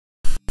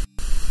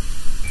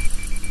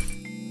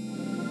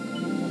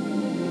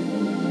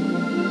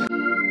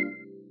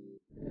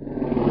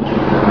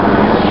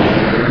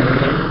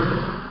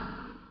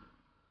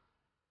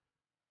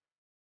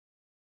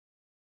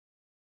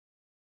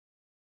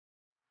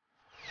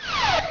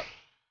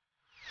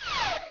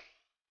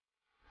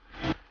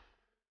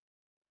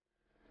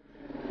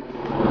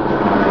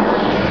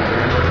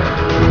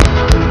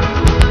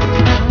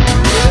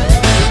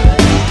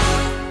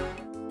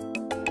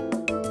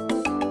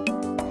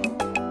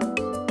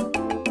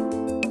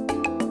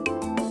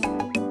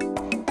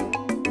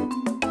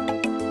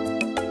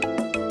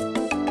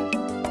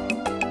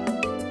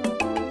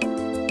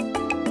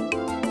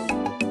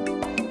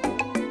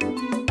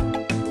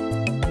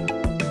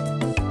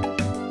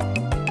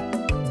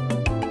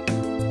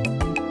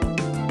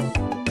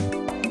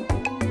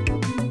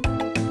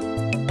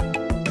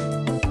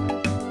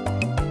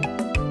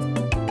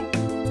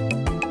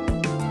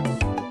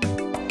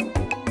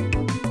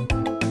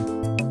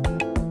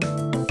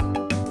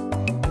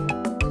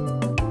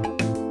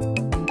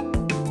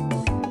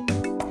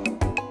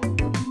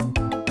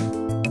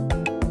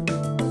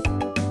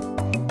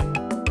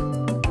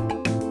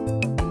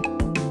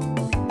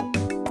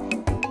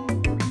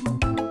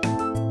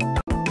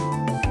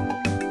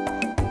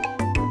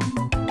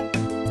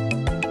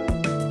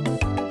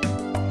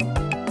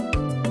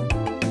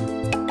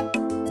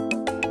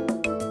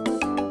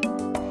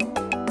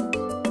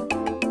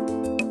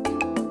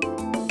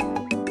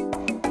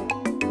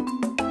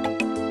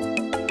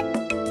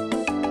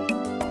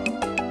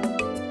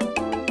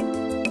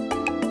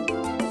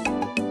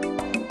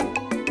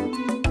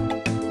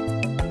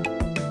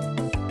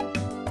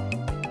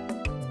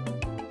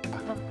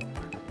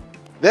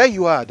There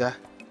you are, Ada.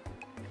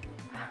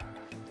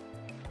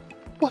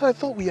 But I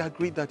thought we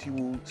agreed that you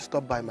would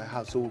stop by my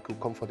house so we could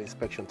come for the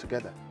inspection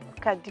together.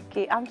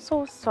 Kadike, I'm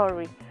so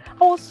sorry.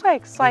 I was so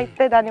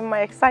excited and in my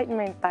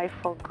excitement I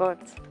forgot.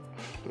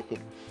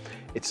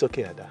 It's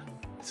okay, Ada.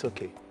 It's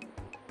okay.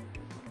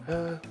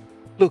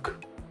 Look.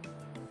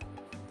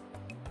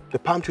 The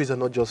palm trees are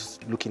not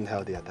just looking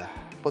healthy, Ada,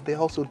 but they're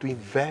also doing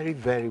very,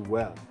 very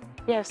well.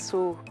 Yes,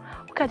 so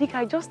Kadike,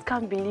 I just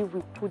can't believe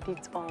we put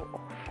it all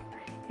off.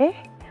 Eh?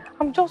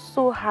 I'm just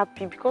so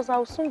happy because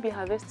I'll soon be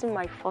harvesting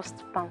my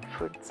first palm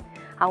fruits.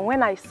 And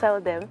when I sell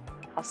them,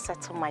 I'll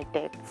settle my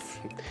debts.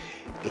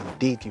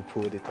 Indeed, you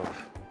pulled it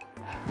off.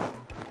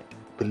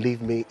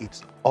 Believe me,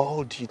 it's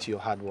all due to your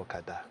hard work,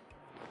 Ada.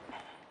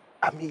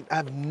 I mean,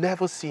 I've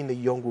never seen a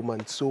young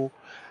woman so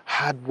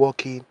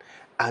hardworking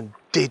and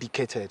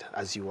dedicated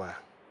as you are.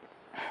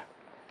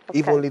 Okay.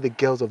 If only the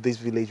girls of this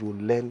village will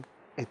learn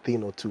a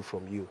thing or two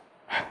from you.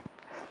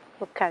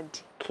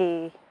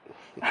 Kadike.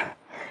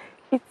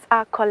 It's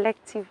our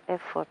collective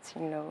effort,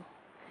 you know.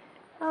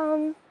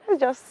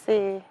 Let's just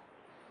say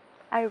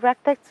I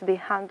reacted to the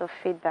hand of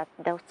fate that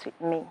dealt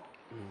with me.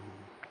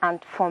 And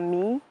for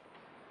me,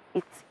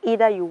 it's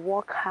either you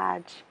work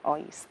hard or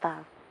you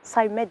starve.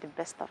 So I made the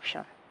best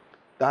option.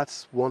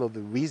 That's one of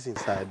the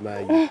reasons I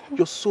admire you.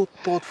 You're so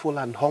thoughtful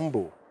and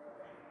humble.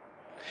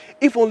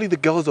 If only the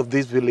girls of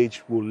this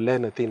village will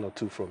learn a thing or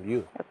two from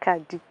you.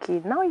 Okay,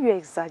 Dike, now you're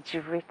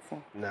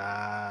exaggerating.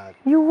 Nah.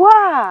 You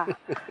are.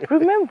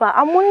 Remember,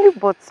 I'm only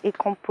but a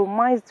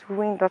compromised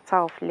ruined daughter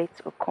of late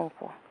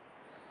Okonkwo.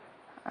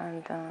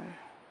 And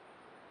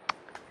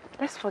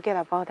let's forget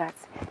about that.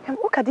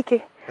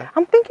 Okadike,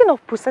 I'm thinking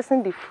of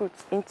processing the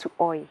fruits into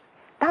oil.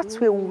 That's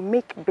where we'll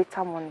make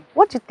better money.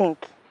 What do you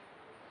think?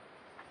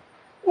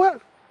 Well,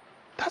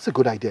 that's a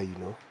good idea, you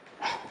know.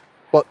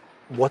 But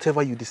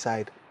whatever you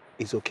decide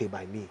is okay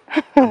by me.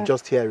 I'm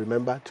just here,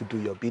 remember, to do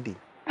your bidding.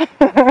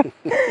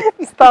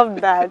 Stop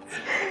that.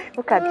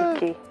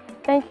 Okadike,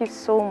 thank you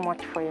so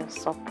much for your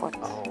support.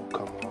 Oh,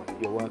 come on.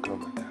 You're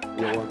welcome, Ada.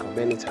 You're welcome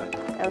anytime.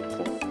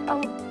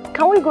 Okay.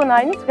 Can we go now?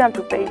 I need to go and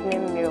prepare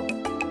evening meal.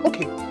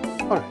 Okay.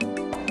 All right.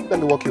 Let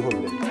me walk you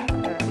home then.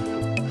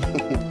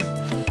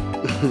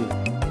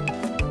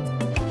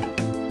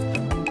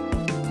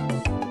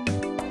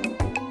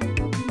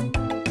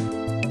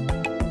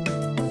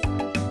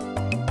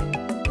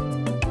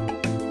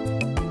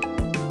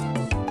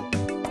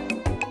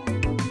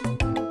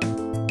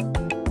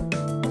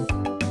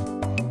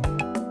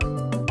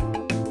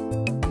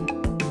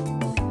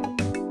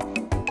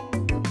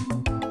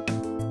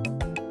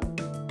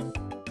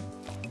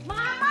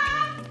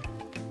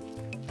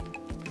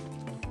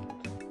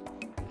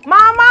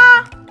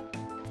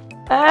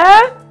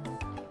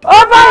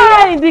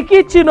 The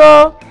kitchen,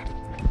 oh.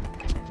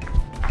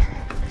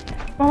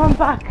 Mama, I'm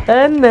back.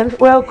 And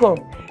welcome.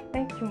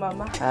 Thank you,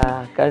 Mama.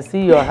 I can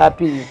see you're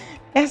happy.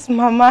 Yes,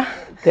 Mama.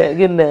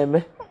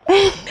 Okay,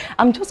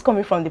 I'm just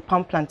coming from the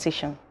palm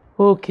plantation.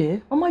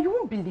 Okay. Mama, you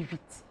won't believe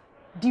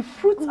it. The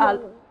fruits are...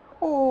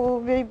 Oh,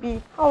 baby.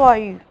 How are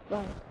you?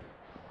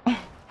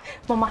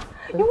 Mama,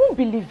 you won't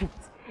believe it.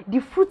 The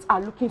fruits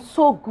are looking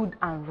so good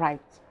and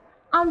ripe.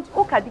 And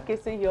Okadike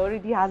said he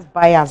already has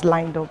buyers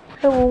lined up.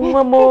 Oh,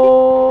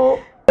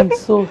 Mama. I'm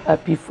so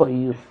happy for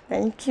you.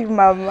 Thank you,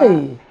 Mama.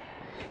 Hey,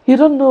 you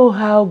don't know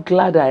how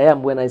glad I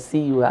am when I see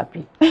you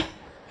happy.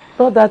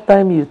 Not that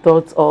time you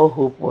thought all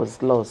hope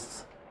was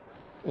lost.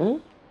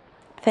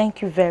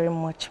 Thank you very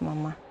much,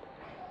 Mama.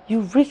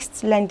 You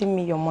risked lending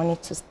me your money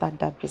to start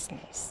that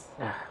business.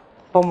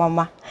 But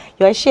Mama,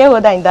 you're a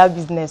shareholder in that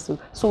business,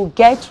 so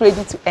get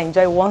ready to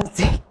enjoy once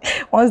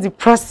the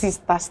process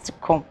starts to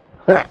come.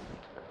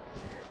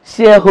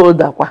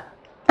 Shareholder, what?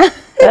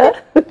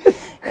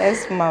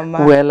 Yes,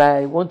 Mama. Well,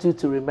 I want you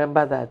to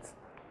remember that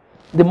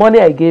the money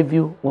I gave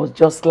you was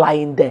just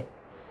lying there.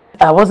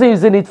 I wasn't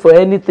using it for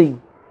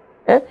anything.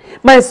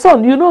 My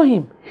son, you know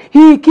him.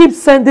 He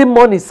keeps sending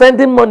money,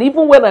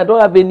 even when I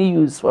don't have any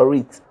use for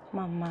it.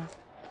 Mama,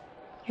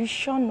 you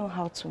sure know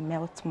how to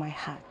melt my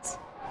heart.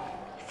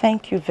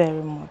 Thank you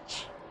very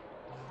much.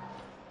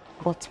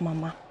 But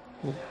Mama,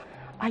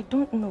 I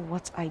don't know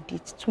what I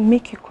did to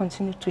make you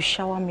continue to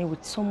shower me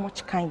with so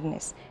much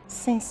kindness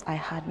since I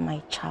had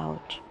my child.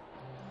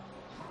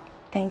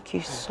 Thank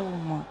you so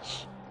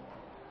much.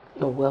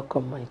 You're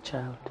welcome, my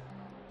child.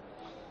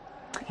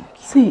 Thank you.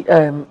 See,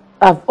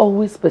 I've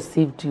always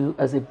perceived you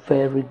as a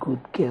very good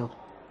girl,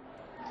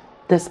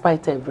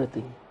 despite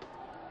everything.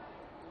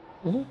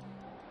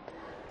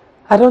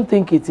 I don't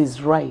think it is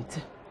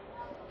right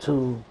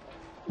to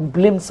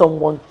blame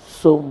someone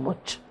so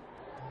much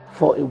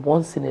for a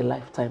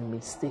once-in-a-lifetime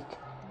mistake.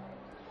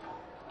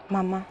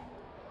 Mama,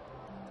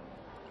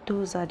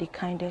 those are the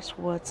kindest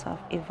words I've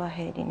ever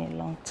heard in a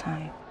long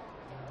time.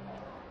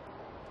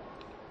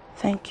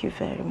 Thank you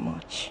very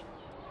much.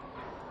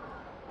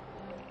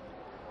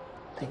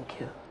 Thank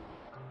you.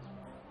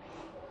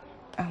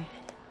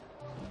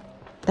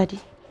 Daddy,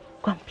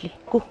 go and play.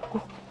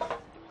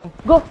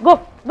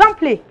 Go and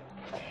play.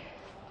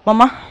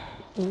 Mama,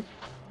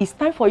 it's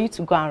time for you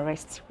to go and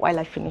rest while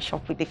I finish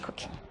up with the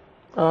cooking.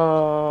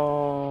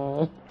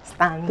 Oh,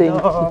 Stand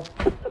up.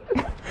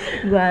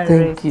 Go and thank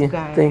rest. you, Go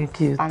and thank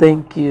rest. you, Stand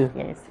thank up. you.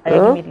 Yes, I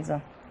already made this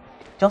one.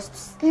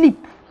 Just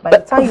sleep. By the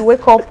time you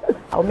wake up,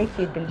 I'll make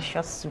you a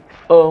delicious soup.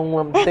 Oh,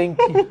 Mom, thank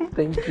you,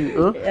 thank you.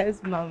 Oh, Yes,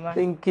 Mama.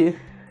 thank you.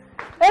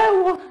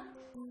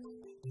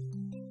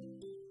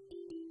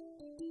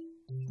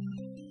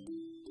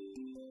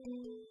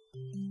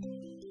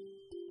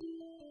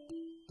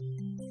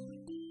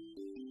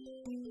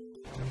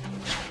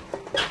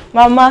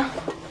 Mama,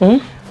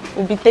 we'll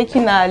be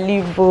taking our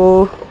leave.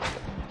 No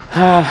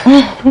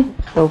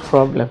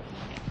problem.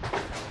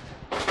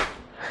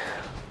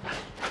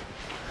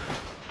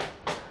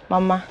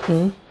 Mama,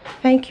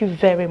 thank you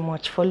very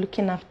much for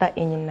looking after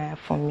Enyinaya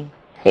for me.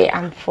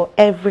 And for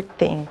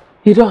everything.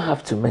 You don't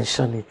have to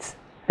mention it.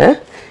 Eh?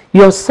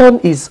 Your son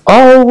is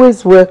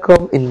always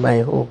welcome in my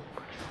home.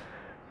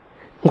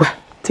 Well,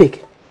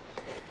 take.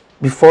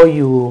 Before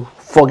you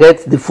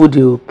forget the food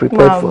you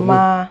prepared for me.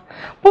 Mama,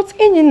 but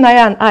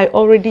Enyinaya and I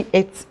already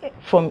ate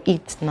from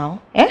it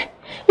now. Eh?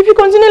 If you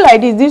continue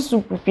like this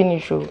soup will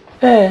finish.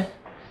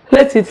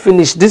 Let it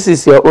finish. This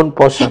is your own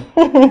portion.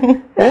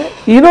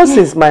 You know,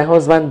 since my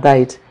husband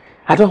died,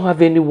 I don't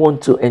have anyone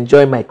to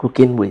enjoy my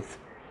cooking with.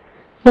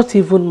 Not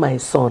even my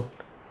son.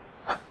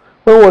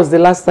 When was the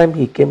last time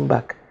he came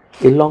back?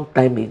 A long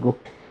time ago.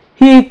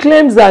 He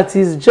claims that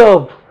his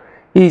job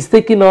is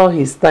taking all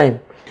his time.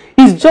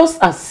 It's just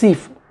as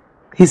if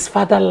his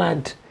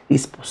fatherland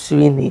is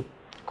pursuing him.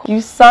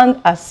 You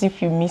sound as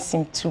if you miss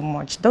him too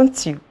much,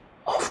 don't you?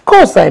 Of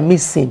course I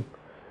miss him.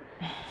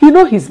 You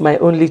know he's my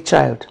only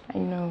child. I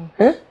know.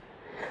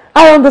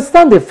 I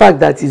understand the fact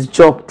that his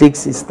job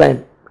takes his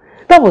time.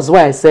 That was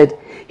why I said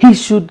he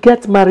should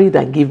get married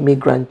and give me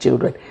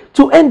grandchildren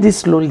to end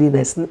this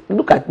loneliness.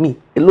 Look at me,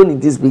 alone in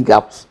this big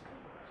house.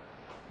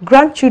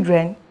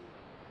 Grandchildren?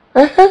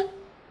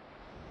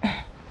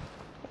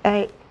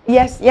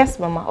 Yes,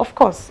 Mama, of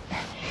course.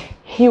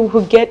 He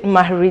will get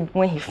married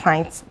when he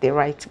finds the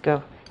right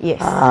girl.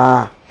 Yes.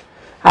 I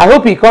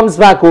hope he comes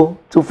back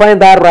to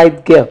find that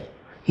right girl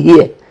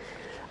here.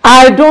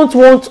 I don't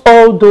want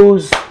all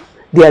those,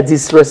 they are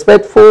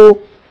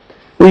disrespectful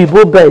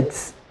Uibo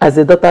birds as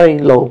a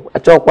daughter-in-law.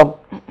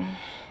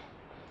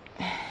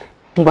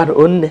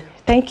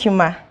 Thank you,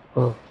 Ma.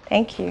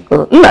 Thank you.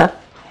 Come.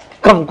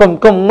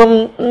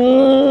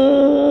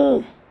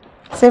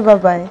 Say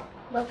bye-bye.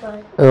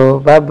 Bye-bye. Oh,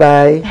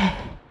 bye-bye.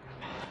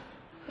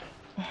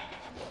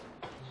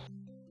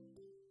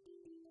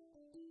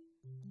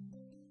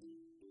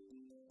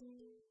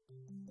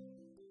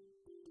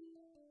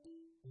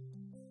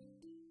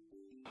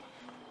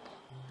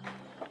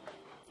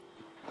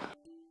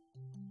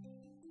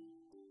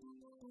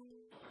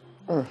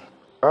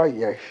 Oh,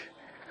 yes.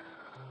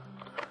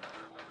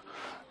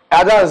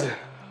 Adance.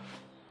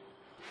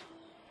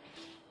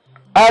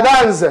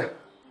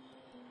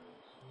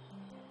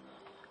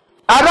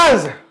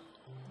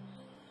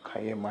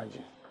 Can you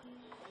imagine?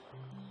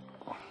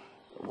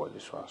 Oh,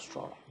 this one's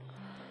strong.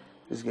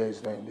 This guy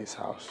is not in this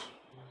house.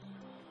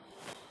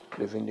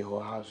 Leaving the whole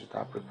house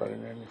without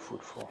preparing any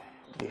food for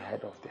the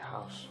head of the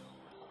house.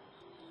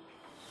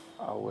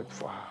 I'll wait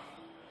for her.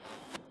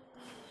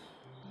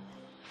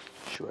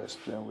 She'll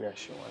explain where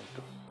she went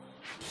to.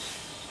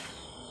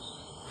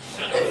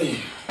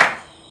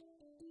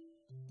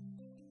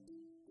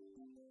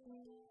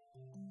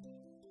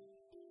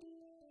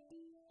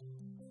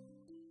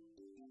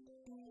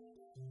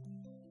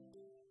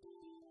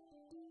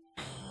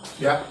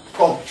 Yeah,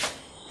 come.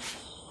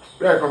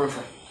 Where are you coming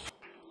from?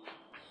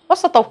 What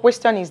sort of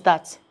question is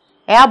that?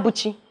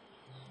 Abuchi.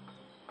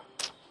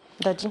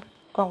 Daddy,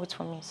 go and wait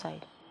for me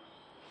inside.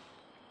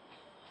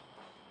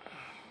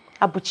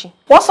 Abuchi,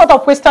 what sort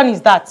of question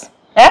is that?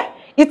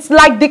 It's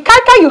like the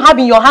kaka you have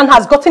in your hand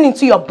has gotten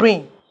into your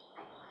brain.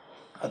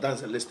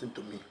 Adanze, listen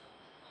to me.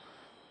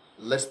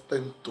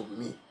 Listen to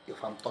me.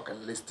 If I'm talking,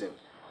 listen.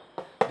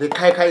 The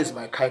kaikai is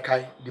my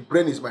kaikai. The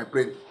brain is my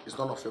brain. It's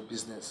none of your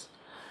business.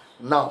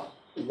 Now,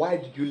 why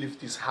did you leave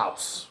this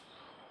house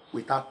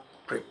without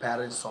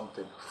preparing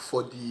something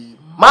for the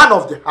man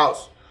of the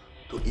house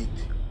to eat?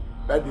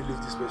 Why did you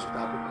leave this place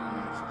without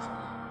preparing something?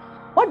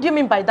 What do you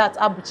mean by that,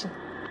 Abuchi?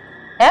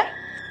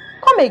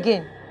 Come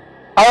again.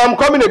 I am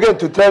coming again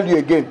to tell you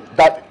again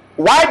that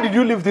why did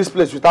you leave this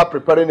place without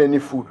preparing any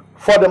food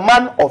for the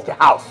man of the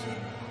house?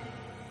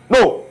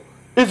 No.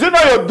 Is it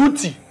not your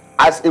duty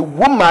as a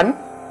woman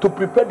to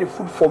prepare the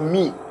food for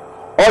me?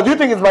 Or do you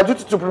think it's my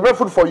duty to prepare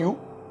food for you?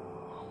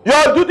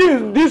 Your duty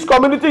in this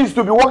community is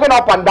to be walking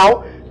up and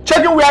down,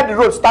 checking where the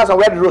road starts and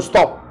where the road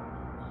stops.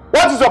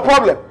 What is your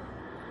problem?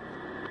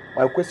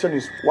 My question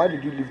is, why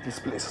did you leave this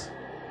place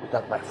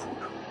without my food?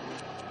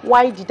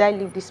 Why did I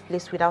leave this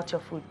place without your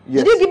food?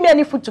 Yes. Did you give me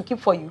any food to keep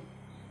for you?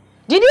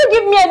 Did you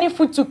give me any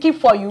food to keep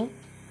for you?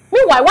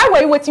 Meanwhile, why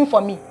were you waiting for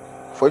me?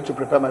 For you to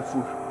prepare my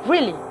food.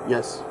 Really?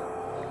 Yes.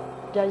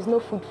 There is no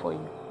food for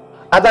you.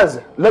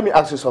 Adanze, let me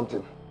ask you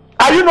something.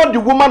 Are you not the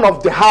woman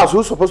of the house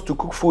who's supposed to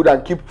cook food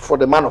and keep for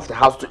the man of the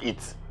house to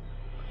eat?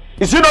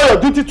 Is it not your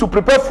duty to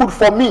prepare food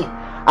for me?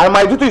 And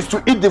my duty is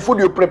to eat the food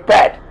you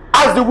prepared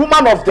as the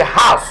woman of the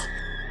house.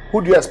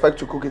 Who do you expect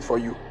to cook it for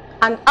you?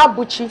 And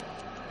Abuchi,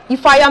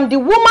 if I am the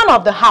woman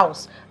of the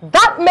house,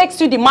 that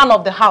makes you the man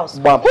of the house.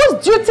 Bam.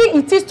 Whose duty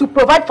it is to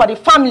provide for the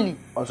family?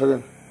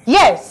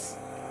 Yes.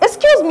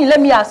 Excuse me,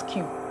 let me ask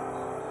you.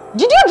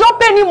 Did you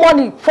drop any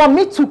money for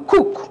me to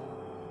cook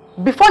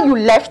before you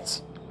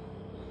left?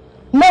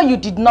 No, you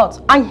did not.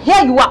 And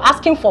here you are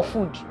asking for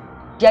food.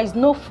 There is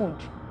no food.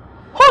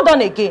 Hold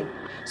on again.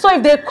 So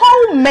if they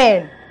call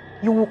men,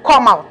 you will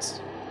come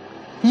out.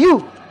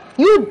 You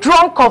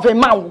drunk of a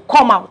man will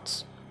come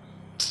out.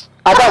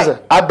 Adanze,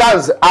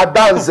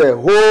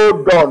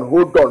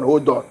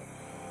 hold on.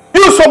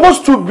 You're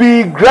supposed to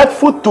be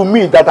grateful to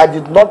me that I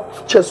did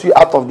not chase you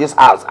out of this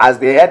house as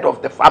the head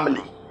of the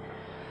family.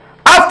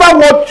 After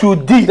what you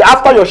did,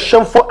 after your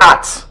shameful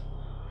acts,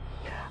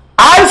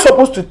 I'm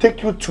supposed to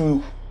take you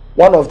to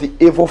one of the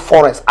evil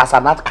forests as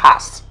an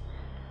outcast.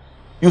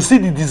 You see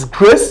the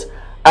disgrace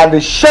and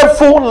the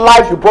shameful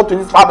life you brought to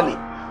this family.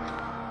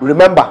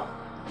 Remember,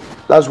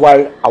 that's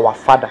why our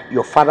father,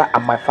 your father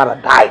and my father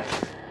died.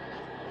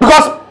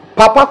 Because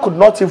Papa could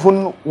not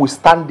even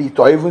withstand it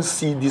or even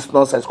see this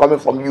nonsense coming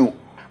from you.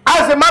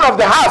 As a man of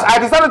the house, I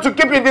decided to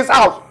keep you in this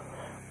house.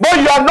 But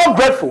you are not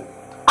grateful.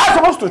 I'm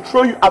supposed to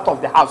throw you out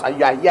of the house and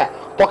you are here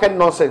talking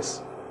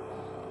nonsense.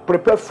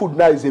 Prepare food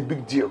now is a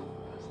big deal.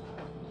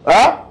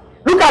 Huh?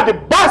 Look at the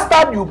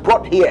bastard you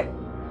brought here.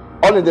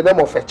 All in the name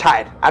of a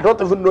child. I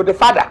don't even know the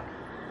father.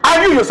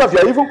 And you yourself, you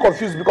are even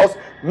confused because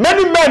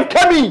many men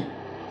came in.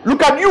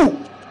 Look at you.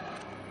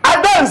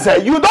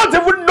 Adanze, you don't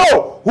even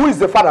know who is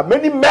the father.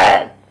 Many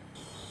men.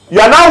 You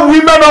are now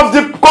women of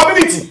the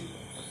community.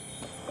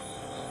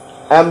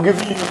 I am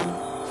giving you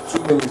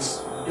 2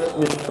 minutes. Get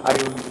me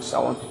iron this. I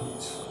want to eat.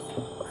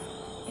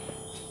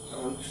 I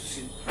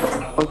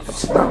want to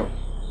sit down.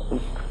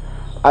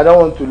 I don't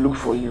want to look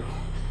for you.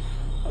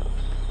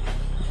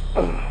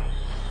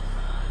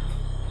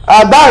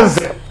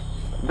 Adanze,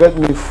 get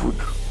me food.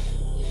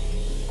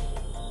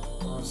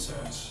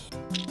 Nonsense.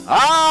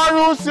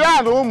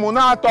 Arusiano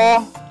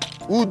Munato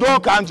Udo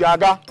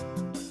Kamjaga.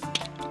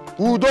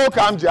 Udo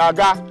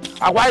Kamjaga.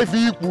 Agwa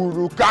ifi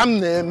ikuru kam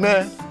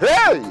na-eme.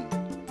 Hey!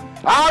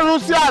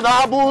 Arusiano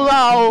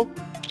abula o.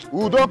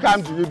 Udo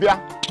Kamjibia.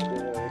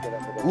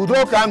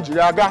 Udo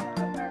Kamjaga.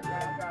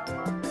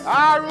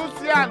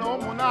 Arusiano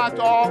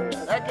Munato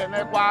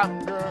ekenekwa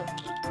mge.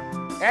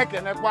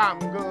 Ekenekwa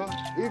mge.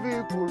 Ifi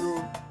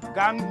ikuru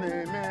kam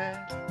na-eme.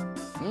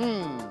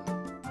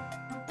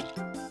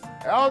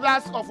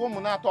 Elders of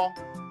Omunato,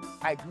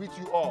 I greet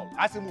you all.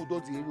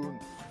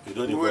 We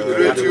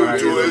greet you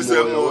too.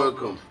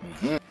 Welcome.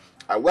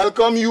 I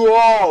welcome you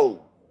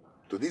all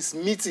to this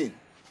meeting.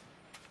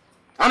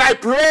 And I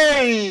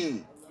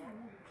pray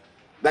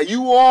that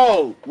you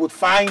all would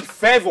find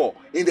favor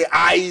in the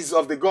eyes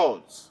of the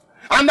gods.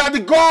 And that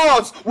the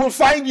gods will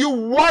find you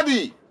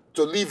worthy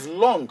to live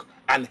long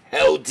and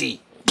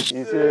healthy.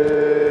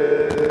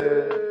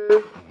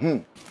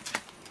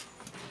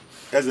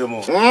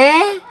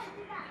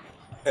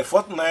 A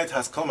fortnight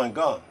has come and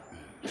gone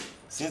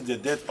since the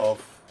death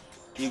of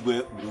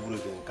Igwe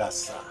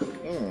Nkasa.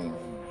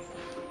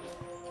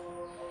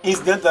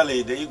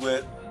 Incidentally, the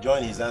Igwe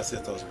joined his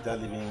ancestors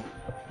without leaving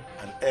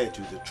an heir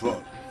to the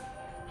throne.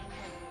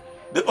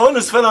 The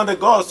onus fell on the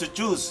gods to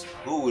choose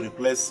who will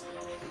replace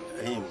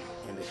him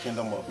in the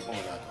kingdom of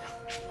Omunado.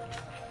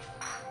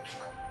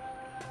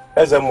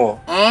 Ezemo,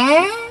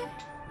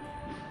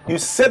 you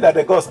said that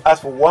the gods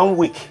asked for 1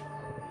 week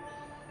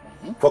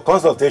for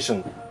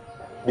consultation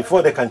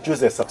before they can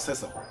choose a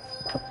successor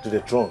to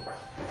the throne.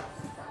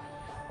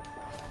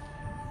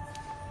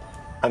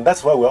 And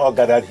that's why we're all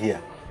gathered here,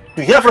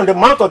 to hear from the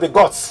mouth of the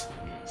gods,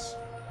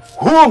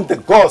 whom the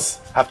gods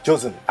have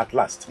chosen at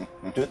last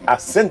to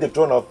ascend the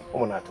throne of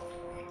Omunato.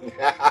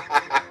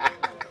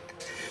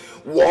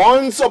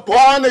 Once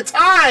upon a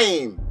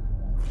time,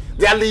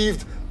 there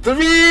lived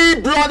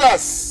 3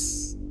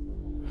 brothers,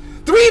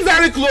 3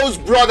 very close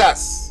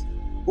brothers,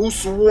 who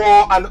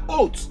swore an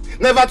oath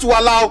never to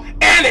allow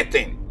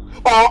anything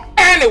or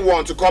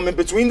anyone to come in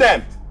between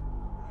them.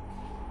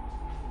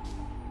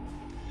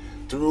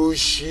 Through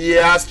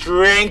sheer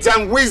strength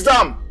and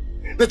wisdom,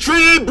 the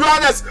 3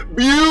 brothers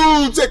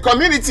built a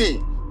community,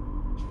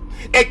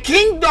 a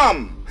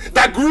kingdom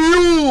that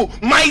grew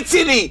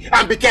mightily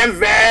and became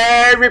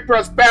very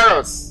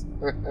prosperous.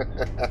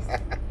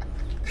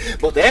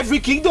 But every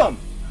kingdom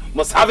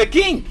must have a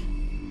king.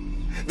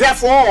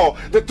 Therefore,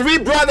 the 3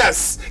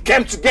 brothers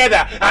came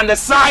together and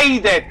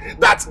decided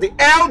that the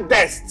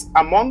eldest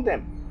among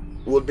them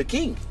will be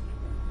king.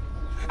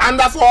 And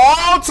that for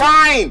all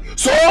time,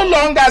 so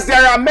long as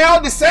there are male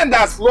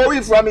descendants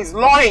flowing from his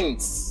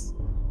loins,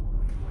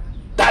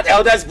 that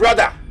eldest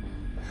brother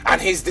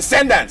and his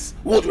descendants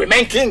would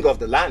remain king of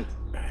the land.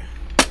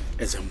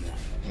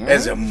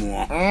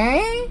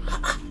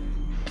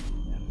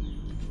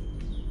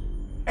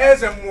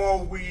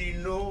 Ezemo, we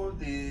know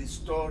the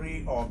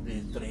story of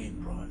the 3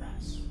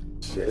 brothers.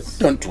 Yes.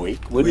 Don't we?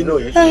 We know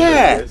it.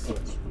 Yes.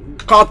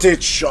 Cut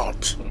it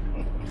short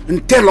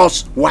and tell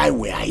us why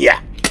we are here.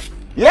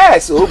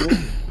 Yes,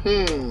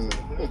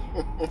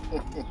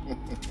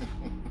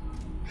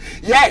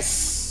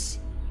 Yes.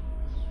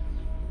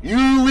 You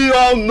will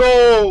all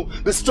know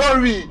the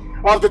story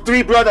of the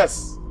three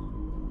brothers.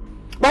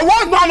 But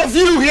what none of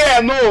you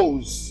here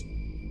knows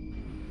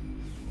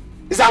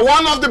is that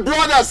one of the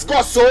brothers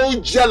got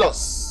so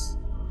jealous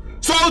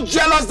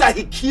that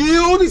he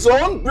killed his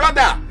own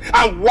brother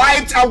and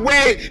wiped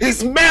away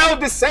his male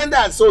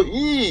descendants so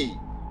he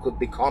could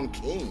become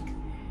king.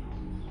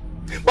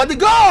 But the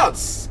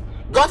gods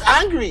got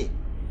angry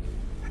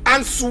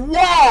and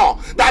swore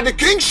that the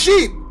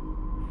kingship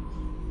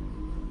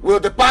will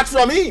depart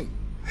from him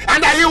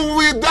and that he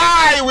will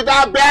die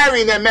without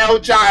bearing a male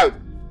child,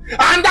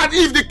 and that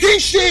if the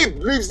kingship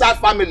leaves that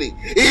family,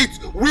 it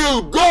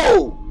will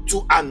go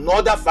to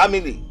another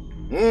family.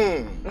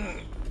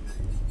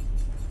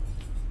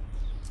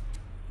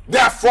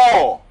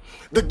 Therefore,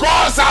 the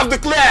gods have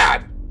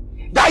declared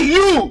that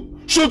you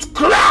should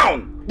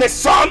crown the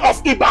son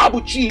of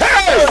Ibabuchi.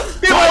 Hey!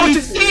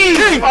 Ibabuchi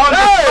king on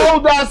the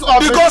shoulders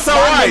of the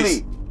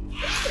family.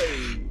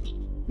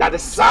 That the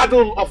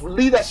saddle of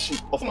leadership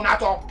of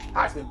Nato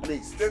has been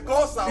placed. The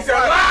gods are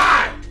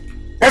right.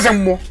 It's a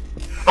lie.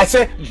 I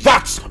say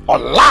that's a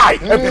lie,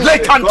 a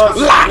blatant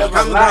lie.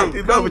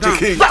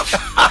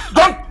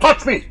 Don't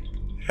touch me.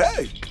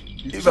 Hey.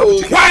 So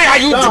why are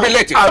you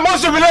jubilating? I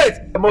must jubilate.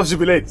 I must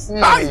jubilate.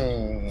 I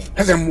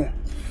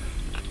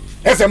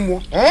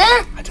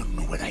don't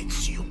know whether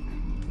it's you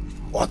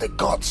or the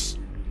gods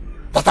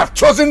that have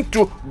chosen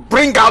to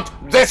bring out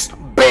this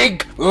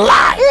big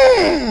lie.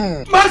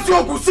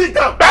 Master, sit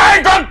down.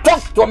 Hey, don't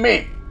talk to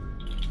me.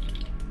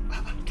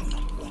 Do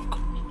not walk.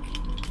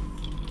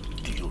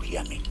 Do you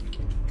hear me?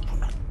 Do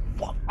not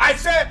walk. I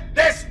said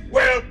this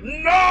will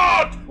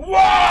not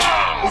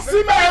walk. This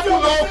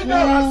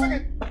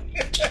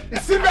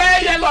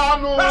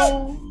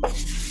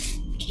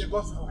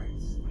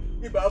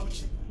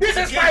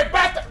is my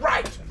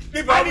birthright.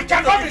 And it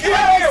cannot be taken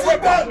away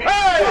from me.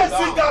 Hey,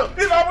 sit down.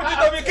 Ibabuchi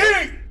to be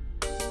king.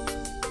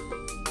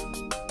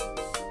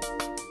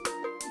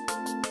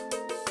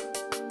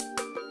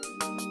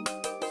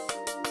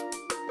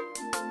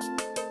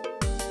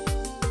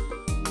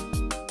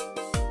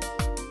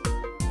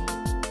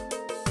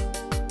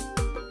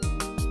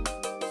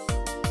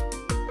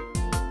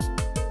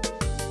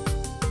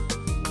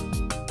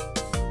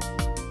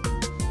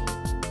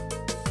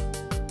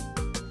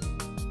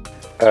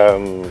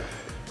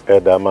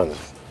 Edaman.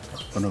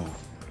 Oh no.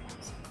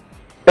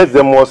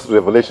 Ezemo's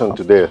revelation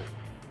today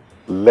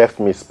left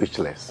me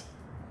speechless.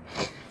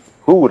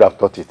 Who would have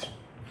thought it?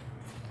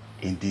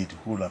 Indeed,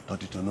 who would have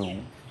thought it to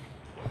know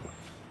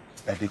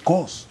that the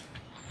cause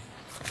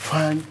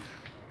found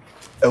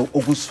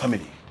Ogu's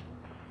family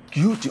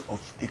guilty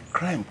of a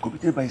crime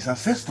committed by his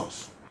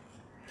ancestors.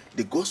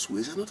 The God's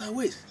ways are not our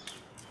ways.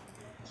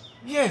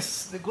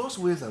 Yes, the God's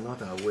ways are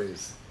not our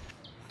ways.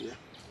 Yeah.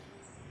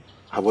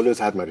 I've always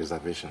had my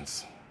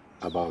reservations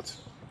about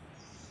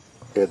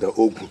the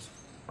Ogun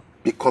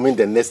becoming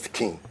the next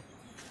king.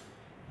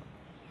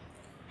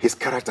 His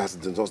characters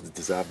do not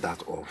deserve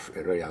that of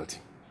a royalty.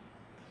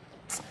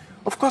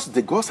 Of course,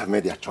 the gods have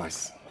made their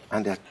choice,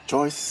 and their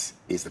choice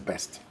is the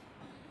best.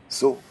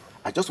 So,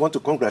 I just want to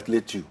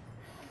congratulate you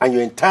and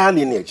your entire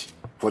lineage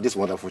for this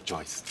wonderful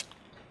choice.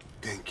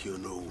 Thank you,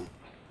 no.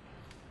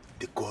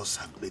 The gods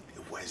have made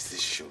a wise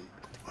decision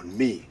on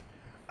me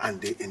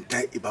and the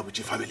entire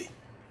Ibabuchi family.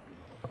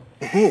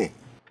 Hey,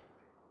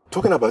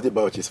 talking about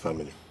Ibabuchi's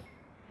family,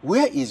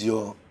 where is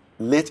your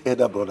late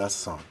elder brother's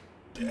son?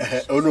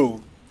 Oh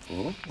no,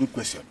 good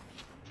question.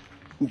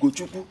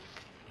 Ugochukwu,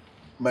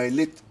 my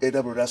late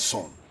elder brother's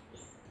son,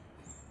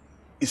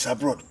 is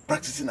abroad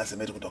practicing as a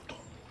medical doctor.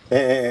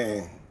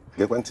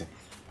 Gekwanti,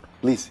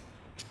 please,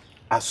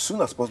 as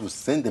soon as possible,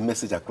 send the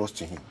message across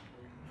to him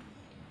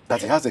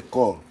that he has a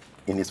call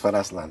in his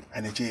father's land.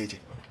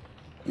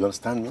 You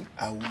understand me?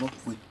 I will not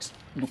wait.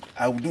 Look,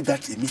 I will do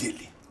that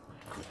immediately.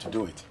 Good to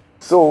do it.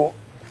 So,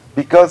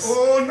 because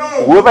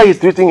whoever he's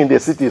treating in the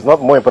city is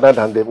not more important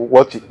than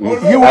what he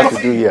has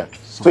to do here.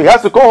 So he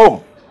has to go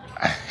home.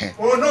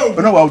 Oh no!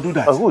 No, I'll do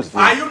that. Who is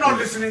Are you not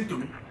listening to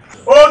me?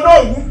 Oh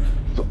no!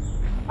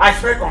 I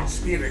smell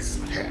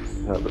conspiracy.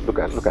 No, look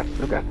at.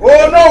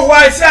 Oh no!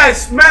 I say I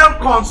smell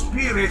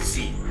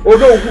conspiracy. Oh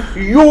no!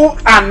 You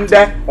and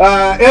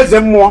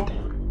Ezemo.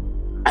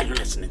 Are you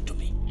listening to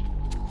me?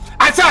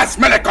 I say I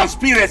smell a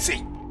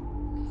conspiracy.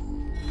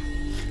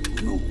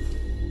 No.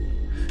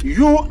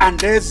 You and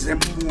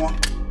Ezemo.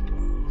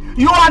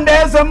 You and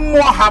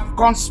Ezemo have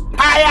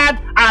conspired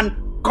and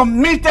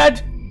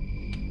committed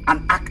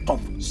an act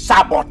of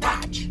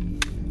sabotage.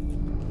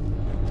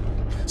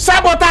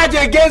 Sabotage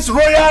against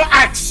royal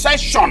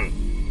accession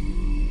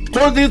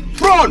to the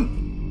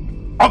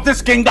throne of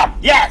this kingdom.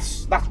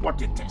 Yes, that's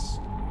what it is.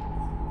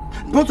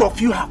 Both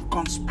of you have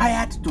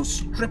conspired to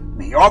strip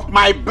me of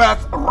my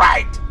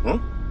birthright.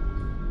 Do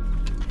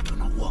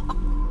not walk.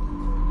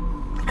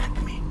 Look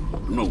at me.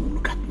 No,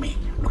 look at me.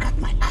 Look at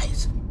my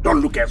eyes. Don't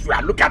look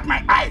elsewhere. Look at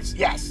my eyes.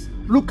 Yes.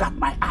 Look at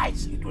my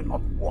eyes. It will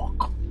not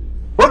walk.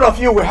 Both of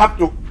you will have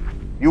to.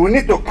 You will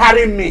need to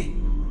carry me.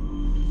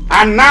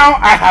 And now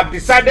I have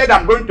decided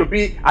I'm going to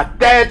be a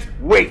dead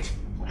weight.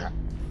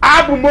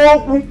 Abu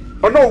Mogu.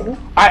 Oh no,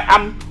 I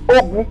am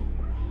Ogu.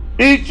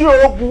 Ichi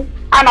Ogu.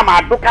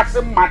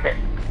 Anamadukasim Mate.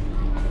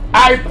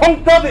 I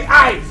puncture the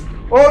eyes.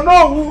 Oh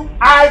no,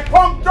 I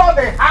puncture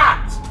the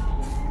heart.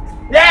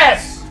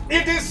 Yes,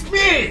 it is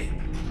me.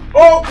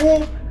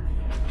 Ogu.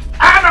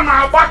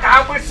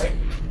 Anamabaka.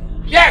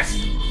 Yes.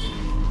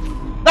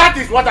 That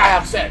is what I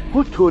have said.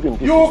 Who told him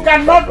this? You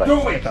cannot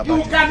do it.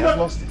 You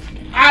cannot.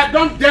 I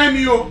don't damn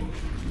you.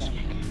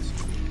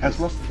 Has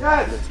lost it.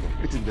 Yes.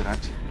 It is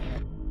Berachi.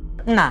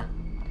 Nah,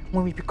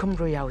 when we become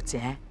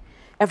royalty,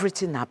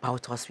 everything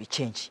about us will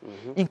change,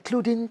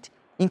 including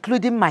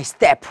my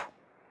step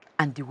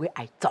and the way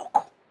I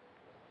talk.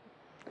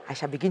 I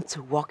shall begin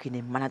to walk in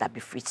a manner that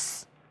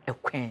befits a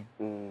queen.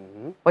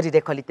 What did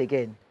they call it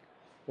again?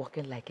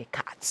 Walking like a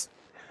cat.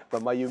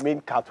 Mama, you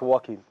mean cat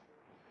walking?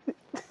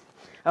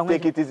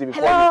 Take it easy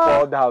before Hello? you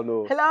fall down.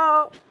 No.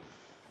 Hello?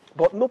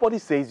 But nobody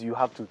says you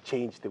have to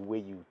change the way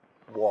you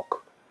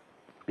walk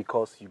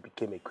because you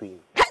became a queen.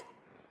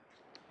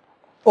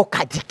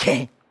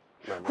 Okadike,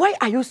 why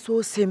are you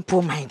so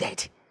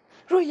simple-minded?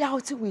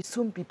 Royalty will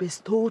soon be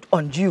bestowed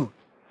on you.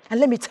 And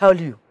let me tell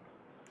you,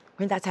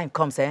 when that time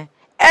comes,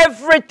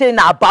 everything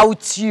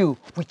about you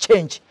will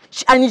change.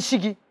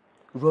 Anishigi,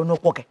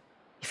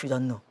 if you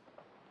don't know.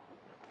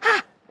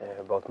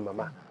 But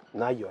Mama,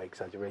 now you're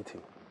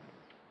exaggerating.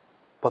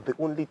 But the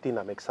only thing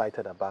I'm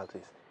excited about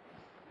is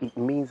it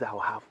means I'll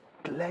have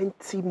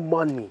plenty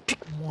money.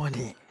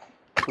 Money.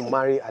 To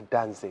marry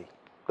Adanze,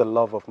 the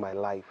love of my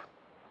life,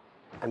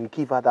 and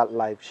give her that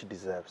life she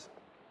deserves.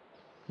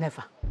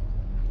 Never.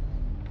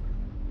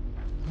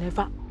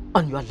 Never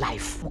on your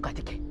life,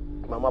 Mukadike.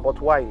 Mama, but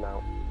why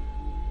now?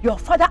 Your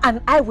father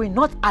and I will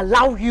not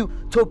allow you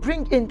to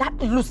bring in that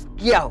loose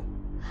girl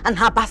and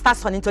her bastard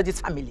son into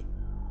this family.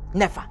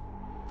 Never.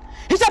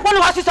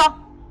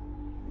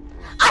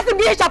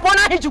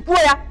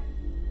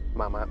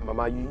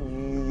 Mama,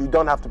 you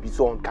don't have to be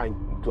so unkind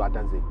to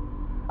Adanze.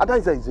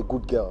 Adanze is a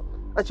good girl,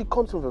 and she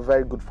comes from a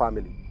very good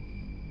family.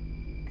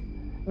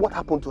 What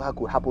happened to her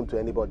could happen to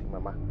anybody,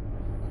 Mama.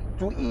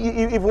 To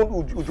even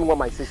Ujuma,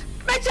 my sister.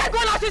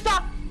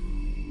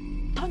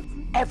 Don't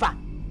ever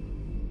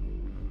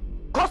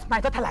curse my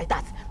daughter like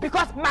that,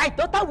 because my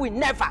daughter will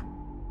never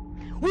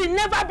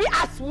be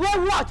as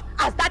wayward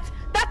as that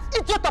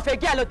idiot of a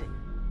girl.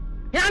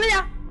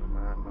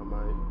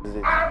 Mama,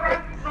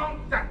 Arrant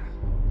nonsense.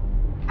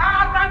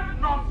 Arrant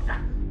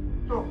nonsense.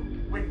 So,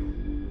 wait.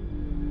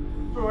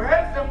 So,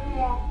 here's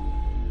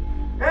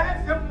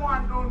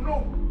someone don't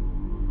know.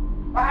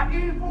 Are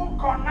evil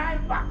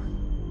connivers.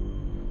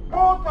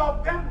 Both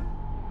of them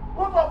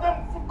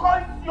call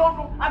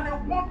Ezeonu, and they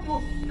want to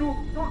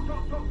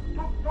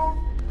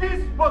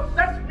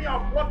dispossess me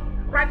of what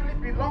rightly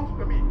belongs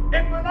to me.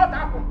 It will not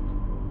happen.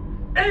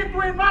 It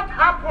will not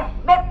happen.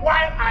 Not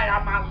while I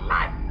am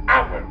alive.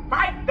 I will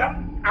fight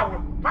them. I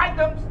will fight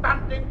them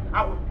standing.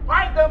 I will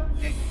fight them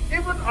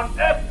even on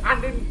earth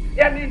and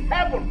in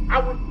heaven. I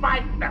will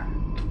fight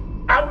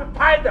them. I will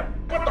fight them.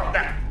 Both of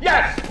them.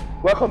 Yes.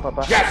 Welcome,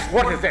 Papa. Yes.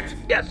 What is it?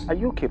 Yes. Are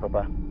you okay,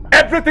 Papa?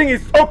 Everything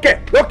is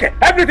okay. Okay.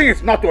 Everything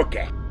is not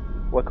okay.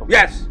 Welcome.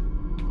 Yes.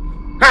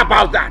 How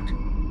about that?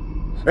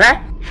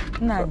 Eh?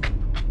 Nan,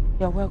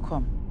 you're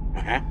welcome.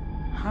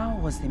 How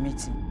was the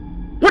meeting?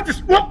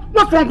 What's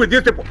wrong with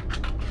these people?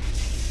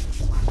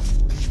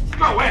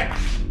 Go away.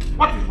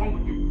 What is wrong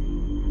with you?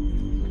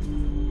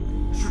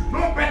 You should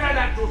know better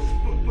than to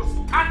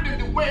stand in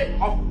the way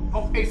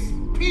of a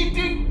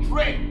speeding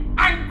train.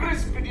 Angry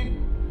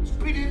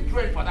speeding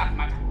train for that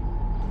matter.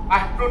 I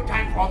have no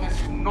time for all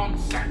this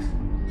nonsense.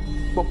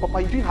 But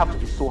Papa, you didn't have to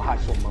be so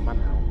harsh on Mama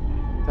now.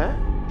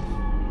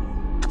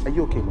 Are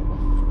you okay, Mama?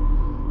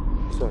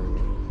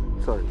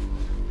 Sorry.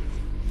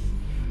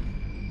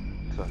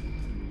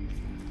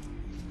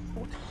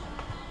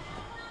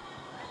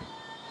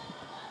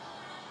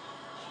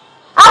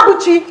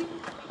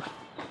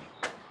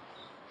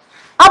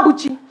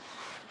 Abuchi,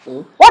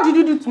 what did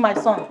you do to my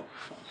son?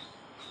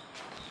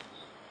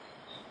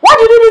 What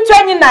did you do to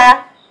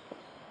Eninaya?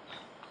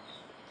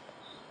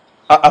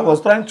 I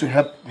was trying to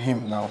help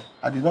him now.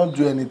 I did not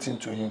do anything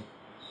to him.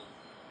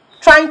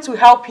 Trying to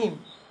help him?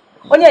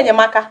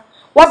 Onyemaka,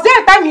 was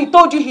there a time he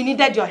told you he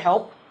needed your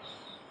help?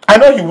 I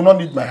know he will not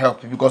need my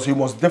help because he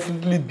must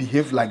definitely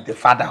behave like the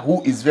father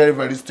who is very,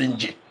 very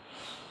stingy.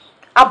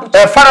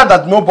 Abuchi. A father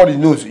that nobody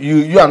knows.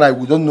 You and I,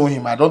 we don't know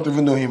him. I don't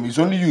even know him. It's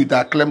only you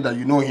that claim that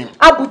you know him.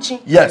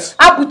 Abuchi. Yes.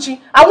 Abuchi,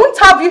 I won't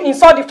have you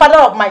insult the father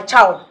of my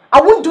child. I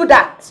won't do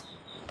that.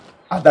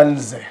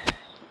 Adanze,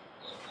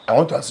 I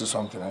want to ask you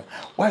something.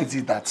 Why is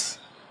it that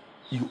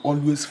you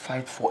always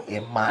fight for a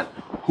man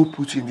who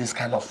put you in this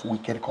kind of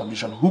wicked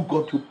condition, who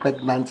got you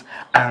pregnant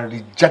and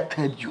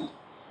rejected you?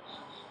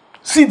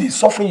 See the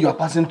suffering you are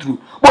passing through.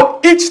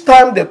 But each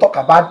time they talk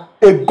about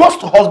a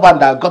ghost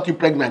husband that got you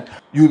pregnant,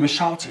 you will be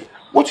shouting.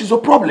 What is your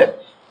problem?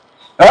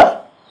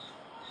 Huh?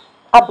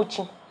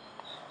 Abuchi,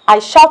 I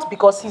shout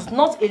because he's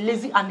not a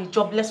lazy and a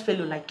jobless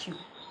fellow like you.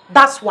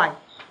 That's why.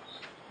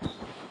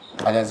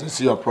 And as I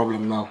see your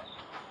problem now.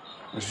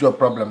 You see your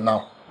problem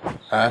now.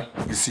 Huh?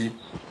 You see?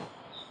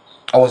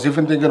 I was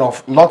even thinking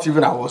of, not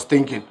even I was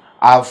thinking,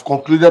 I've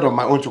concluded on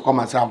my own to come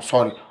and say I'm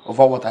sorry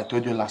over what I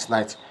told you last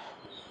night.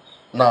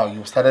 Now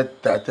you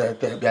started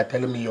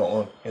telling me your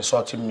own,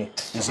 insulting me.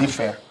 Is it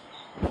fair?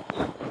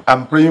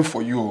 I'm praying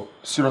for you.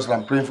 Seriously,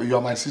 I'm praying for you.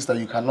 You're my sister.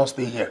 You cannot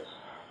stay here.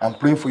 I'm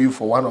praying for you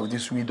for one of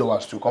these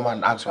widowers to come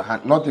and ask your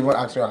hand. Not even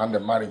ask your hand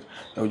in marriage.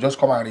 They will just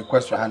come and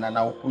request your hand and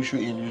I will push you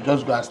in. You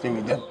just go and stay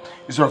with them.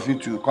 Instead of you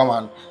to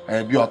come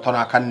and be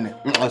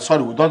Otonaka.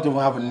 Sorry, we don't even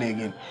have a name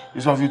again.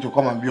 Instead of you to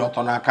come and be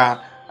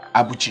Otonaka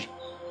Abuchi.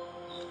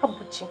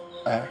 Abuchi?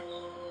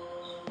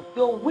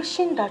 You're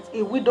wishing that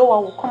a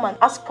widower will come and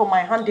ask for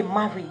my hand in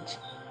marriage.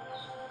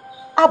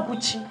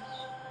 Abuchi?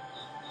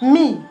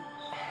 Me?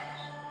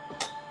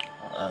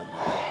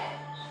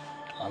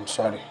 I'm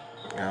sorry.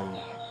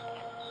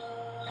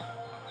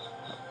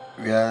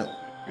 Where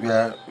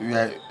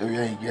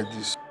you get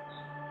this?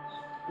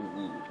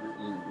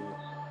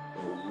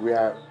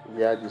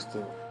 Where this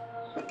thing?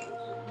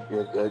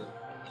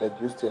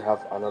 You still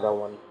have another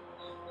one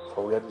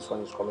for where this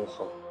one is coming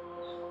from.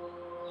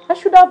 I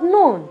should have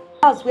known.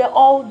 That's where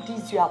all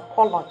these your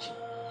apology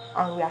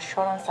and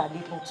reassurance are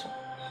leading to.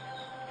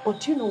 But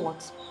do you know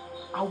what?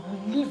 I will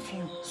leave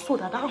you so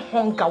that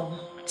hunger will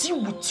deal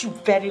with you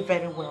very,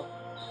 very well.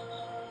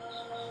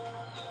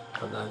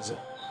 Odanze,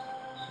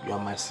 you are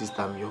my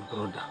sister, I'm your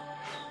brother.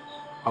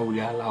 How will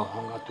you allow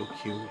hunger to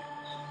kill me?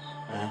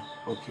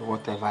 Okay,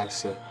 whatever I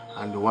say,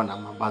 and the one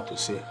I'm about to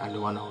say, and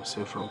the one I will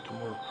say from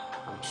tomorrow,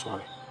 I'm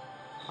sorry.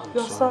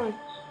 You're sorry?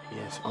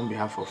 Yes, on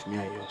behalf of me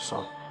and your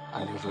son,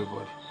 and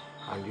everybody,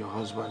 and your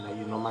husband that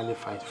you normally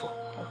fight for.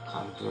 Okay.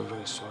 I'm very,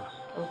 very sorry.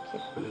 Okay.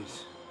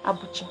 Please.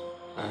 Abuchi,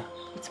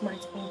 it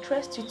might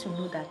interest you to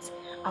know that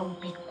I will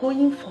be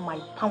going for my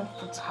palm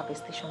fruit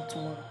harvestation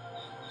tomorrow.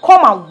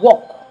 Come and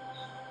walk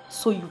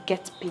so you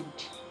get paid.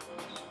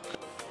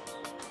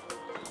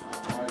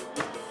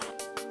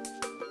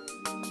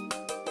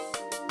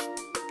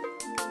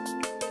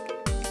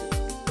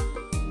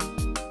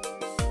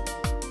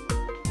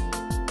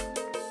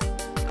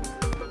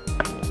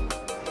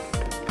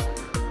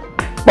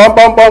 Pam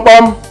pam pam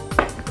pam.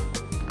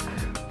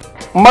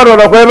 Mmadụ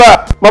na kwa ebe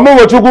a. Mama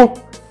Nwachukwu.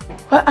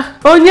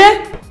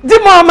 Onye? Di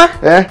mama.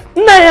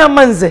 Nna ya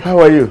manze. How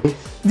are you?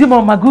 Di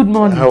mama, good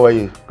morning. How are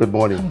you? Good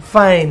morning. I'm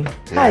fine.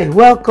 Hi,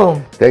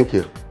 welcome. Thank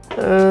you.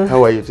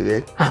 How are you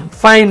today? I'm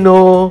fine,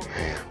 no.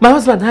 My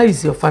husband, how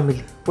is your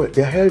family? Well,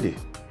 they're healthy.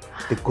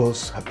 The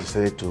gods have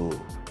decided to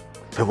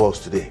favor us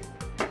today.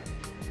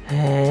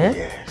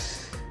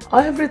 Yes.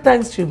 Every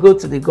time you go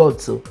to the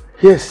gods, so.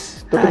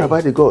 Yes, talking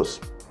about the gods.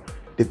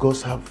 The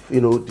gods have,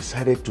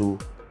 decided to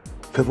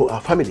favor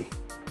our family.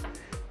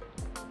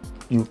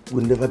 You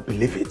will never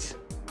believe it.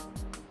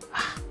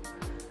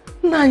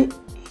 Now,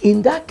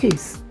 in that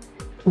case,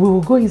 we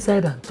will go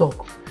inside and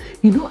talk.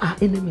 You know our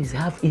enemies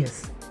have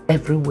ears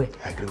everywhere.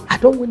 I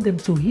don't want them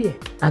to hear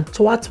and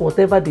thwart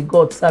whatever the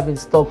gods have in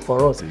stock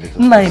for us.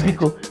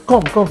 Naibiko,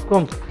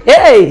 come.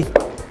 Hey!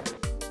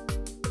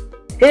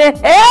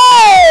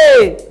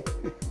 Hey!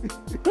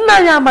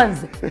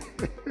 Nayamanze.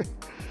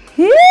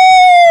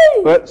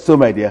 Well, so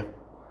my dear,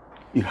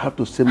 you have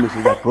to send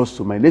message across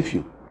to my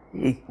nephew,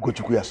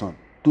 Gochukuya's son,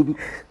 to be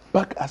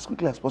back as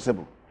quickly as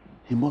possible.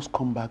 He must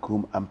come back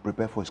home and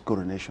prepare for his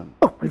coronation.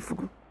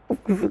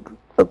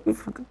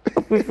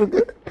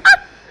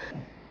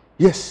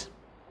 Yes,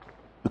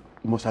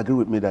 you must agree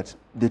with me that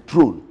the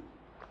throne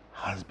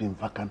has been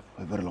vacant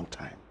for a very long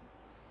time.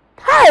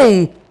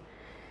 Hey,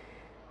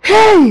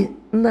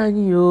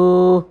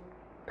 Nanyo.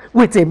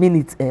 Wait a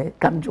minute,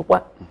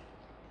 Kamjokwa.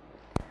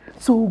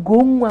 So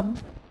Gongwam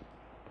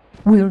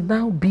will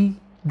now be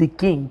the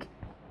king.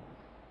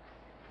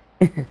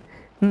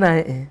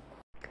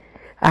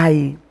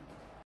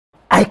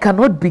 I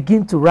cannot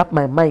begin to wrap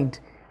my mind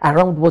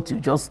around what you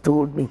just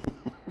told me.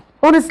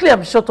 Honestly,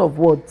 I'm short of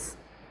words.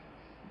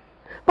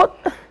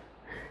 But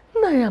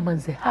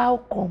Nayamanze, how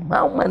come?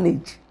 How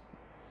manage?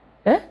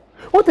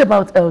 What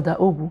about Elder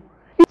Ogu?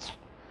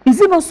 Is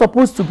he not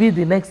supposed to be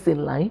the next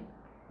in line?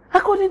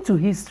 According to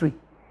history,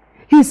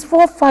 his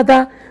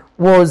forefather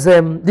was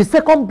the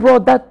second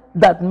brother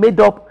that made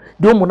up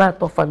the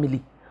Omunato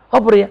family.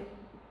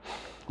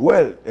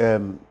 Well,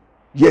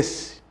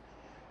 yes,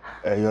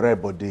 you're right,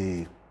 but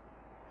the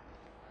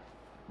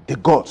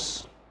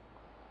gods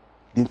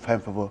didn't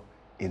find favor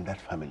in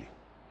that family.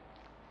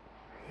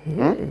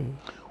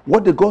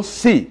 What the gods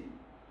see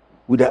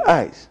with their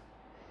eyes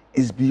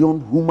is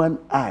beyond human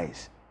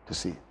eyes to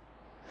see.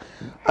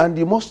 And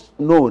you must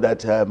know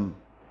that Elder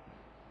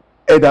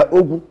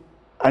Ogu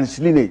and his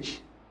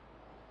lineage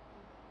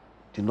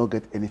did not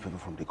get any favor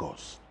from the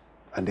gods,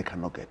 and they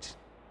cannot get.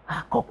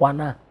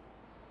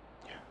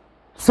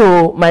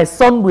 So my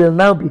son will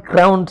now be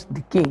crowned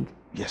the king.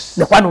 Yes.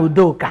 The one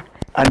Udoka.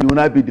 And you will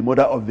now be the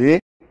mother of the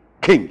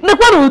king. The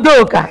one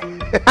Udoka.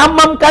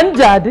 Amam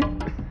Kanjad.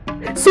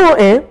 So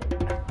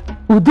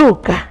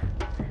Udoka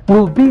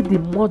will be the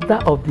mother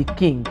of the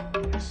king.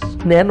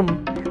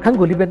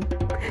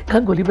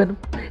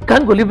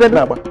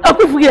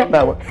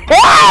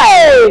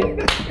 Hey!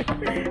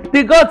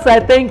 The gods, I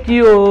thank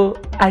you.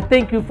 I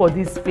thank you for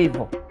this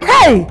favor.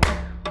 Hey!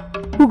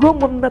 Ugo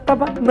mom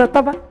nataba.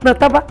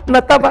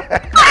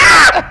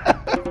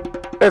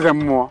 As a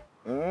more.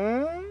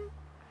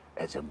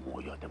 As a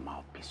more, you're the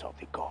mouthpiece of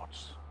the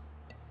gods.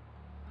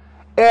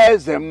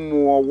 As a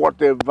more,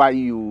 whatever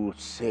you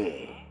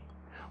say,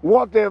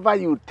 whatever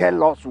you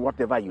tell us,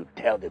 whatever you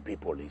tell the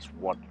people is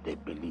what they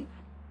believe.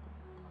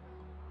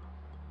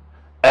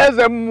 As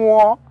a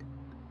more,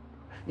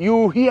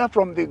 you hear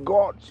from the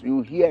gods,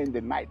 you hear in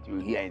the night, you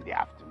hear in the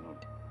afternoon.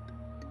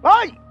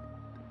 Aye!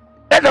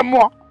 As a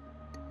more.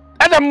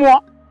 As a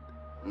more.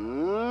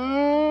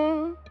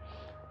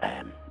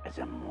 As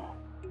a more.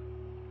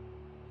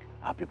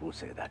 Our people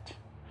say that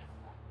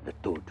the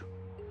toad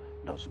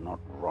does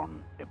not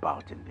run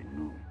about in the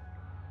noon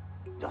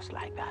just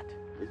like that.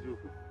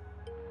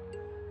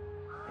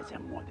 As a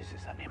more, this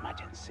is an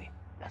emergency.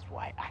 That's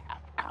why I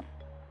have come.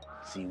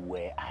 See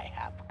where I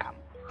have come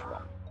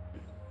from.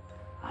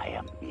 I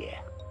am here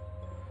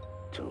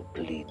to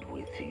plead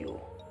with you.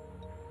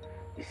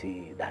 You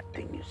see that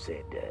thing you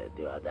said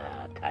the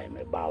other time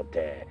about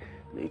the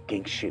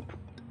kingship?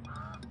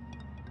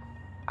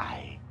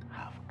 I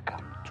have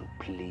come to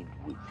plead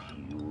with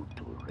you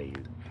to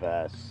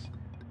reverse,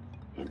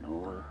 you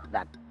know,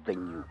 that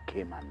thing you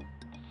came and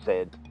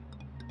said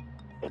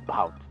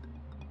about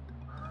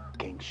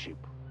kingship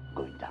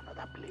going to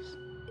another place.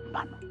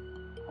 Manu,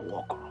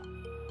 Walker.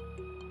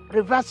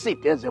 Reverse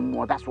it as a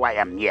more, that's why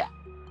I'm here.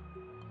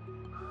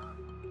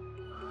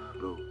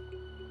 Bro,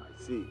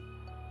 I see.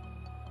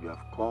 You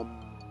have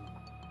come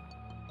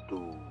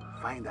to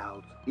find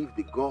out if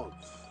the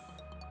gods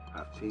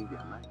have changed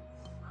their minds.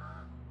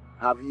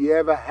 Have you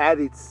ever had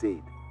it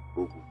said,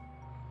 Ogu?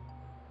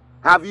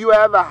 Have you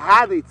ever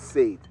had it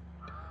said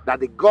that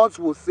the gods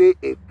will say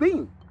a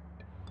thing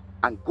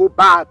and go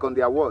back on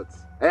their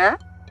words? Eh?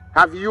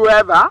 Have you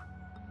ever?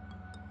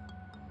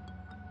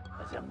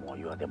 Azemo,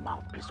 you are the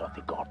mouthpiece of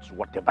the gods.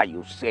 Whatever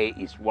you say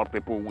is what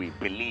people will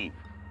believe.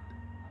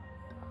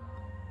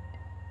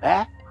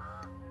 Eh?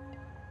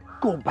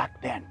 Go back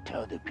there and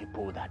tell the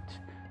people that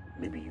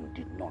maybe you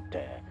did not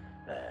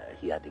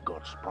hear the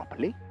gods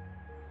properly.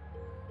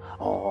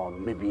 Or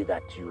maybe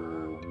that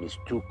you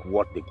mistook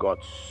what the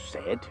gods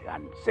said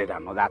and said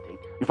another thing.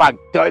 In fact,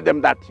 tell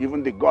them that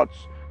even the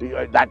gods,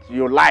 that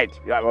you lied,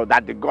 or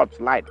that the gods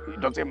lied. It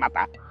doesn't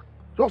matter.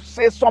 Just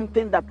say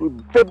something that will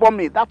favor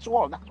me. That's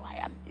all. That's why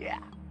I'm here.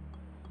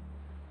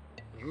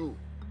 You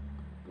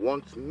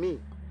want me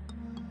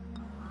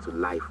to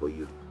lie for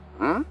you?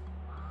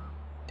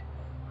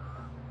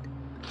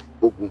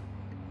 Ogun,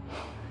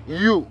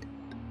 you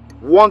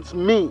want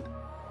me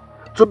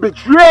to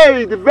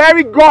betray the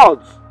very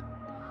gods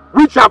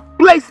which have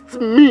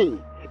placed me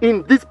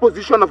in this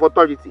position of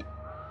authority?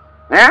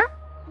 Eh?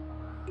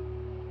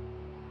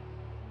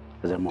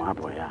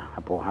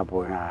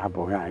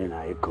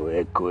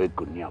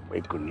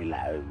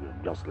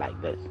 Just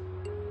like this.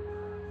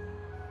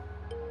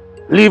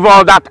 Leave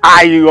all that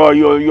eye,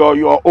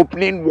 you're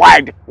opening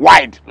wide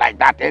like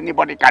that.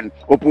 Anybody can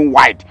open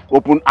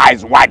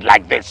eyes wide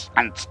like this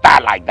and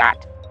stare like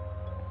that.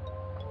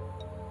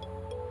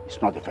 It's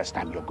not the first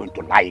time you're going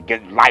to lie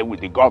again, lie with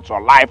the gods or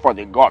lie for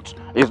the gods.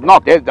 It's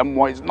not,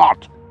 it's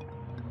not.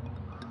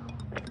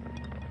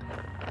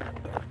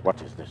 What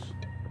is this?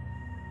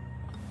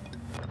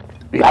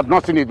 You have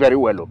not seen it very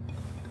well.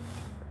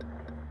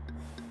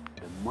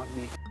 The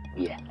money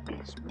here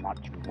is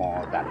much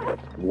more than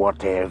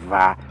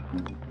whatever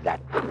is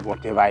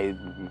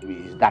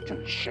that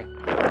in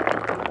shape.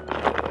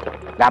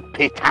 That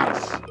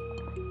pittance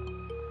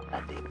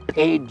that they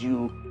paid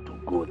you to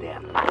go there.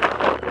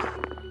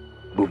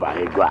 Buba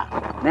Edwa.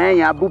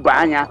 Nenya Buba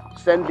Anya,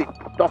 send it,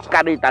 just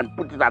carry it and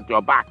put it at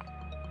your back.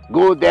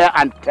 Go there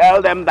and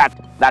tell them that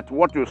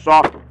what you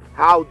saw.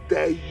 How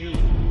dare you?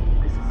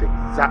 This is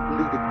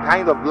exactly the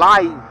kind of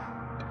life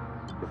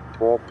the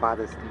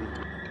forefathers lived.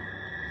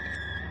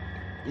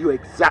 You're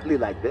exactly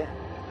like them.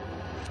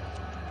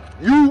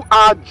 You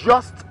are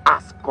just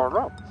as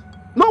corrupt.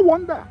 No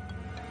wonder.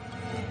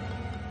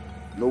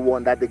 No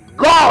wonder the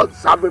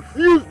gods have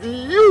refused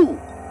you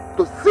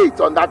to sit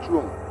on that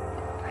throne.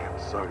 I am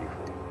sorry for you.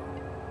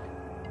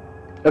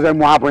 Whether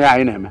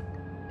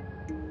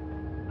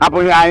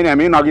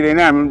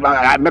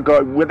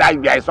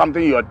there is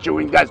something you're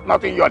chewing, there's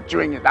nothing you're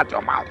chewing in that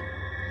your mouth.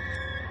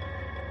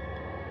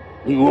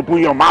 You open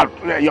your mouth,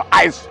 your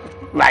eyes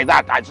like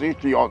that, as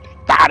if you're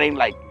staring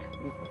like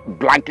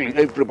blankly.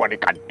 Everybody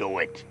can do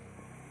it.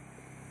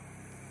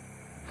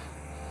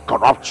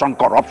 Corruption,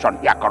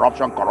 yeah,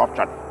 corruption.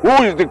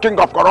 Who is the king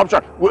of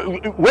corruption?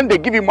 When they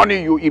give you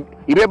money, you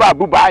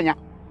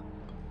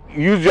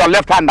use your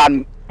left hand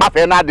and puff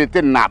another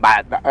thing,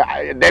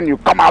 then you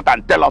come out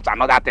and tell us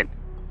another thing.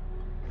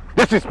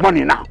 This is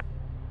money now.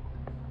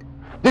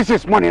 This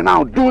is money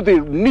now. Do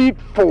the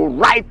needful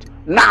right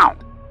now.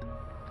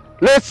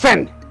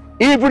 Listen,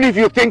 even if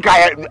you think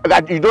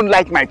that you don't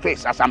like my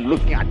face as I'm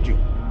looking at you,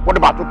 what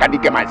about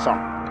Ukadike, my son?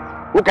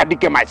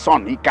 Ukadike, my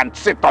son, he can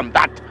sit on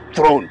that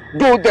throne.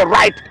 Do the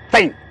right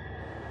thing.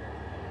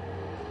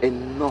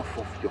 Enough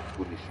of your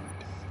foolishness.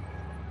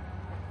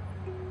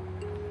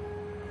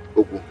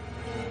 Ogun,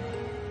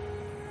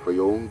 for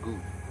your own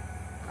good,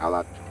 I'll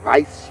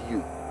advise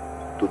you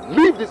to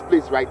leave this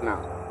place right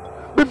now.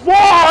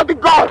 Before the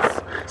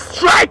gods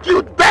strike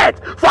you dead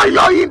for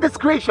your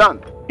indiscretion.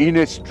 In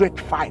a straight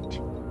fight.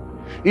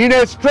 In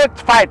a straight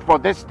fight for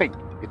this thing,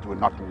 it will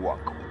not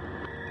work.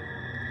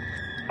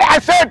 I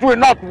said it will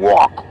not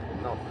work.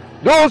 No.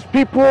 Those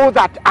people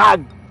that are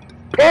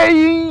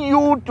paying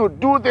you to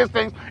do these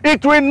things,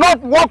 it will not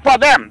work for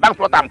them. That's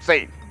what I'm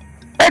saying.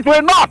 It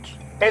will not.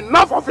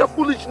 Enough of your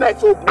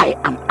foolishness. I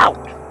am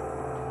out.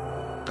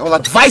 I will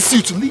advise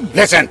you to leave.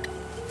 Listen,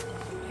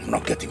 I'm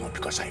not getting up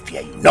because I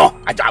fear you. No,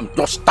 I'm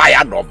just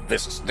tired of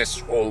this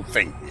whole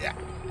thing here.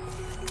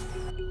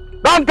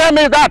 Don't tell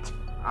me that.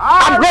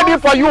 I'm ready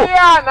for you.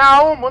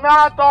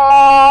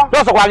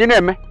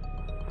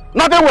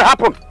 Nothing will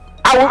happen.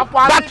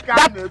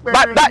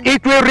 That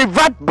it will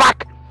revert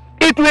back.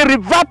 It will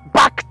revert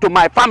back to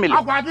my family.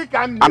 And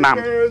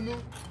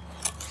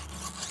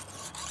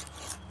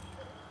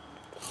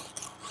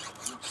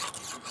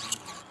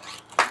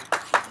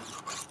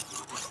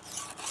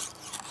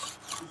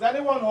is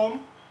anyone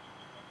home?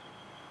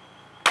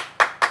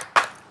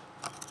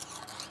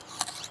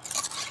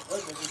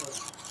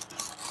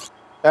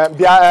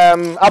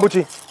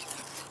 Abuchi.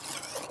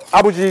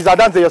 Abuchi, is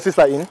Adante your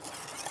sister in?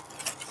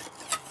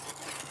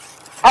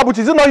 Abuchi,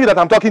 is it not you that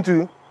I'm talking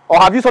to? Or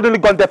have you suddenly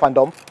gone deaf and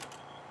dumb?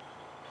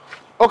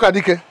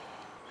 Okadike,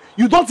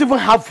 you don't even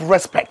have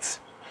respect.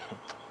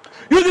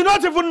 You did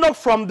not even knock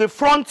from the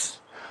front,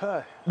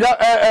 from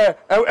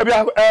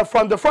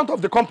the front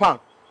of the compound.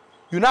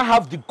 You now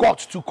have the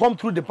guts to come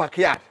through the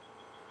backyard.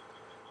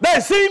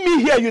 Then seeing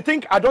me here, you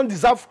think I don't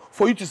deserve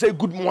for you to say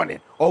good morning,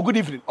 or good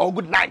evening, or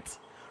good night.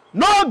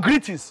 No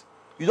greetings.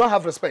 You don't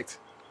have respect.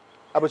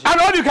 Abuchi.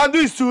 And all you can do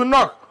is to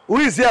knock. Who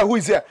is here? Who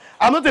is here?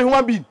 I'm not a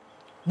human being.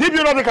 Did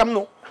you not come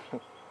no?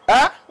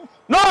 Huh?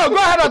 No, go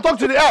ahead and talk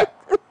to the air.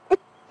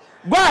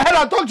 Go ahead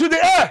and talk to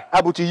the air.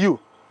 Abuchi, you,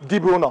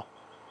 Dibruno.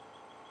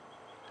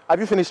 Have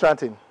you finished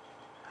ranting?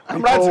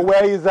 I'm ranting.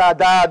 Where is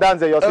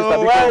Danze, your sister?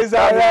 Where is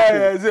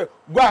that?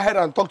 Go ahead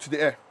and talk to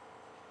the air.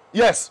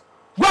 Yes.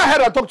 Go ahead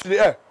and talk to the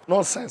air.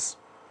 Nonsense.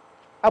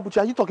 Abuchi,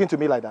 are you talking to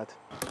me like that?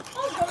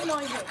 What's going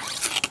on here?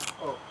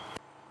 Oh.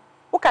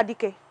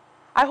 Okadike,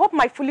 I hope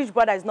my foolish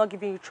brother is not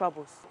giving you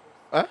troubles.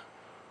 Huh?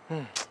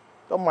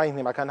 Don't mind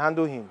him. I can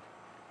handle him.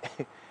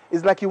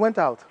 It's like you went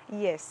out.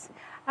 Yes.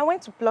 I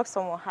went to pluck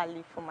some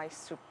ohali for my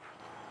soup.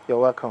 You're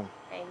welcome.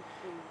 Thank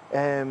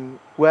you.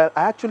 Well,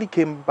 I actually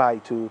came by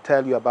to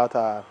tell you about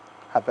our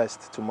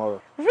harvest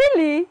tomorrow.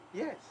 Really?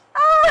 Yes.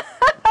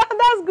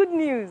 That's good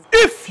news.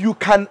 If you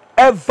can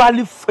ever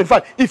live, in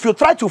fact, if you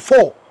try to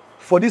fall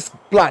for this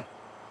plan,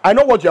 I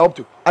know what you're up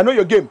to. I know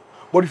your game.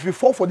 But if you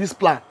fall for this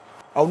plan,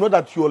 I'll know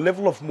that your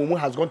level of mumu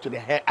has gone to the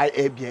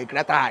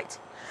greater height.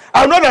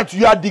 I'll know that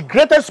you are the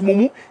greatest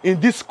mumu in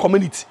this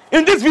community,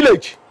 in this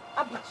village.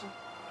 Abuchi.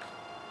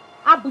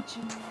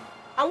 Abuchi.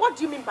 And what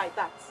do you mean by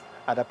that?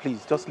 Ada,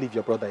 please, just leave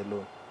your brother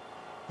alone.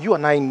 You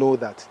and I know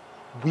that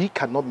we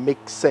cannot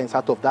make sense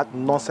out of that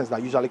nonsense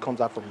that usually comes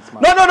out from his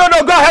mouth. No.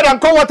 Go ahead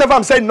and call whatever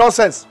I'm saying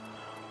nonsense.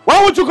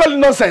 Why would you call it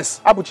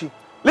nonsense? Abuchi,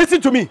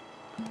 listen to me.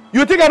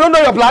 You think I don't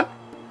know your plan?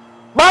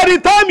 By the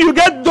time you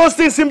get those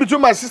things in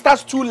between my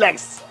sister's two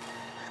legs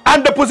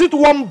and deposit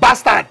one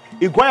bastard,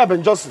 Iguaya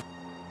Ben Johnson.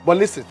 But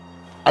listen,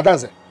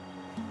 Adanze,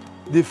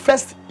 the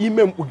first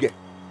email we get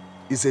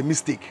is a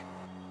mistake.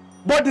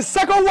 But the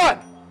second one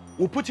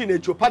will put you in a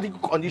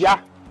jeopardic condition.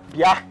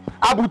 Yeah.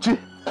 Abuchi,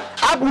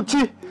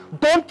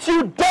 don't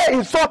you dare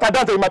insult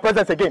Adanze in my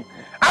presence again.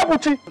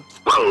 Abuchi.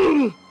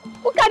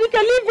 Okadike,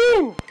 leave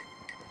him.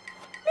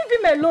 Leave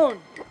him alone.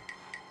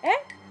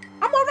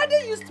 I'm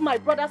already used to my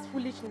brother's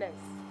foolishness.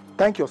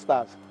 Thank your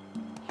stars.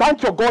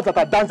 Thank your gods that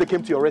Adanze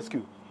came to your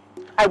rescue.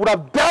 I would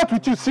have dealt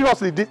with you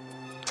seriously.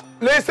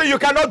 Listen, you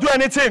cannot do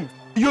anything.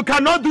 You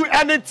cannot do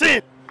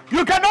anything.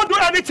 You cannot do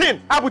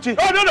anything. Abuchi.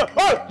 Oh, no.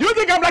 Oh, you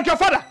think I'm like your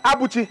father?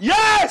 Abuchi.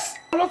 Yes!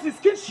 I lost his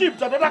kinship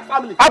to another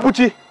family.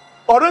 Abuchi.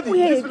 Already in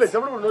this village,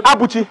 everyone knows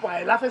Abuchi.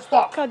 by laughing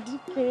stock.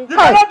 Okadike. You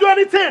cannot do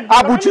anything.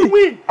 Abuchi. You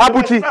win.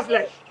 Abuchi.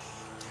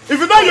 If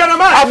you know you're a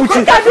man,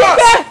 Abuchi.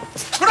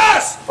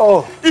 Cross.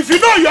 Oh. If you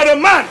know you're a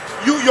man,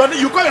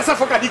 you call yourself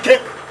Okadike.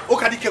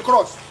 Okadike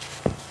cross.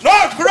 No,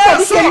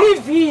 cross.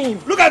 Leave him.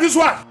 Look at this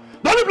one.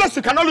 The only place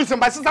you cannot lose in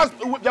my sister's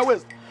their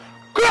waist.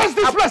 Cross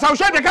this place. I'll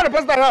show you the kind of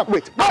person I am.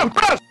 Wait. No,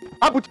 cross.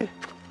 Abuchi.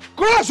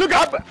 Cross, you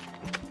can.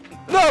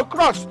 No,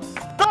 cross.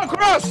 No,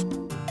 cross.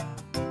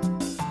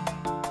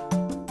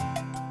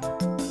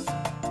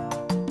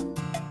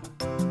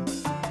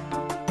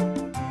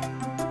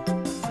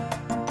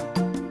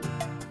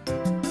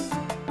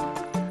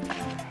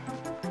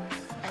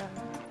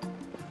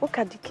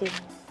 Okadike.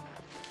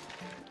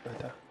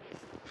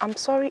 I'm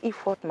sorry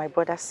if what my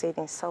brother said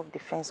in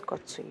self-defense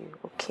got to you,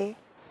 okay?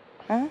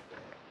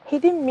 He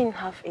didn't mean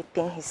half a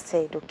thing he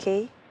said,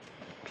 okay?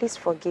 Please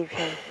forgive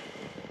him.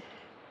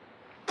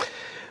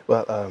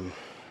 Well,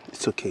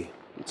 it's okay.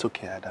 It's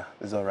okay, Ada.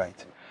 It's all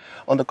right.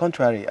 On the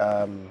contrary,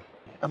 I'm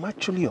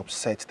actually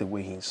upset the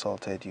way he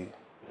insulted you.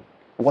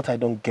 What I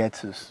don't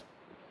get is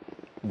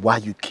why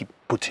you keep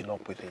putting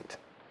up with it.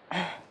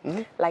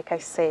 Like I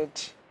said,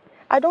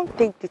 I don't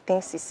take the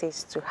things he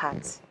says to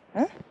heart.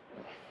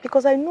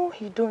 Because I know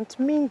he don't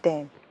mean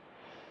them.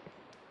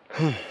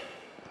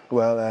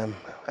 Well,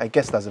 I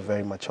guess that's a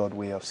very matured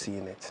way of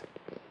seeing it.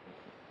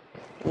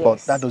 Yes. But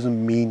that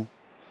doesn't mean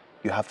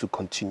you have to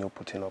continue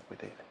putting up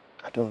with it.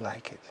 I don't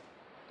like it.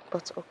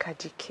 But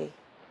Okadike,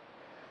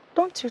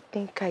 don't you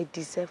think I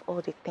deserve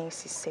all the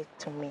things he said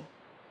to me?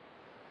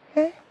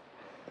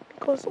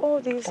 Because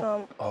all these,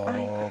 come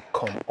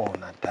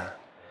on, Ada.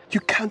 You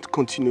can't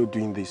continue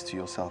doing this to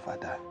yourself,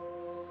 Ada.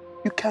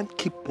 You can't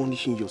keep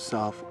punishing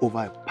yourself over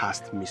a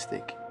past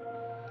mistake.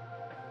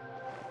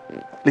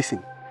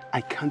 Listen,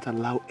 I can't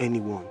allow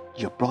anyone,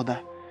 your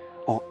brother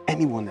or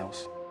anyone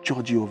else,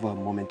 judge you over a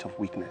moment of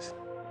weakness.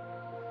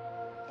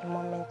 A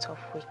moment of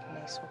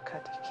weakness,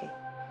 Okadike.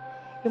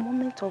 A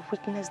moment of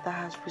weakness that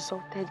has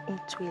resulted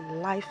into a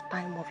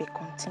lifetime of a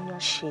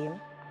continuous shame.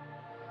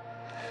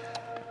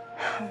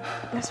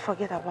 Let's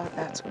forget about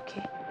that,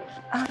 okay?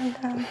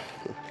 And,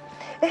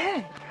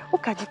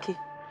 Okadike,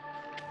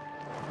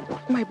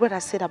 what my brother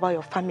said about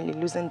your family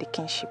losing the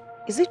kinship,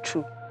 is it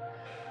true?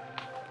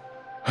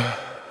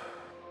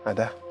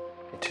 Ada,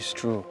 it is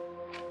true.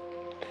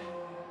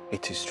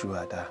 It is true,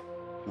 Ada.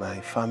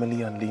 My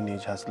family and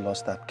lineage has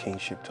lost that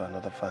kinship to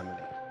another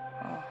family.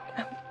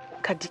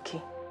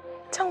 Okadike,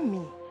 tell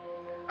me,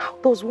 how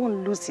does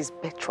one lose his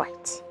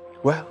birthright?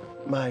 Well,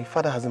 my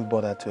father hasn't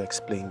bothered to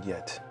explain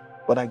yet.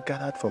 But I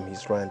gathered from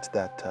his rant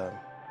that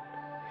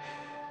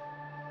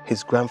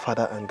his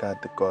grandfather angered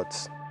the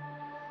gods.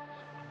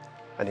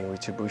 And in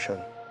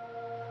retribution,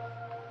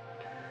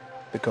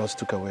 the gods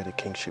took away the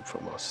kingship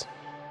from us.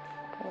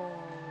 Oh,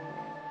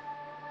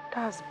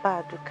 that's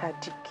bad,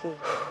 Okadike.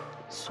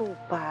 So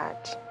bad.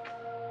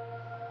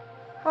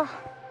 But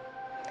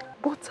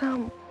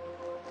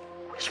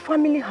which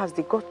family has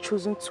the god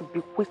chosen to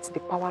bequeath the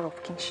power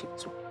of kingship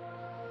to?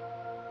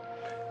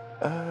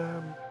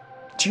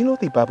 Do you know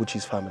the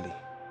Babuchi's family?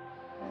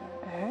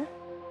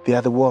 They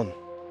are the one.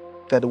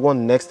 They're the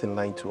one next in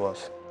line to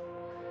us.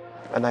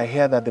 And I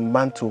hear that the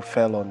mantle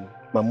fell on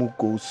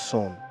Mamugo's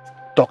son,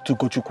 Dr.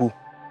 Gochukwu.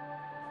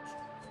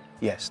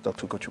 Yes,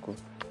 Dr. Gochukwu.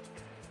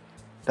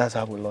 That's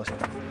how we lost him.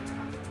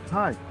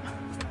 Hi.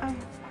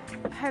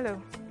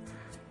 Hello.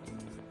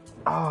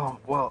 Oh,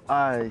 well,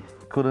 I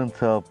couldn't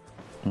help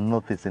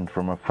noticing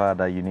from afar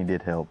that you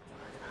needed help.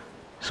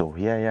 So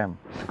here I am.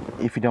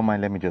 If you don't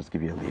mind, let me just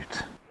give you a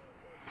lift.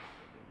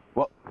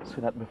 Well,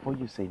 so that before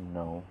you say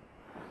no,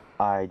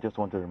 I just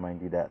want to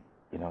remind you that,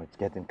 it's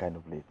getting kind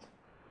of late,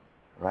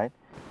 right?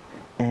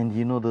 And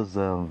you know those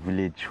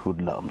village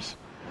hoodlums.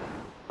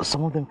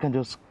 Some of them can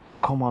just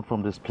come out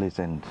from this place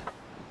and,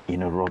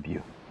 rob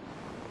you.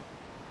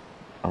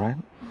 All right?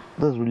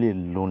 That's really a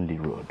lonely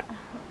road.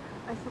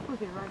 I suppose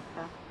you're right,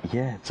 sir.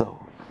 Yeah, so...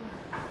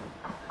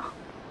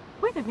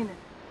 Wait a minute.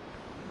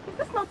 Is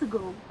this not to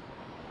go?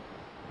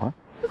 What?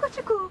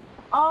 Ugochukwu.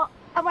 Or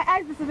are my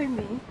eyes deceiving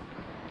me?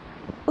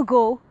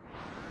 Ugo.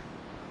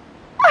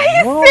 Are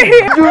you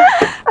serious?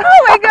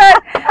 Oh my god.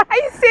 Are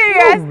you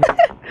serious?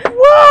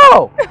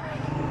 Wow!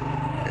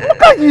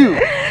 Look at you.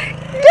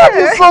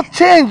 You're so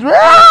changed, man.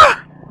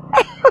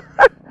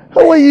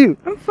 How are you?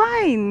 I'm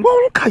fine.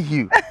 Well, look at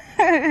you.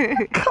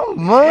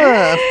 Come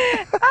on.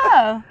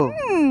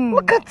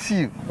 Look at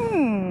you.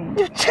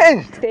 You've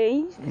changed.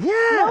 Changed?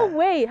 Yeah. No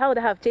way. How would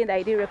I have changed?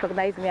 I didn't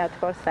recognize me at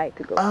first sight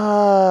ago.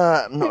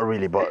 Not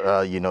really,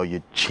 but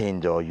you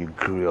changed or you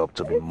grew up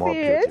to be more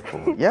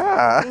beautiful.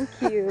 Yeah.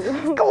 Thank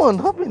you. Come on,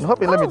 hop in. Let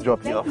me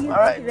drop you off. All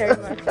right. Thank you very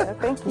much, sir.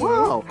 Thank you.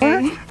 Wow.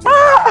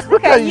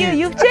 Look at you.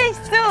 You've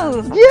changed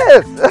too.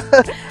 Yes.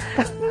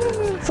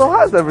 So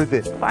how's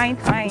everything? Fine.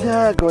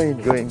 Yeah, going.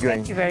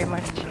 Thank you very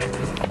much.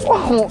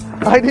 Oh,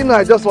 I didn't know.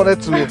 I just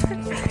wanted to,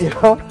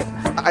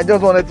 I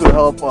just wanted to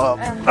help.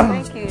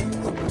 Thank you.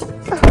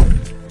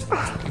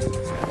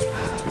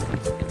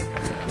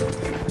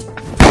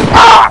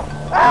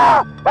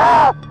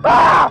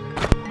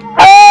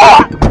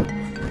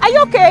 Are you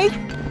okay?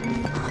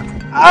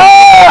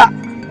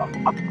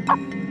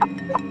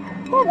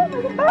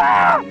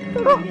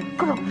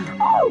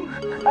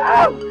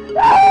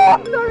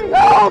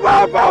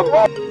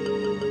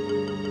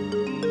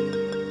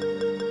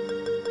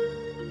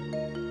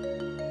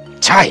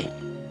 Chai!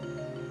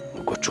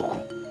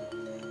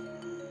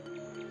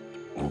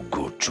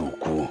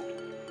 Ugochukwu.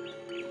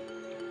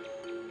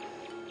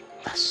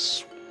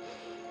 That's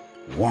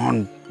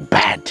one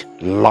bad,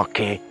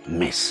 lucky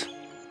miss.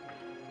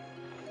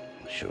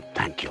 You should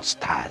thank your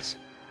stars.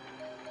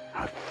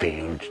 I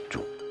failed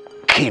to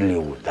kill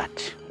you with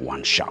that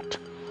one shot.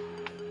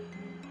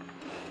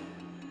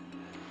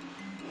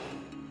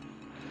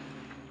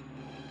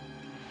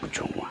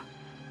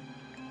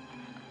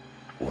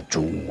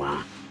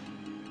 Ujungwa.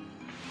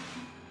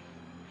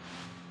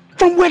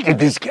 From where did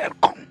this girl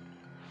come?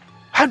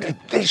 How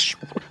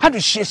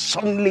did she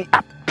suddenly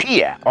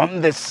appear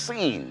on the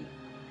scene?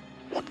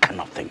 What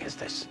kind of thing is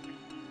this?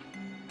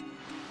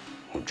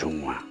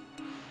 Ujungwa.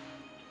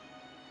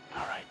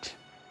 All right.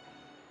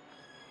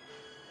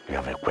 You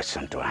have a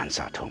question to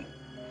answer at home.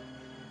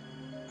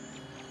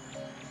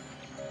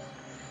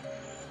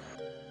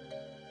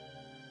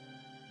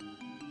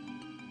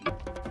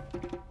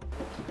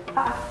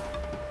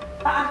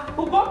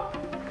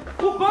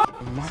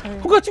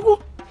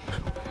 Ugochukwu,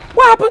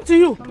 what happened to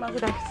you? Mama,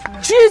 good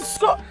afternoon. Jesus,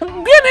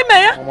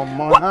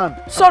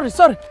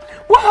 sorry.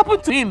 What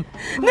happened to him?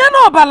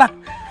 Nano Bala.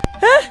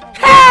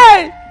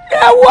 Hey!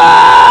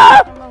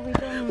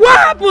 What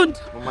happened?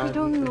 We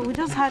don't know. We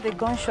just had a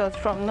gunshot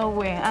from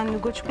nowhere and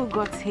Ugochukwu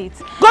got hit.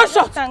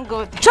 Gunshot? Thank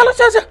God. Chalo.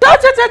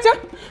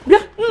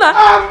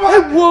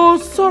 Whoa,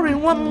 sorry.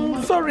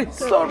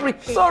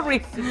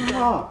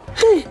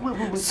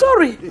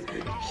 Sorry.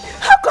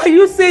 How can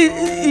you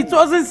say it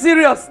wasn't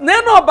serious?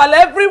 Nano Bala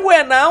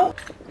everywhere now.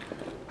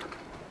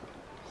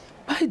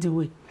 By the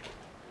way,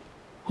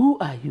 who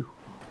are you?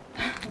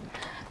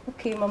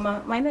 Okay,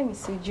 Mama. My name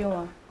is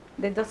Ezeonu,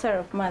 the daughter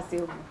of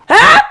Ngozi.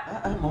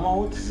 Mama,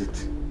 what is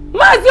it?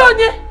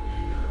 Ngozi!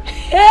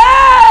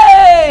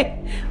 Hey!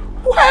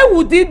 Why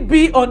would it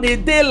be on a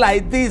day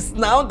like this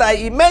now that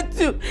he met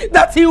you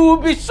that he will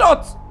be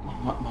shot?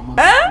 Mama,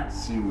 nothing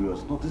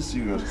serious. Nothing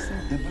serious.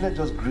 The bullet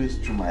just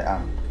grazed through my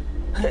arm.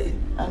 Hey,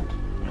 and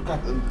look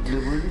at they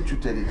really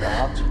treated it. I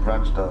have to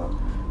branch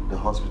the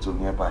hospital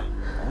nearby.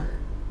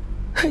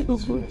 That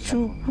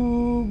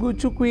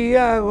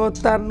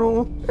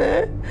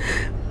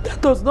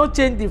does not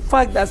change the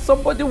fact that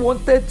somebody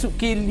wanted to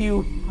kill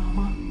you.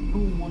 Mama, no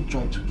one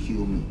tried to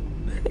kill me.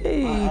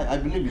 Hey. I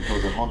believe it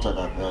was a hunter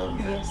that,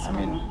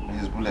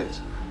 his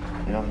bullet,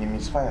 he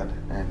misfired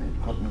and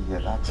it caught me here.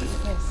 That's it.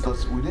 Yes.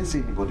 Because we didn't see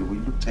anybody. We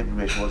looked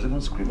everywhere. She was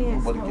even screaming.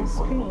 Yes, nobody came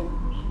for her.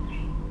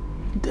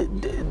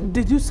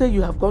 Did you say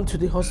you have gone to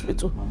the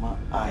hospital? Mama,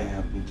 I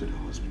have been to the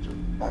hospital.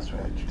 That's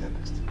where I treated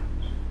this thing.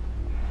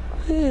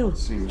 Hey,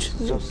 serious.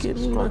 Just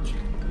scratch.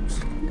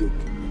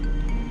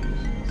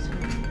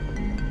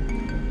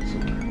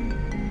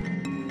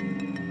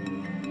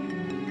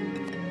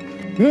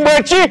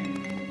 Mbachi!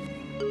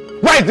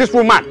 Where is this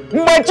woman?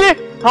 Mbachi!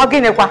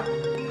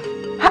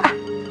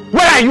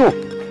 Where are you?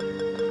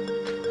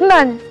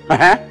 Nani?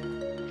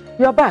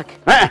 You're back.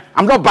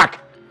 I'm not back.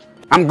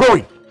 I'm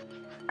going.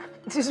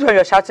 This is when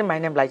you're shouting my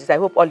name like this. I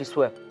hope all is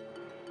well.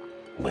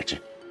 Mbachi,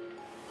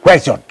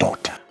 where's your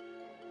daughter?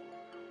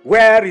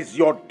 Where is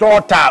your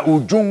daughter,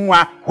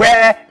 Ujunwa?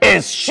 Where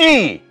is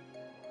she?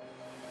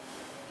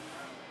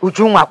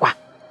 Ujunwa kwa?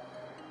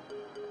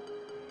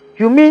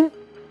 You mean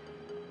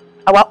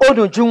our own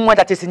Ujunwa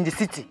that is in the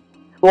city?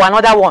 Or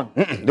another one?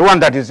 The one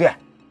that is here.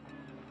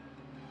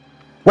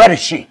 Where is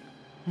she?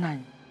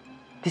 Nani,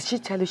 did she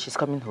tell you she's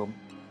coming home?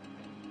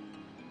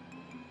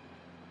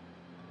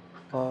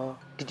 Or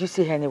did you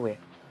see her anywhere?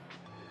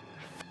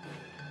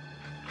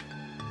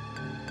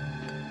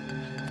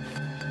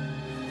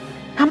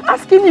 I'm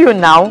asking you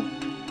now.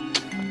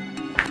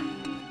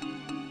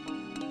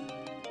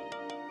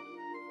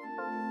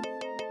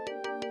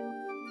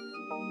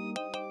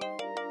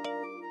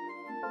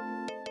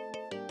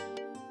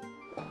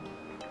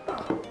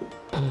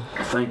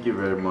 Thank you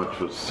very much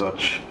for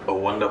such a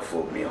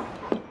wonderful meal.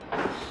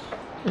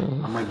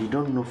 Mama, you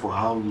don't know for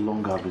how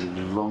long I've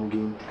been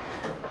longing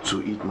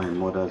to eat my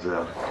mother's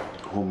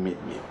homemade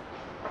meal.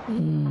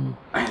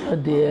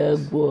 Dear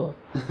boy.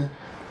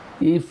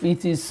 If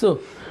it is so,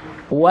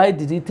 why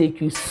did it take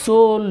you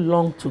so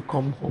long to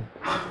come home?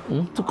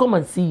 To come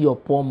and see your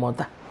poor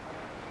mother?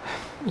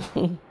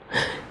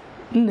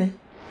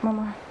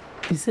 Mama.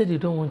 You said you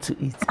don't want to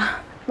eat.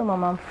 No,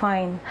 Mama, I'm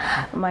fine.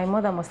 My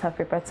mother must have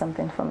prepared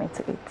something for me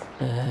to eat.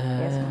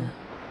 Yes, Mama.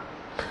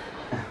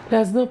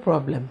 There's no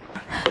problem.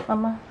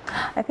 Mama,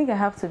 I think I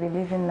have to be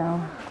leaving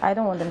now. I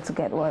don't want them to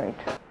get worried.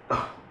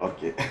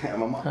 Okay.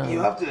 Mama, you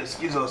have to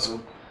excuse us.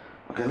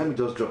 Okay, let me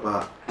just drop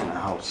her in the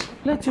house.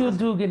 Let you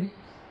do, Gini.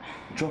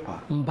 Drop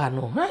her?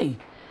 Mbano, hi.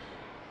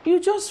 You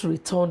just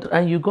returned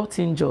and you got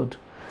injured.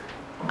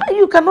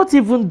 You cannot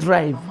even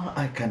drive. Mama,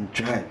 I can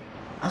drive.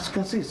 As you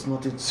can see, it's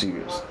nothing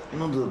serious. You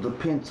know, the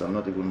pains are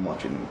not even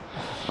much anymore.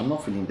 I'm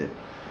not feeling them.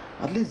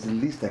 At least the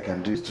least I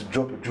can do is to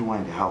drop Ujunwa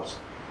in the house.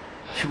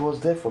 She was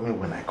there for me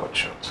when I got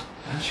shot.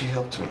 And she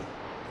helped me.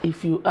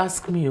 If you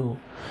ask me,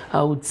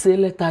 I would say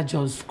let her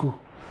just go.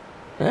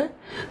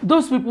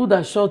 Those people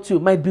that shot you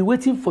might be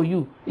waiting for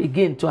you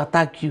again to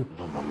attack you.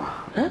 No, Mama.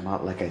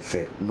 Mama, like I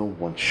said, no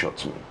one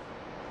shot me.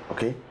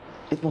 Okay?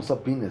 It must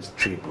have been a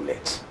stray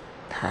bullet.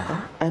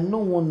 And no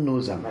one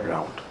knows I'm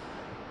around.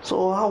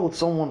 So how would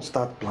someone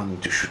start planning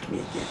to shoot me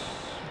again?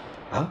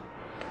 Mama,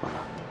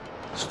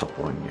 stop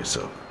worrying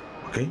yourself.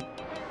 Okay?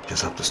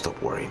 Just have to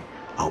stop worrying.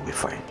 I'll be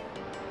fine.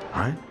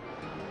 Alright?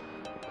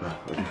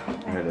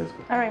 Alright, let's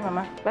go. Alright,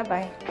 Mama.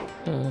 Bye-bye.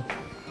 Okay.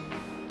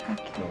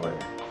 No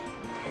worries.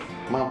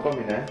 Mom, come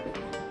in,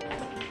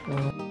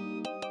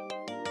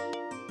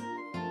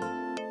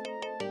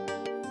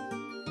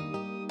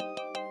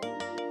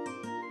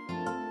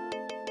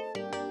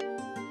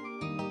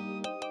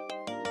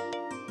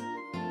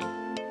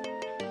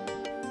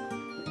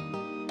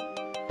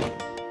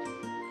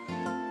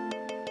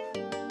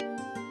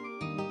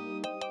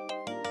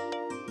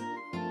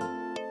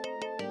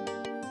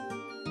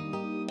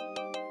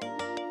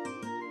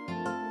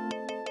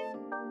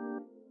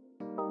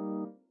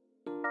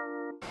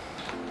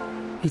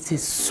 It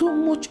is so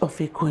much of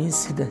a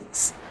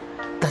coincidence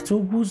that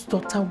Ogu's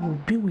daughter will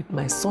be with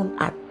my son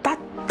at that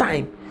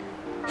time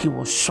he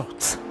was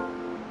shot.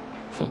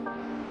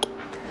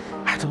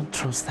 I don't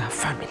trust that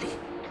family.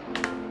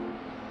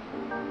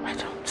 I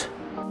don't.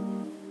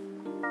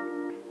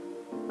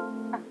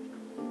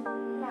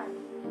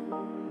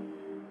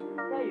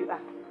 There you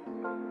are.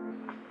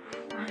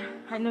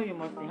 I know you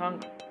must be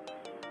hungry.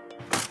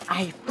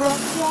 I brought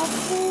your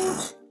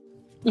food.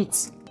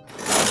 Eat.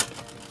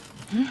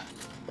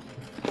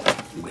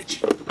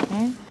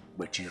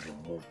 Wechi,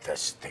 remove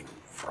this thing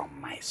from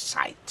my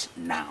sight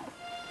now.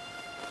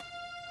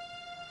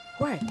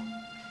 Why?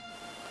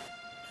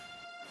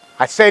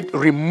 I said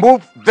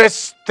remove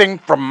this thing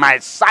from my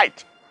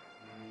sight.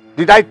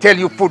 Did I tell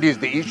you food is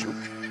the issue?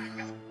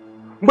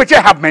 But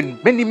I have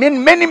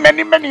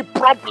many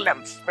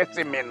problems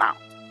facing me now.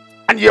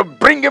 And you're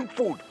bringing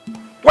food.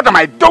 What am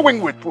I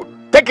doing with food?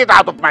 Take it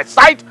out of my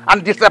sight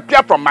and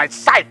disappear from my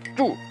sight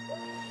too.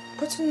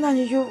 But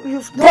Nani,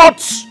 you've done...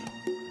 But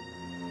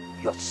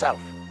yourself,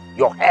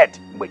 your head,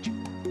 Mwechi.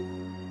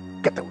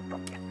 Get away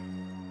from here.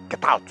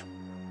 Get out.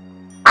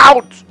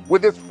 Out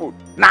with this food,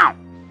 now.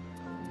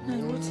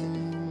 Nani, what?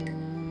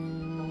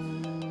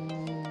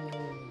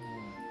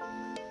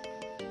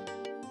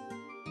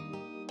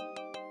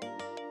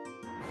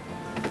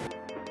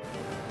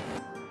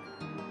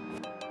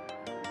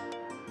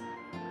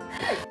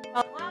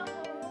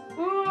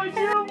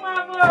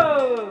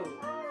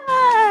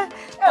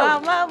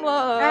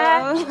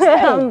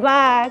 I'm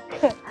back.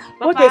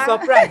 What a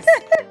surprise.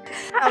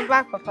 I'm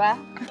back, Papa.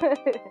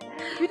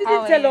 You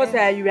didn't tell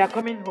us you were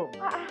coming home.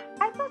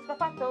 I thought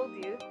Papa told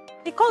you.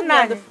 He called me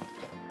on the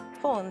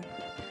phone.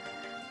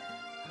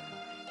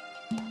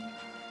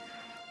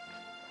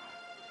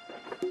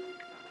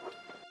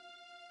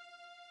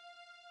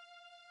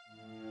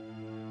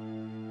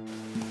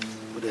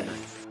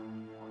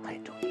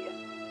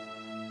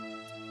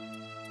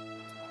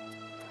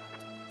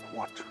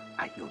 What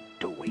are you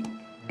doing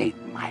in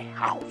my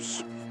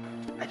house?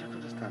 I don't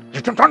understand.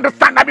 You don't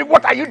understand? I mean,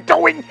 what are you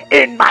doing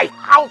in my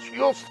house,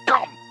 you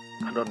scum?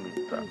 I don't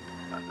mean that.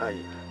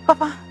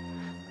 Papa,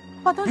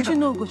 don't you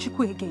know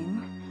Gochiku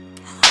again?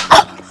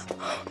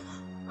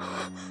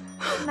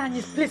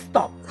 Nani, please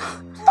stop.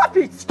 Stop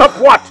it. Stop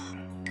what?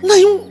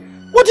 Nani,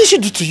 what did she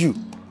do to you?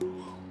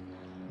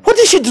 What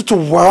did she do to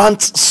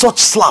warrant such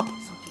slap?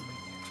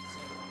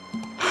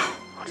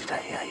 What did I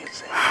hear you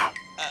say?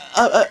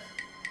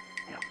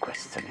 You're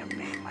questioning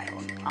me in my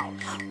own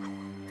house.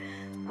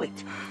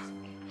 Wait.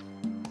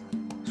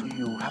 So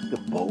you have the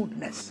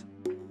boldness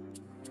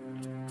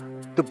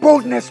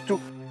to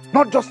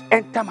not just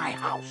enter my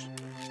house.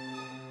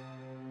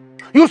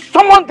 You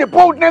summoned the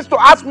boldness to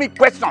ask me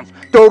questions,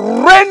 to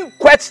rain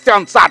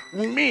questions at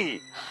me.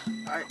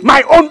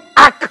 My own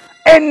arch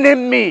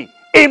enemy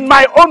in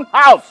my own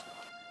house.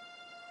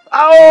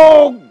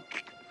 Oh,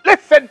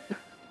 listen,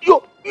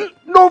 you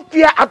no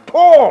fear at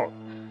all.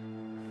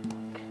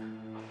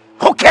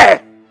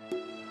 Okay.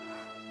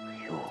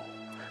 You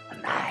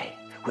and I,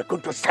 we're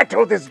going to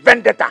settle this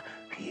vendetta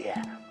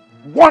here,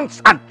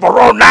 once and for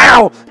all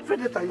now.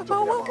 Vendetta, you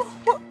talking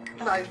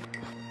about?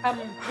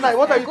 Nai,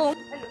 what are you?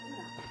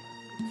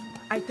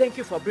 I thank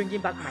you for bringing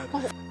back my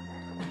car.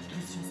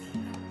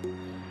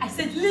 I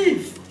said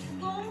leave.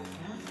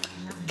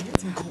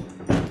 Let him go.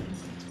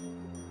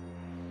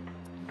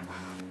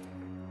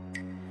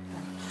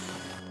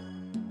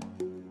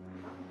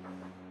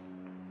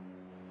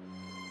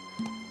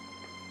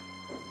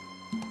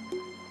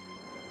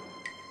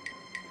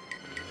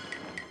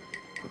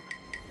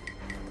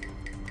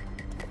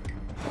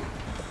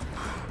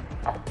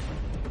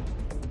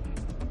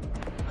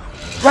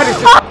 Where is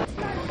it?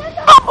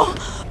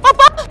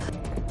 Papa!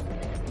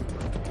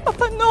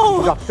 Papa,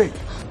 no! He should have stayed.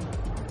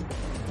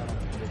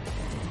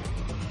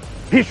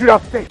 He should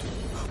have stayed.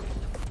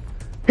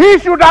 He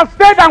should have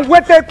stayed and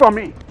waited for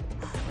me.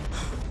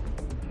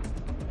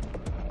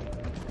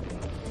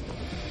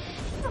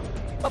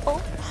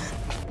 Papa?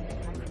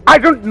 I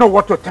don't know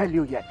what to tell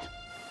you yet.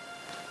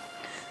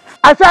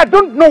 I said I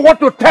don't know what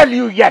to tell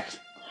you yet.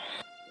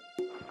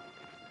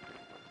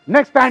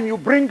 Next time you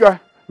bring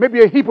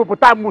maybe a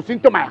hippopotamus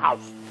into my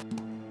house.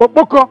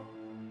 Popoko.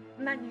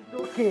 Nani,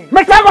 it's okay.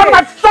 Make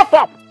everyone shut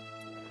up.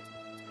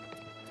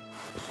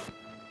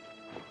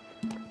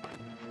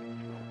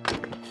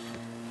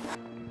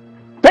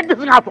 Take this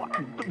thing out.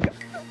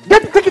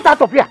 Take it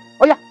out of here.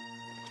 Oh yeah.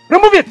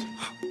 Remove it.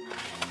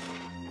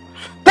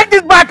 Take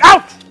this bag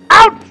out.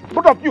 Out.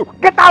 Both of you.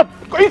 Get out.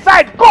 Go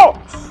inside. Go.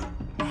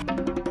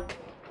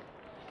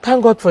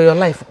 Thank God for your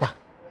life, Pa.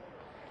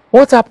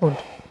 What happened?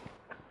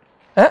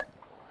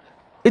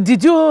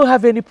 Did you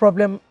have any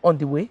problem on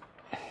the way?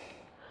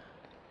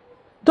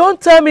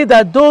 Don't tell me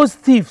that those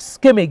thieves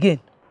came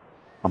again.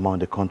 Mama, on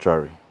the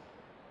contrary,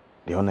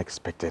 the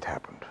unexpected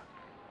happened.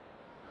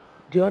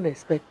 The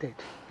unexpected?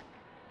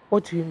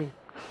 What do you mean?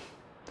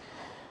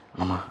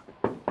 Mama,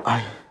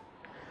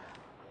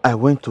 I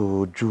went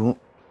to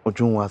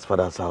Ujunwa's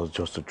father's house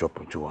just to drop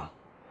Ujunwa.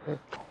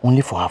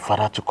 Only for her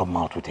father to come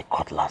out with a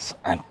cutlass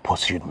and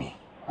pursued me.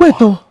 Wait,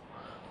 no.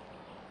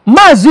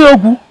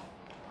 Maziogu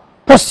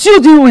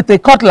pursued you with a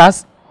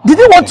cutlass? Did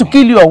he want to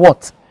kill you or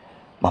what?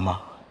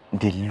 Mama,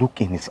 the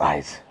look in his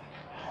eyes,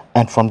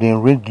 and from the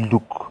enraged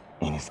look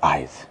in his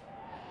eyes,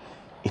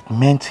 it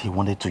meant he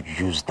wanted to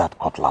use that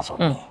cutlass on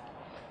me.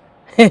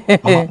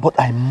 Mama, but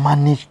I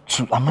managed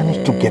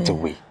to get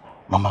away.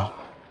 Mama,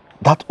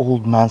 that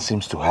old man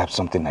seems to have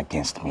something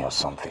against me or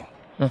something.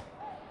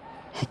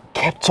 He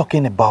kept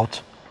talking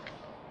about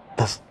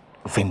this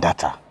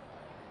vendetta.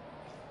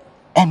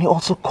 And he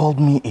also called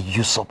me a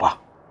usurper.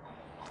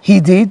 He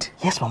did?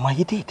 Yes, Mama,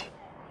 he did.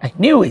 I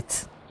knew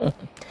it.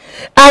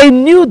 I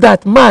knew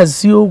that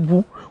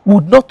Maziogu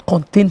would not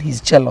contain his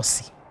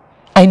jealousy.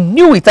 I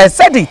knew it. I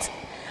said it.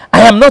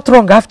 I am not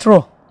wrong after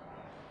all.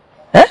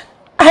 Eh?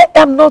 I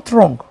am not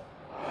wrong.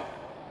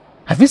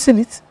 Have you seen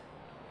it?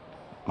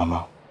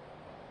 Mama,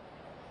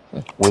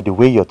 with the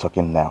way you're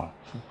talking now,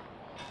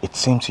 it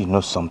seems you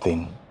know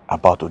something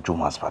about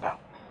Ojuma's father.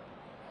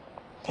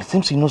 It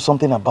seems he knows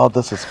something about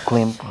this his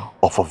claim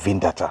of a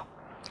vendetta.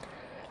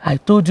 I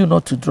told you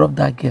not to drop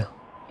that girl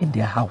in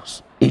their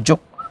house. Ejo,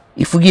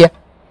 Ifugia.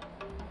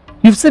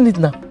 You've seen it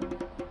now.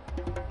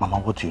 Mama,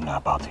 what do you know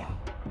about him?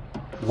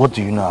 What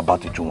do you know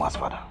about Ojuma's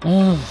father?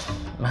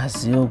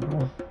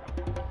 Maziogu.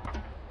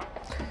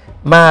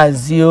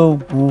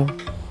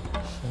 Maziogu.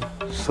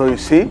 So you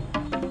see,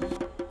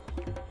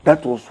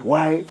 that was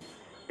why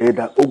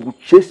Eda Ogu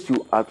chased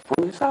you out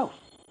from his house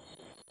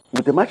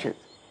with a machete.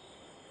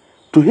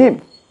 To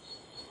him,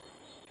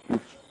 you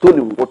told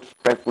him what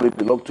rightfully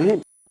belonged to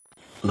him.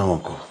 No,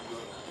 Uncle.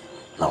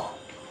 No.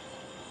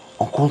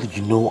 Uncle,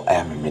 you know I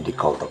am a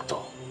medical doctor.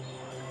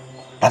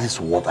 That is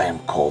what I am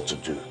called to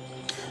do.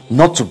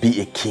 Not to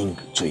be a king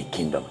to a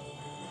kingdom.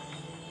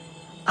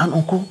 And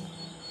Uncle,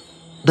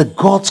 the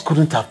gods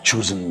couldn't have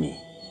chosen me.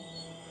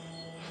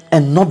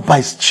 And not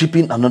by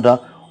stripping another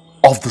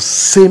of the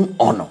same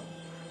honor.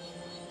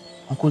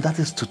 Uncle, that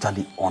is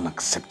totally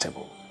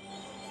unacceptable.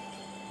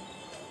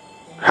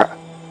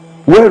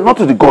 Well, not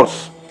to the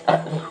gods.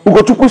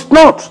 Ugochukwu is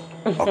not.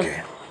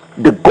 Okay.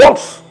 The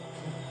gods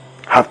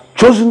have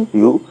chosen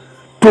you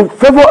to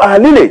favor our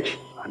lineage.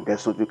 And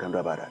there's nothing you can do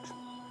about that.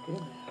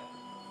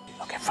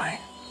 Okay, fine.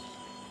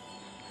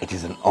 It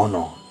is an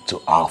honor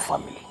to our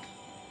family.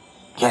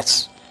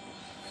 Yes.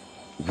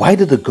 Why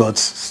did the gods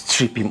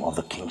strip him of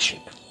the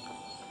kingship?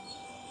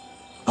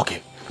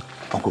 Okay,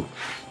 Uncle,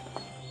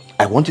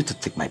 I want you to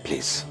take my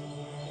place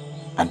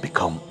and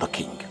become the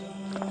king.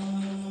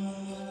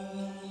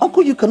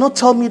 Uncle, you cannot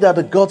tell me that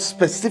the gods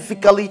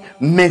specifically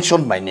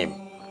mentioned my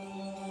name.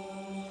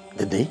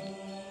 Did they?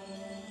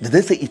 Did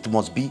they say it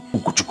must be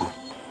Ugochukwu?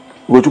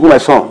 Ugochukwu, my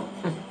son.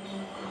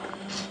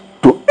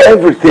 To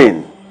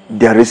everything,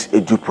 there is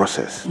a due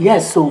process.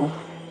 Yes, so.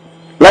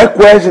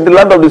 Likewise, in the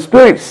land of the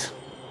spirits,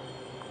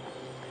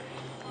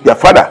 their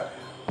father,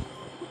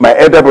 my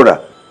elder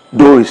brother,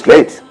 though he's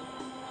late,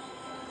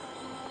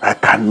 I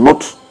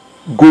cannot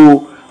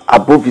go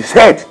above his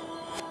head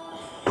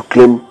to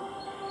claim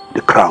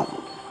the crown,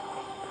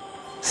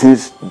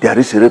 since there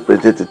is a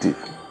representative.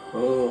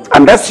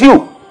 And that's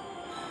you.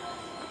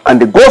 And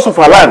the gods of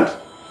our land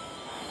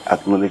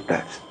acknowledge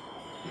that.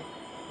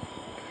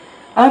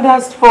 And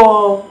as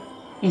for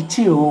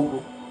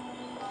Ichiogu,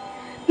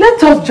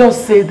 let us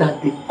just say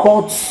that the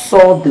gods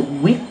saw the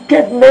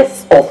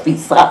wickedness of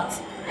his heart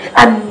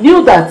and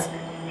knew that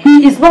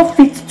he is not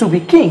fit to be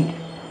king.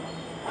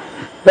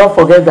 Don't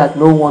forget that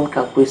no one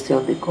can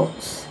question the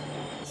gods.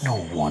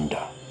 No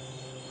wonder.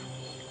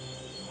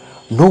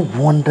 No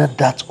wonder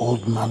that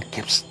old man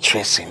kept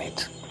stressing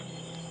it.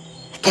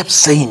 He kept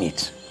saying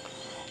it,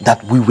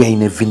 that we were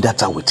in a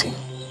vendetta with him.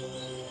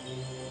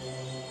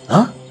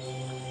 Huh?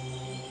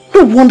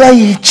 No wonder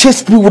he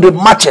chased me with a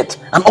machete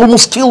and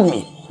almost killed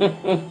me.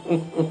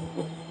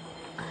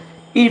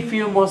 If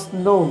you must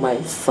know, my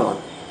son,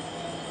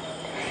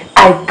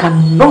 I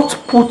cannot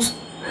put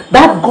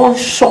that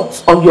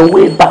gunshot on your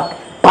way back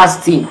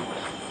past him.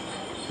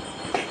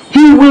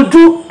 He will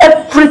do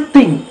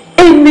everything,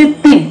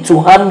 anything to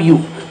harm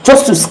you,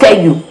 just to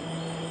scare you.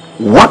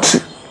 What?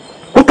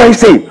 What are you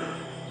saying?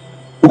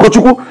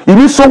 Ugochukwu, you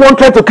mean someone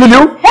tried to kill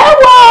you?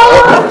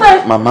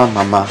 Hello!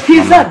 Mama.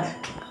 He's dead.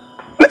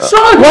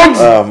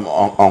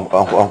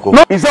 Uncle.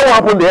 No, is that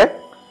what happened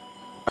there?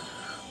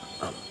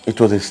 It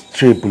was a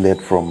stray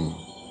bullet from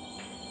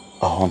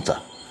a hunter.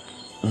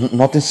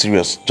 Nothing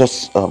serious,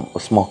 just a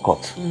small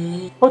cut.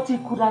 But he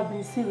could have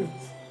been serious.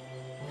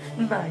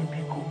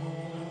 Naibiko,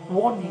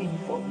 warn him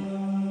for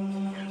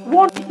me.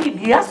 Warn him,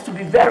 he has to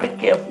be very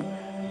careful.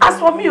 As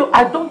for me,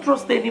 I don't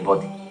trust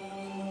anybody.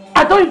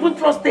 I don't even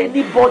trust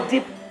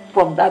anybody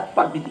from that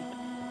family.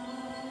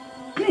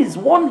 Please,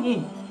 warn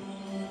him.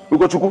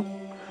 Ugochukwu,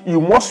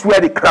 you must wear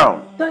the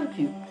crown. Thank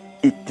you.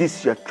 It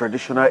is your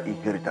traditional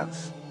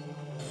inheritance.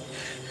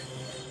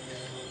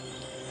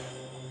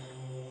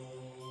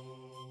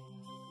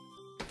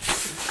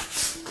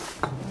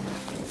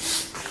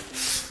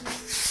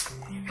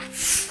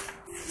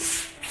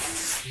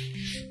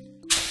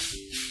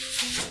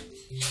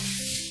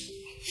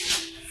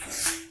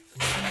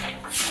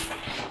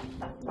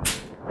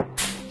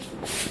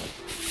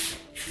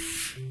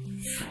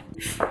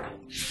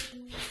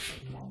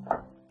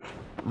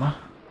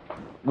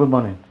 Good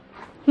morning.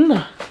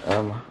 No.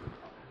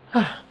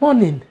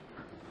 morning.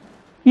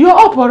 You're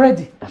up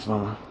already? Yes,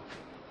 Mama.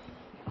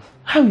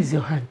 How is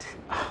your hand?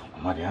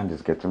 Mama, the hand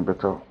is getting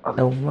better.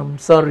 Oh, I'm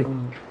sorry.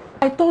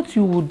 I thought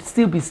you would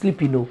still be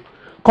sleeping, though,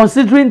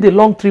 considering the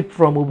long trip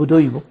from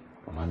Obodoyibo.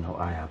 Mama, no,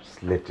 I have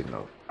slept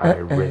enough. I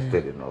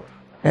rested enough.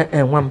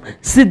 Mom,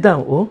 sit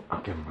down, oh?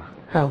 Okay, Mama.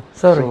 How?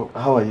 Sorry. So,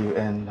 how are you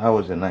and how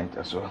was the night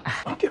as well?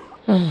 Okay.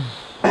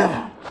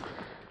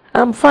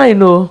 I'm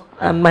fine, oh,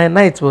 and my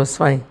night was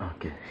fine.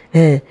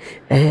 Okay.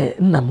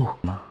 Namu.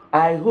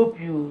 I hope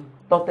you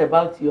thought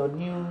about your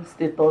new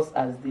status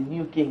as the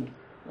new king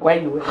while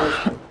you were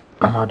resting.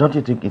 Mama, don't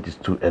you think it is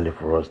too early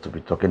for us to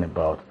be talking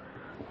about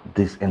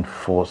this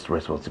enforced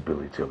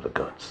responsibility of the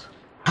gods?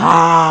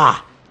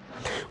 Ah!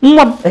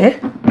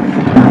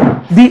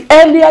 The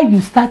earlier you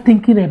start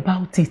thinking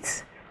about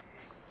it,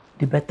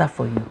 the better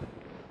for you.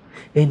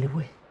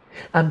 Anyway,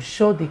 I'm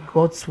sure the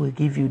gods will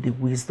give you the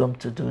wisdom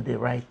to do the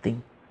right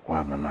thing.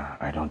 Well, Mama,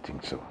 I don't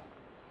think so.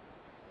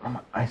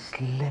 Mama, I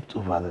slept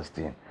over this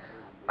thing,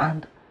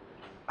 and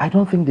I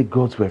don't think the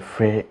gods were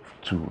fair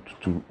to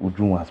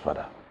Ujuma's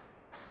father.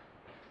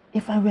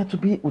 If I were to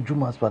be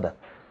Ujuma's father,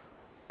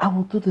 I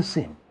would do the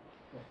same.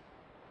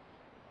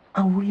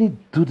 I would really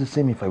do the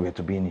same if I were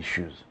to be in his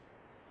shoes.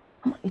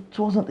 Mama, it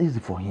wasn't easy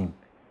for him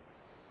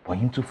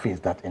to face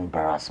that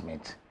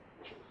embarrassment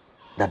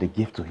that they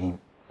gave to him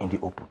in the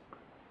open.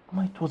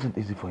 Mama, it wasn't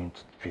easy for him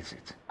to face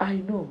it. I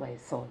know, my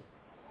son.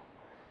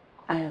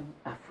 I am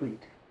afraid.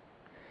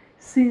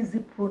 Since the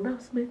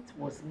pronouncement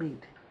was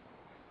made,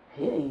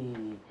 hey,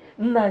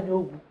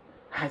 Nanyogu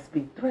has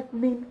been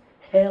threatening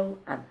hell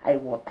and high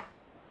water.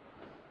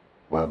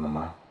 Well,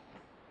 Mama,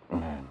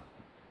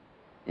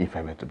 if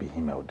I were to be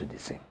him, I would do the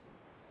same.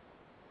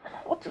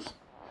 What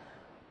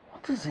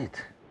is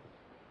it?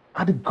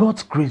 Are the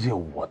gods crazy or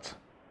what?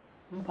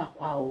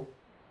 Wow.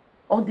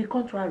 On the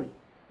contrary,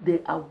 they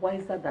are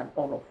wiser than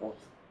all of us.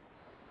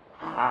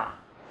 Ah.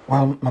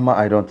 Well, Mama,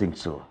 I don't think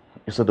so.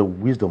 You said the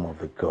wisdom of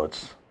the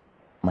gods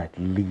might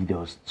lead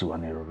us to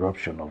an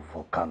eruption of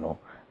volcano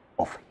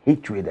of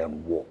hatred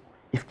and war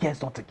if care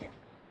is not taken.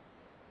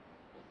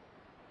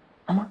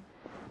 Mama,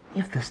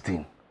 if this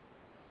thing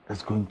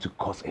is going to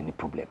cause any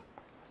problem,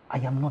 I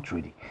am not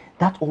ready.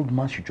 That old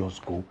man should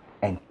just go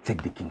and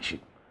take the kingship.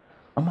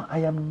 Mama, I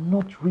am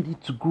not ready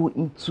to go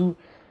into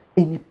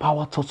any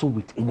power tussle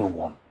with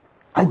anyone.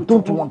 I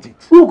don't want it.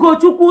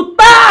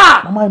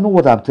 Mama, I know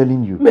what I'm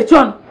telling you.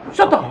 Mechon,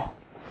 shut up.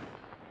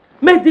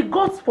 May the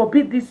gods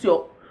forbid this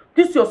your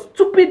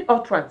stupid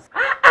utterance.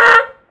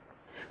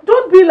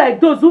 Don't be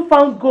like those who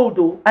found gold,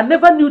 though, and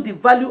never knew the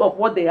value of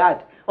what they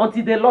had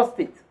until they lost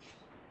it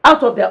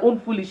out of their own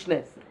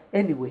foolishness.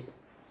 Anyway,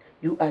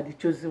 you are the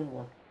chosen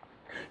one.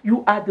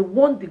 You are the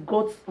one the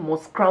gods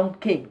must crown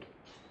king.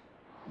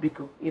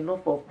 Biko,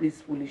 enough of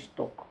this foolish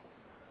talk.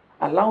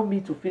 Allow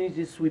me to finish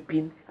this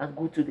sweeping and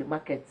go to the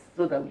market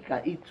so that we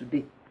can eat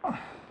today.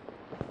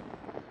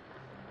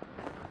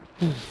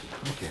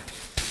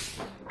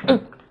 Okay.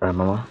 Right,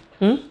 Mama?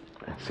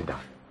 Sit down.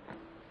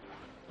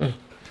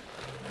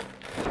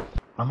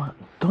 Mama,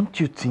 don't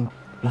you think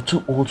you're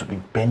too old to be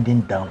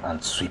bending down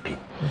and sweeping?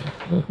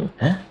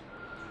 Huh?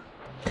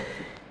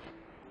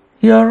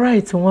 You're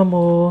right,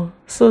 Nwamo.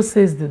 So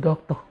says the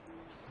doctor.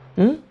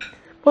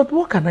 But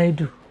what can I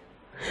do?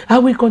 I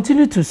will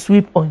continue to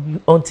sweep on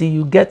you until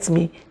you get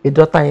me a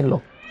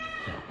daughter-in-law.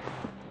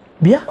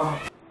 Yeah?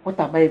 What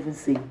am I even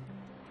saying?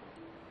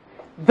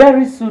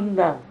 Very soon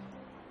now,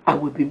 I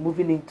will be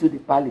moving into the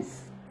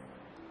palace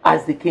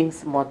as the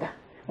king's mother,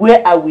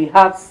 where I will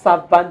have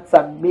servants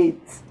and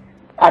maids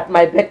at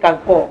my beck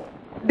and call.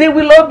 They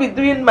will all be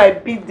doing my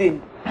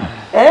bidding.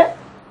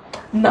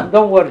 Now,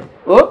 don't worry.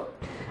 Oh,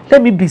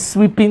 let me be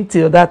sweeping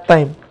till that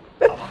time.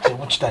 How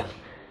much time?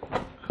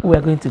 We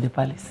are going to the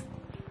palace.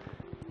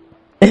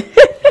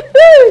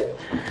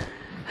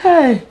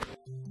 Hey.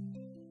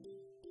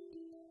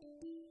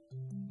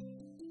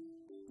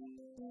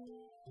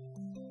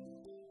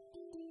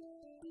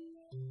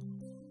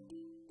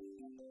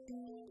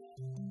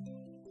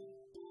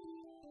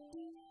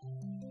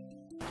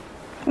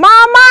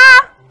 Mama!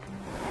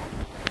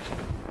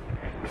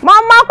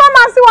 Mama, come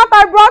and see what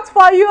I brought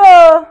for you.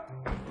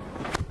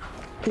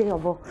 Play your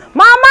ball.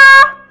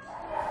 Mama!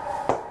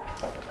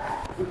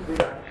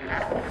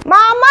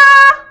 Mama!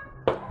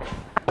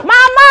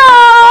 Mama!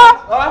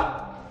 Huh?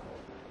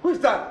 Who is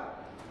that?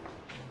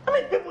 I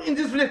mean, people in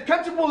this village,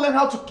 can't you learn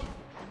how to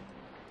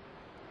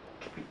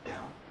keep it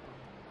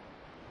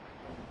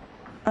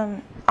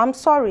down? I'm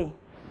sorry.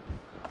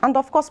 And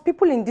of course,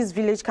 people in this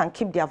village can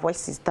keep their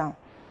voices down.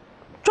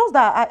 Just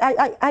that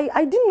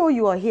I didn't know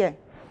you were here.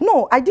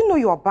 No, I didn't know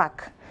you were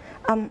back.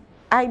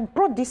 I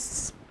brought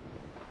these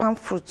palm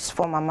fruits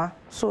for Mama,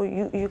 so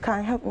you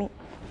can help me.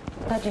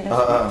 Daddy,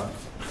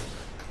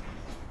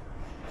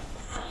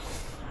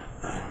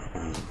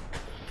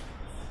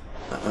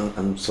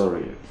 I'm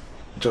sorry.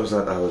 Just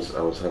that I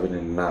was having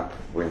a nap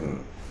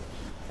when,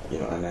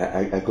 and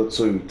I got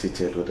so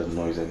irritated with the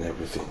noise and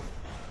everything.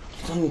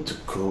 You don't need to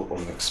go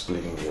on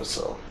explaining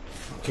yourself,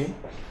 okay?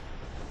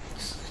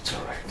 It's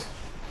alright.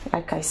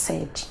 Like I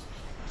said,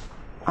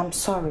 I'm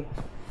sorry.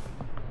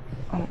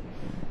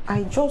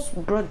 I just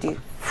brought the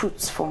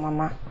fruits for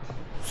Mama.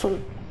 So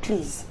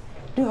please,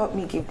 do help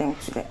me give them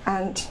to them.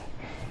 And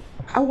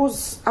I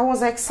was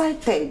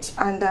excited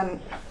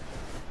and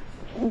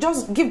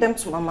just give them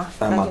to Mama.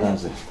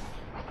 Maganzi,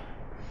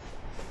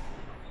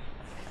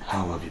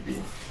 how have you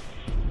been?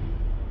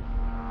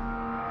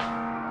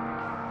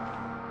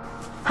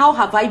 How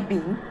have I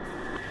been?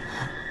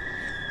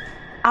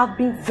 I've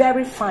been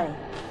very fine.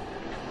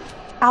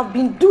 I've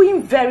been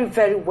doing very,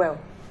 very well.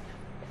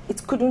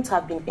 It couldn't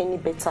have been any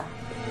better.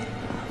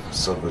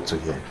 So good to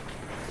hear.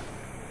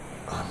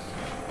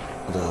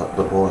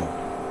 The boy,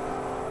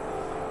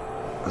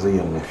 is he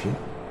your nephew?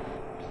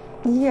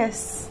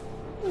 Yes,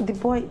 the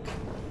boy.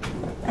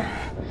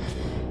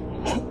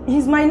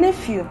 He's my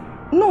nephew.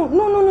 No.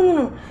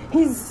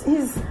 He's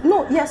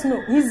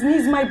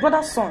my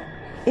brother's son.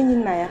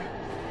 Enyinaya.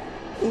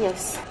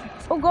 Yes.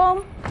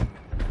 Ogom.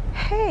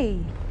 Hey,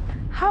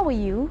 how are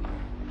you?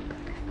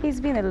 It's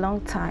been a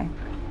long time.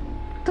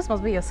 This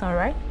must be your son,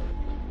 right?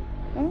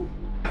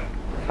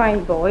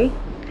 Fine boy.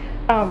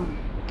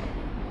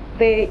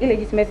 The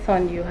illegitimate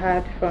son you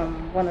had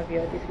from one of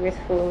your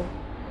disgraceful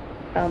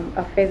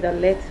affairs that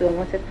led to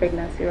unwanted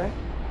pregnancy, right?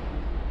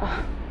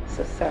 Oh,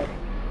 so sorry.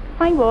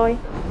 Fine boy.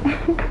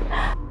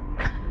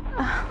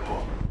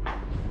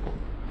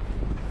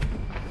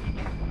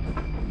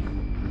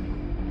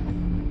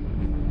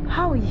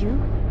 How are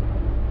you?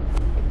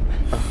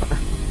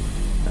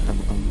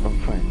 I'm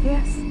fine.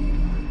 Yes.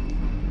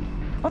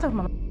 What of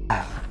Mama?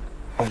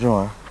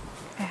 Ajua,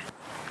 Yeah.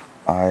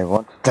 I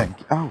want to thank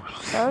you. Oh,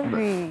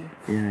 Sorry.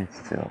 yeah, it's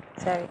still.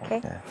 Sorry,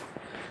 okay? Yeah.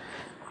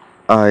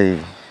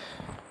 I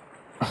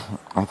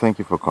thank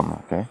you for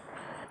coming, okay?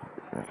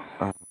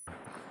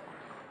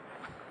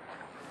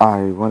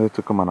 I wanted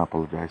to come and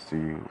apologize to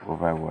you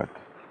over what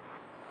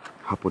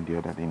happened the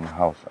other day in the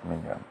house. I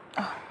mean,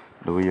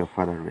 the way your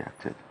father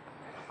reacted.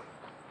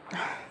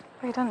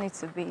 But you don't need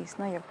to be. It's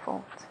not your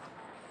fault.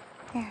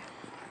 Yeah.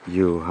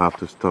 You have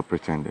to stop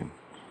pretending.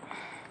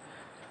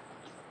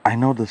 I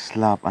know the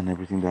slap and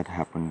everything that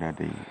happened that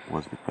day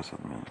was because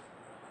of me.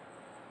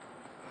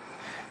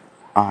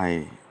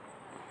 I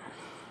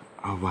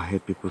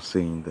overheard people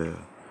saying that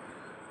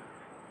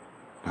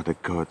the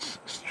gods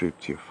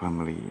stripped your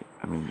family,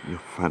 your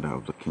father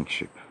of the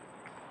kingship.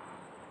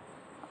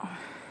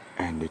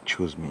 And they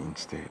chose me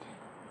instead.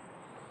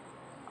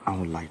 I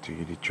won't lie to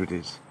you, the truth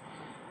is,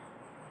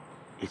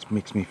 it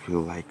makes me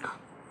feel like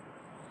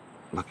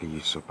a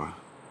usurper.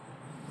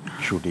 It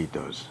truly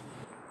does.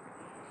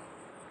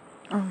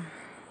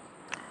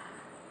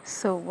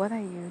 So what are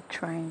you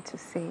trying to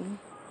say?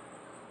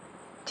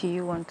 Do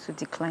you want to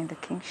decline the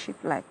kingship,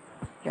 like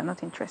you're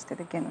not interested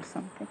again or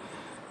something?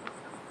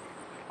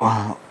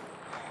 Well,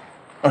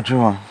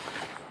 Ajua,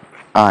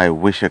 I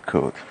wish I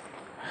could.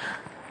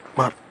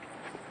 But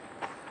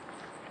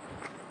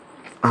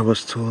I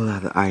was told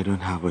that I don't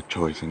have a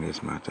choice in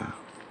this matter.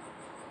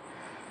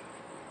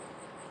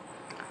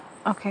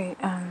 Okay,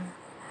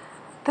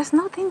 there's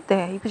nothing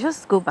there. You could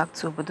just go back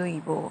to Obodo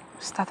Ibo,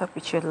 start up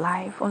with your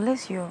life,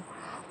 unless you're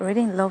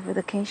already in love with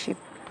the kingship.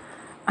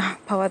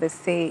 Power, they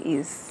say,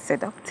 is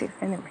seductive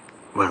anyway.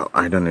 Well,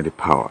 I don't need the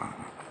power.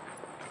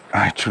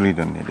 I truly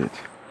don't need it.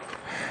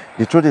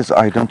 The truth is,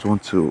 I don't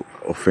want to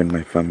offend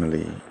my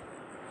family.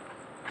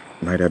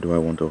 Neither do I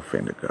want to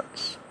offend the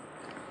gods.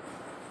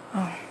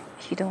 Oh,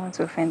 you don't want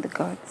to offend the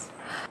gods.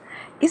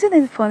 Isn't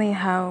it funny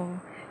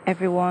how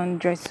everyone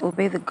tries to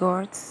obey the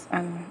gods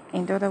and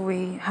in the other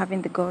way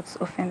having the gods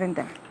offending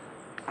them?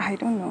 I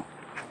don't know.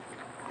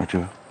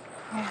 Ajua?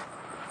 Yeah.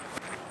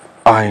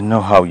 I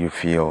know how you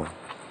feel.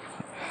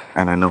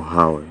 And I know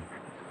how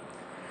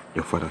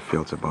your father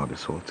feels about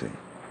this whole thing.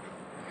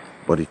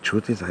 But the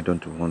truth is, I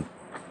don't want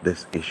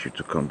this issue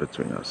to come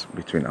between us,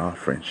 between our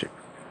friendship.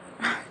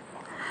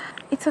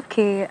 It's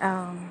okay.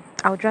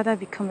 I would rather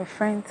become a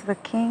friend to the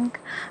king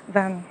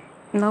than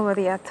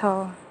nobody at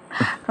all.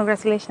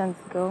 Congratulations,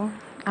 girl.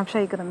 I'm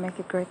sure you're going to make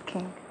a great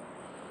king.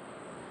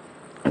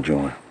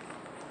 Ajua,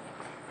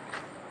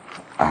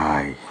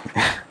 I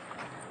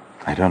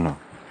don't know.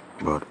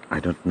 But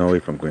I don't know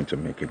if I'm going to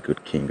make a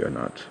good king or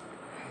not.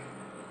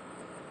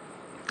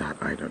 That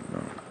I don't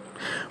know.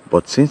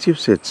 But since you've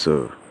said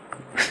so,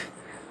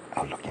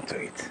 I'll look into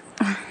it.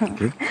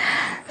 Okay?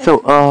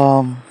 So,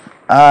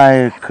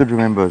 I could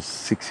remember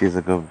 6 years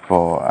ago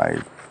before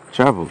I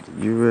traveled,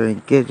 you were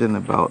engaged in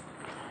about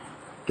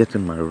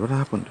getting married. What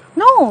happened?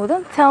 No,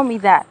 don't tell me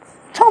that.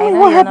 Tell me I know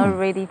what you're happened. not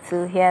ready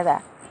to hear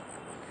that.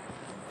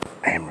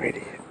 I am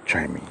ready.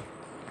 Try me.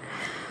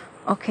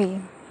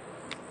 Okay.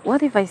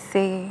 What if I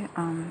say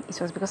it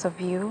was because of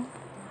you?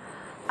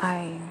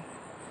 I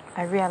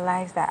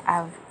realized that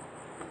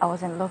I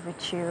was in love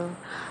with you.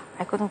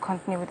 I couldn't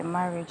continue with the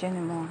marriage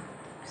anymore.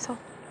 So,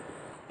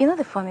 you know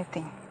the funny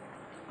thing?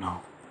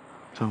 No.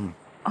 Tell me.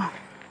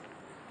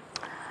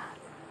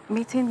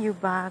 Meeting you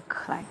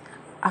back, like,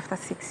 after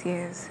 6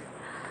 years,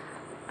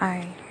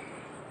 I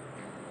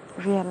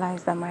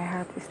realized that my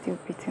heart is still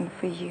beating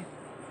for you.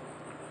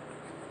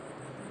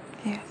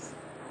 Yes.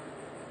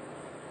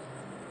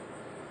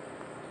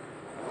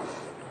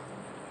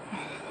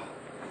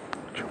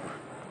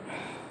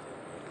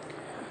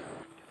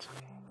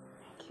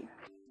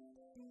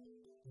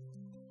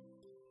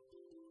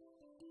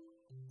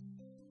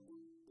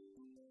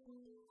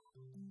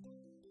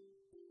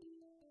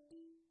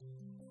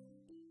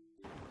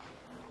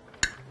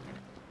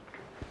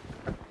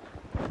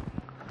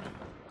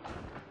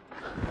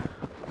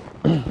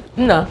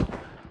 No.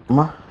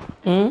 Ma?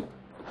 Hmm?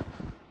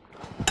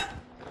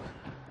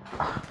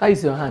 How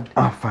is your hand?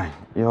 I'm fine.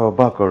 You're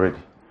back already.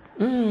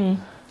 So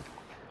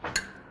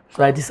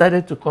I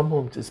decided to come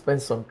home to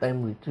spend some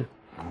time with you.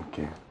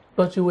 Okay.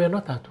 But you were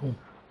not at home.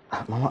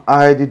 Mama,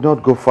 I did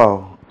not go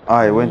far.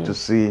 I went to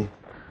see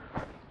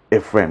a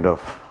friend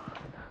of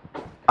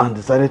and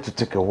decided to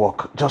take a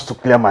walk just to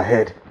clear my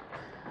head.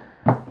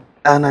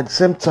 And at the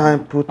same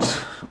time put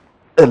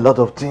a lot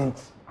of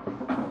things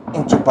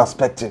into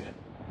perspective.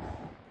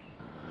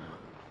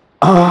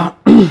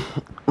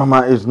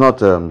 Mama is not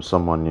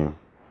someone new.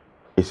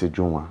 It's a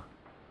Juma.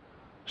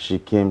 She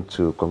came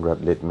to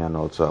congratulate me and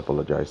also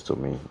apologize to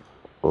me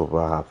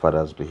over her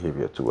father's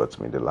behavior towards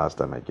me the last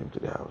time I came to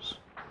the house.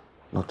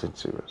 Nothing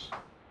serious.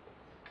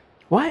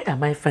 Why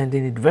am I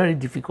finding it very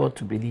difficult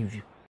to believe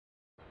you?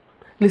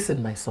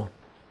 Listen, my son.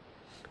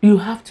 You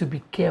have to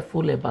be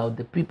careful about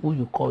the people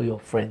you call your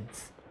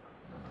friends.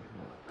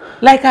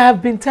 Like I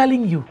have been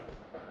telling you,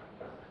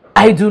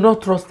 I do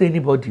not trust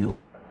anybody.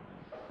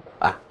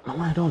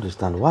 Mama, I don't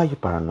understand. Why are you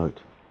paranoid?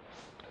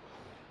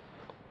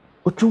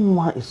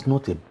 Ujunwa is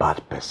not a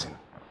bad person.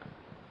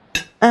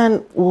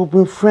 And we've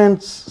been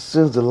friends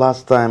since the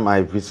last time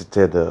I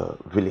visited the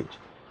village.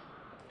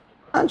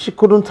 And she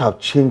couldn't have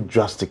changed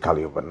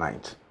drastically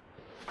overnight.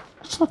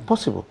 It's not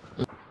possible.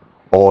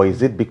 Or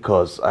is it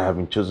because I have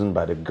been chosen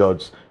by the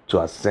gods to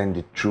ascend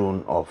the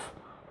throne of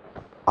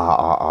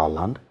our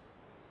land?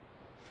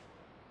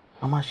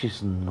 Mama,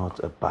 she's not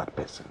a bad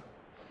person.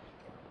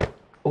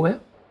 Well,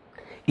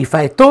 if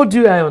I told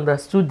you I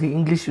understood the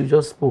English you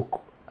just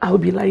spoke, I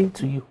would be lying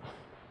to you.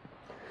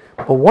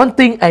 But one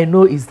thing I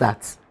know is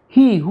that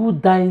he who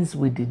dines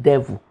with the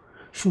devil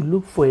should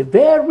look for a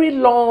very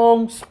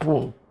long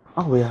spoon.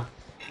 Oh, yeah.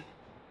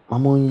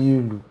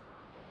 Mama,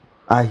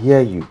 I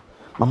hear you.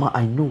 Mama,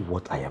 I know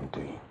what I am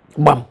doing.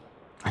 Bam.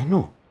 I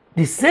know.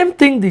 The same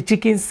thing the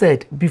chicken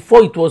said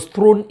before it was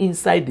thrown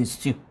inside the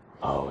stew.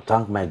 Oh,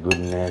 thank my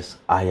goodness,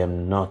 I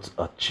am not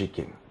a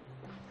chicken.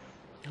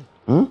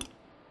 Hmm?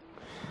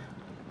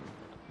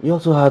 You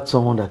also had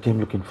someone that came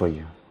looking for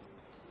you.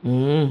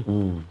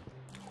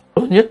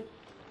 Yeah?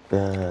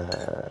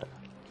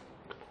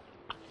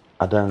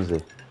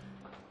 Adanze.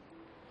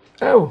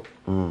 Oh.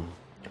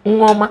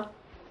 Mama.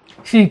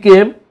 She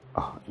came?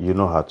 Oh, you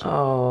know her too.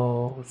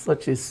 Oh,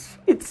 such a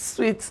sweet,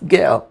 sweet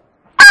girl.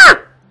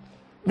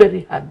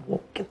 Very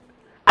hardworking.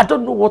 I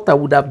don't know what I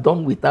would have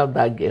done without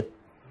that girl.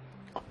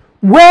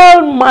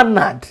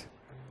 Well-mannered.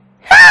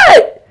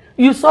 Hey!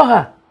 You saw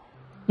her.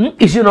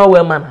 Is she not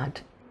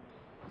well-mannered?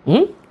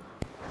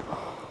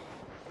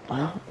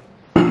 I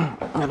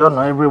don't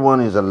know. Everyone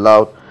is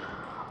allowed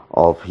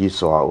of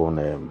his or her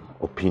own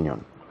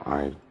opinion.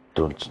 I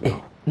don't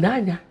know.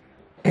 Nanya,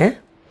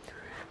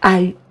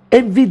 I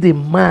envy the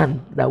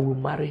man that will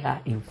marry her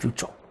in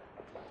future.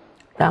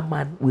 That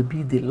man will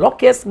be the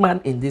luckiest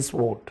man in this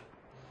world.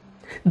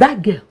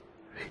 That girl,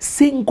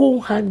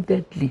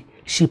 single-handedly,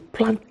 she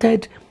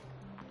planted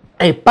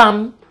a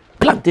palm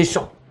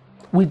plantation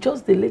with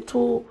just the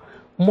little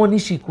money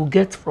she could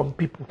get from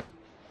people.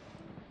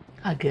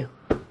 That girl,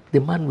 the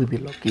man will be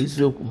lucky.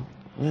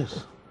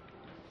 Yes.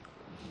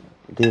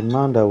 The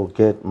man that will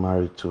get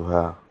married to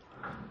her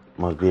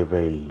must be a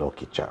very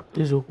lucky chap.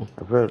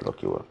 A very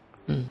lucky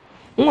one.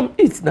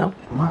 Eat now.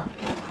 Ma,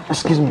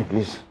 excuse me,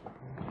 please.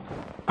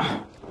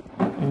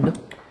 No.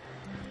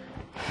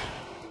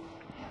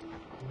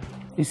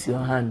 It's your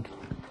hand.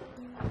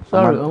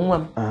 Sorry,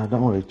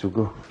 don't worry, to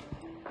go.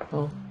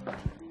 Oh.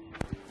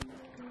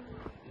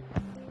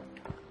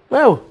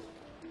 Well,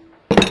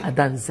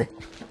 Adanze.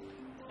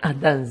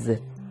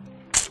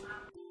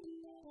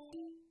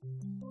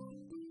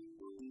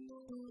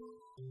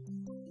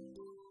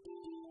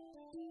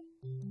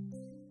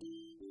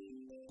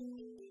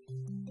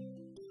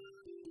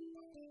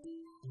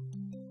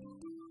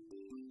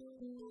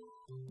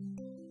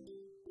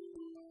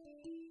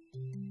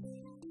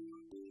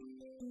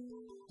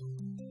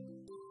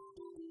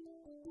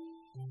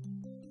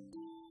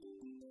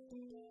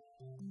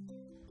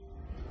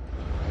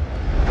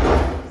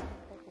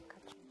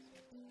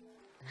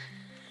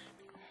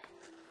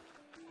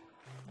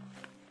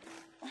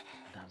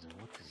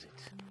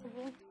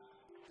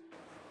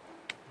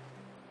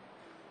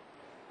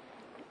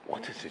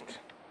 What is it?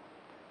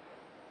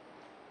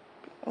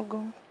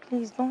 Ogo,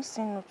 please don't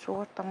say no to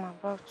what I'm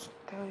about to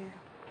tell you.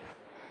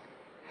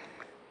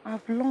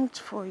 I've longed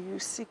for you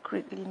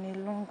secretly in a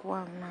long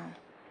while now.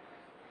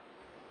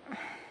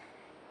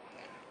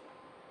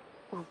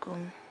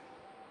 Ogo,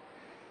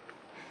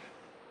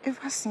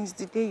 ever since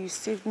the day you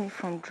saved me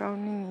from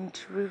drowning in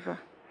the river,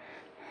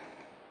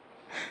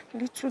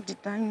 little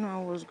did I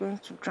know I was going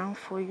to drown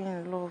for you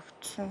in love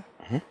too.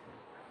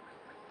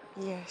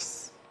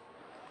 Yes.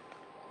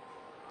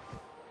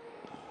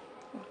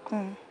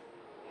 Ogo,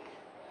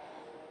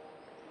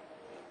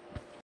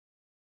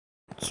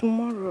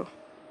 tomorrow,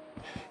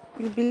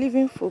 you'll be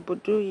leaving for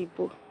Bodo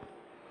Ibo.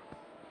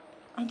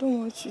 I don't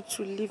want you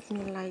to leave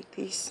me like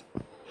this.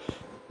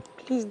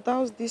 Please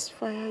douse this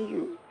fire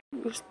you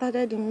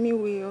started in me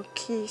with your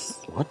kiss.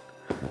 What?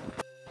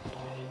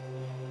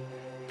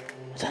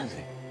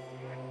 Zanzi,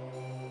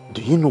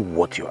 do you know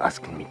what you're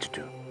asking me to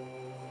do?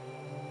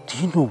 Do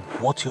you know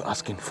what you're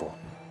asking for?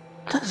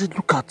 Zanzi,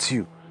 look at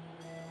you.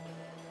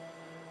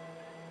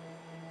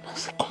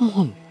 Zanzi, come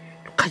on.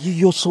 Look at you,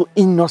 you're so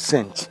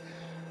innocent.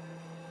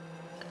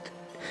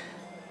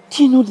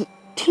 Do you know the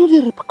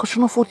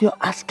repercussion of what you're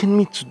asking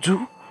me to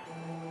do?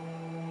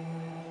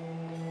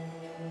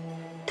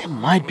 There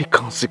might be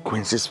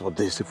consequences for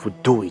this if we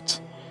do it.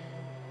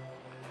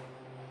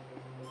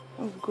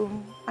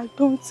 Ogo, I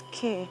don't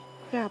care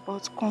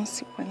about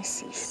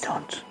consequences. You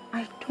don't?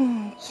 I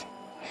don't.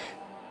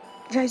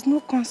 There is no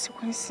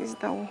consequences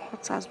that will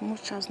hurt as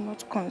much as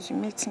not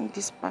consummating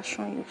this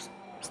passion you've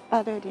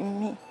started in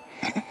me.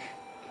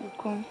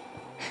 Ogo,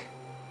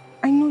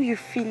 I know you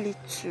feel it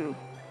too.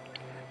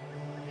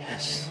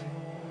 Yes.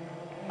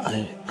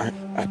 I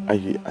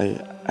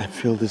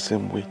feel the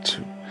same way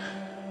too.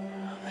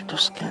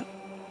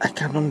 I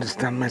can't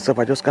understand myself.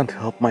 I just can't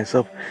help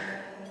myself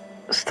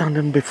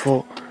standing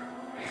before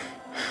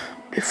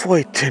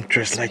a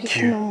temptress like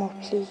you. Speak no more,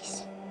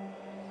 please.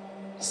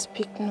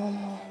 Speak no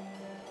more.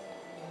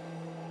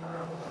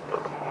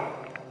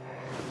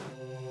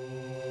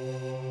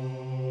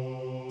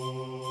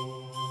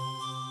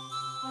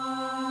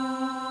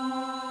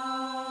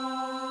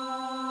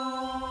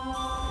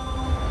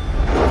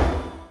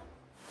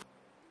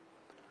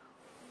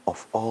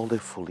 Of all the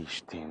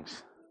foolish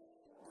things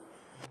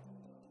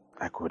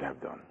I could have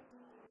done,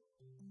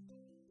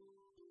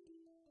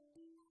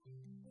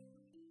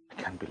 I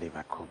can't believe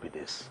I could be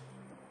this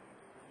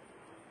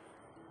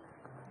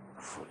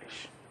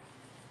foolish.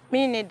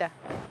 Me neither.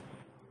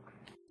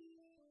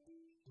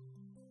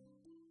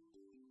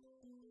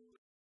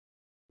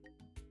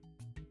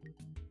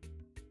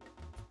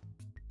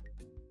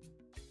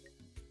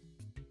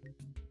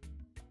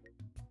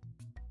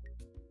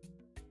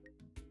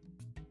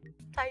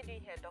 What are you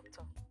doing here,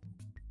 doctor?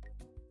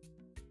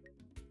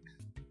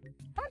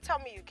 Don't tell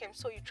me you came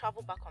so you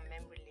travel back on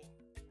memory lane.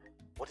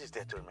 What is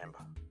there to remember?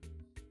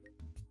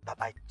 That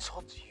I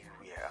thought you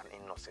were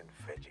an innocent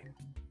virgin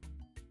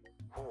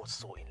who was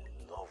so in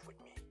love with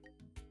me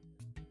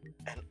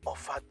and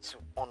offered to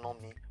honor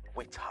me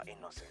with her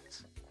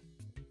innocence.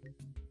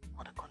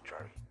 On the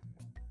contrary,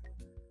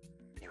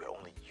 you were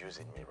only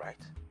using me,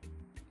 right?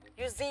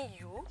 Using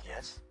you?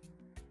 Yes,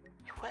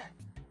 you were.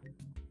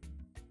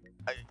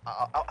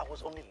 I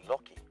was only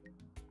lucky.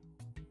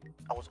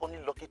 I was only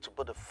lucky to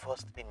be the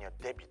first in your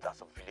debut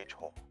as a village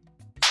hall.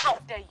 How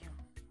dare you?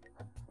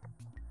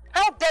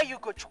 How dare you,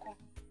 Gochuku?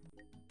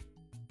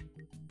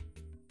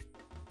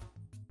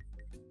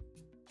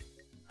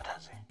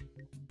 Adanze,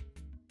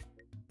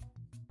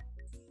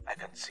 I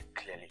can see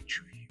clearly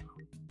through you.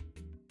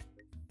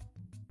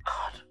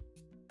 God.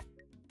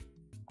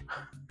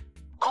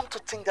 Come to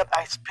think that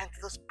I spent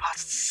this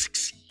past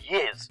 6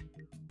 years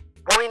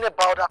worrying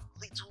about that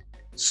little,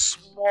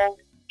 small,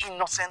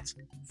 innocent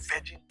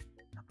virgin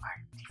that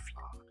I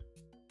deflowered.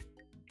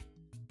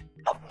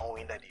 Not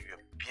knowing that you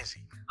were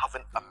busy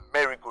having a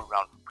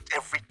merry-go-round with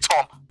every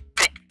Tom,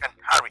 Dick, and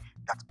Harry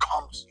that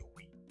comes your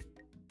way.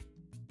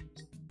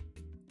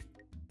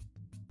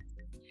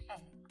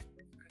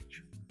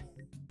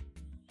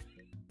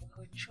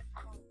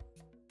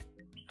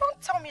 Don't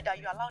tell me that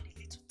you allowed a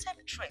little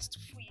temptress to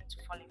fool you into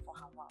falling for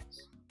her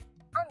wiles.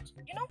 And,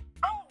 you know,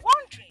 I'm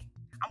wondering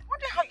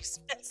how you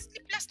spent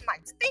sleepless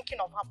nights thinking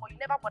of her, but you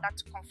never bothered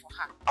to come for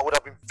her. I would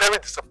have been very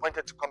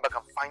disappointed to come back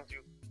and find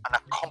you an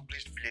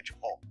accomplished village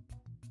whore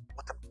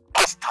with a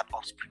bastard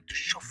offspring to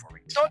show for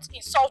it. Don't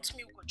insult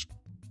me, Ugochu.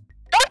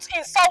 Don't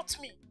insult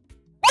me.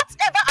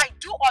 Whatever I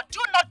do or do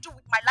not do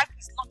with my life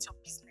is not your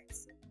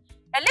business.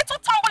 A little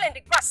tumble in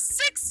the grass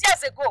 6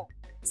 years ago,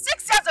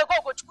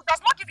 Ugochu,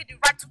 does not give you the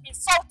right to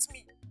insult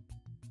me.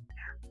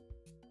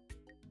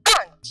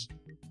 And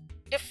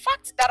the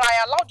fact that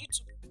I allowed you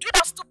to do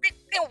that stupid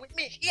thing with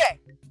me here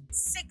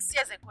 6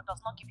 years ago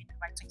does not give you the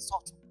right to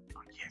insult me.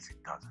 Oh, yes,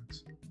 it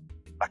doesn't.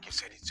 Like you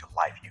said, it's your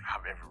life. You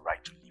have every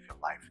right to live your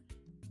life.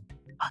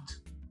 But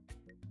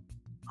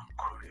I'm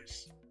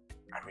curious.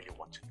 I really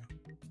want to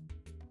know.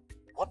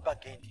 What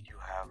bargain did you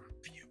have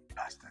for your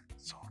bastard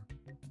son?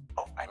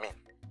 Oh, I mean,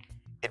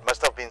 it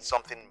must have been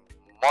something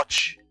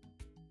much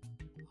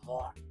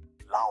more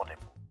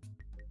laudable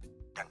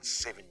than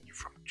saving you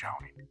from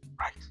drowning,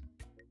 right?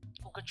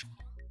 Ugochu,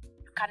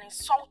 you can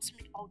insult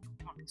me all you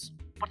want,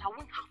 but I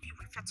won't have you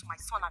refer to my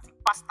son as a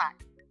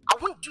bastard. I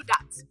won't do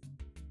that.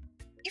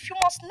 If you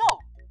must know,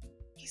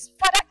 his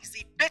father is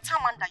a better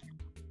man than you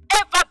could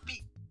ever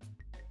be.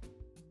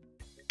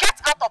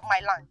 Get out of my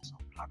land. So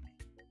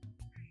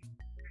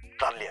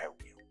gladly I will.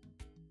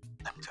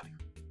 Let me tell you.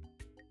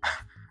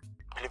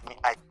 Believe me,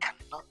 I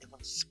cannot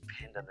even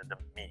spend another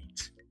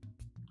minute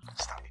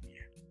standing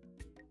here.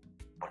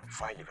 But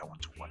before I leave, I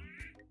want to warn you.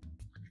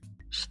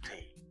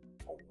 Stay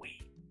away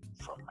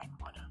from my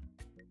mother.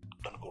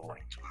 Don't go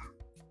running to her.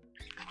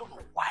 I don't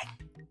know why.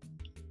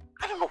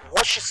 I don't know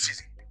what she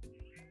sees in you.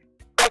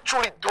 I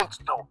truly don't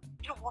know.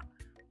 You know what?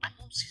 My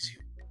mom sees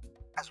you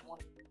as one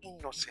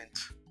innocent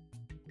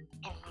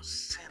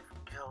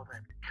girl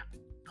that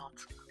cannot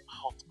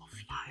hurt a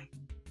fly.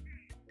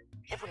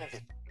 Even if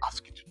they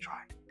ask you to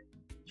try,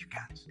 you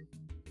can't.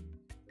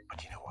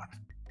 But you know what?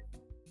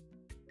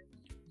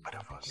 Both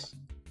of us,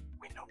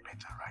 we know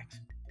better, right?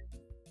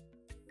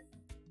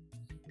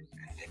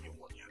 And then you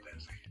want your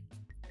lesson.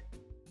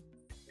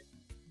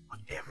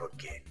 Whatever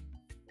game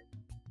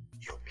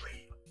you're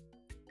playing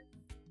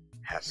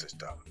has to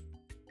stop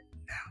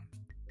now.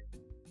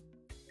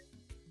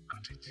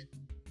 Got it?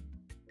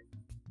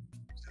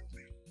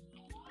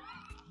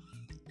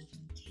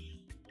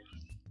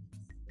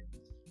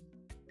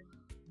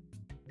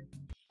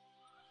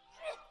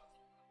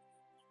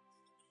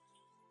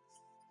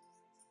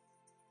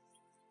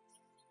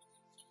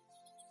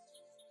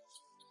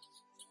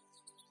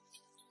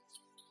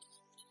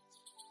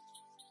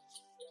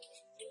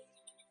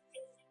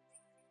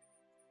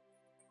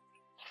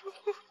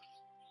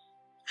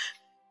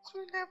 To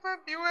never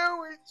be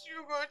well with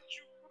you, God.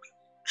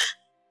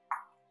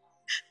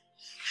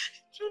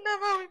 To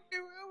never be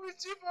well with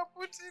you for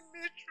putting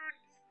me through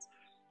this.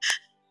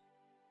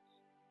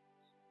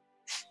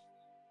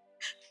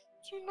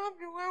 To not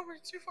be well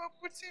with you for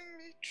putting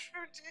me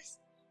through this.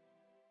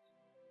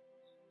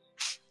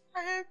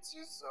 I hate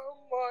you so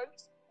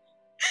much.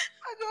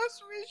 I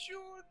just wish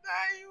you would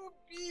die, you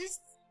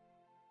beast.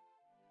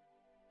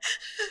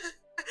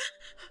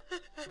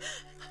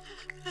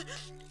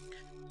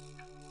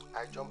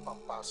 I jump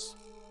and pass.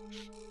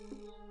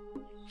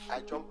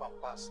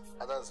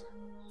 Adanze,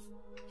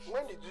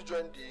 when did you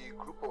join the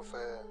group of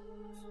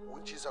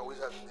witches and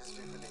wizards in this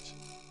village?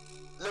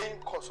 Laying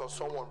curse on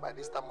someone by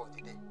this time of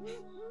the day?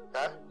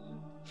 Huh?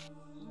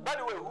 By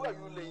the way, who are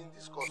you laying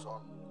this curse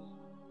on?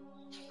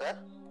 Huh?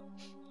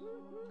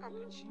 I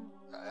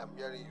am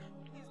hearing you.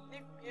 Please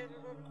leave me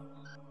alone.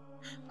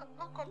 I'm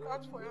not cut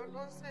out for your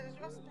nonsense.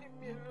 Just leave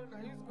me alone.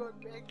 I use God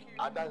beg you.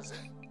 Adanze,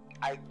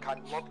 I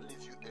cannot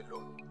leave you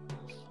alone.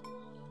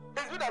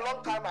 It's been a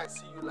long time I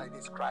see you like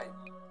this crying.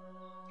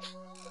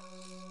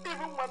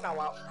 Even when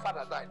our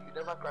father died, you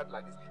never cried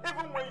like this.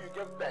 Even when you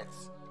gave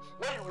birth,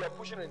 when you were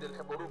pushing in the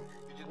labor room,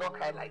 you did not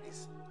cry like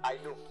this. I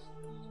know.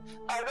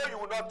 I know you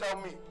will not tell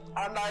me.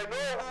 And I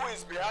know who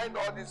is behind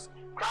all these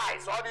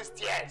cries, all these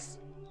tears.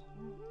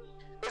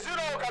 Is it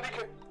not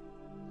Okadike?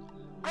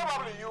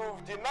 Probably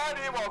you've denied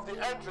him of the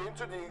entry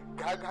into the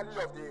garden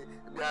of the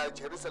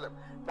Jerusalem.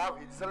 Now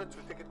he decided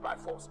to take it by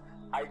force.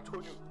 I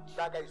told you,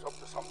 that guy is up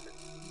to something.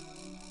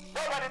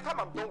 But by the time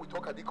I'm done with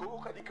Okadike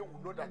will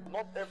know that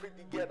not every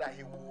girl that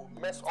he will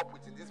mess up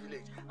with in this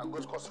village and go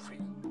scot free.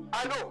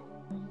 I know.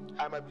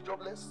 I might be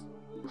jobless,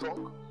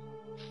 drunk,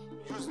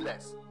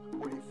 useless.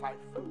 But if I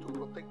fail to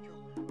protect you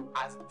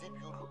as the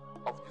bureau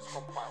of this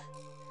compound,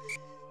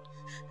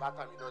 that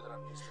time you know that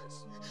I'm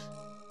useless.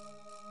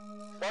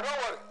 But don't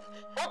worry.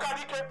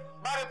 Okadike,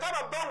 by the time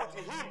I'm done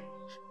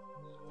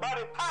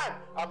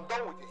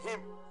with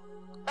him,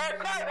 a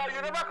cry that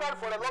you never cried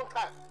for a long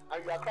time,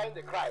 and you are crying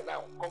the cry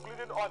now,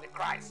 concluding all the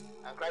cries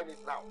and crying it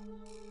now.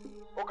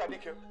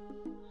 Okadike,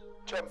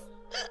 Chem.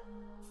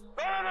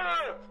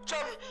 No.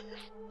 Chem.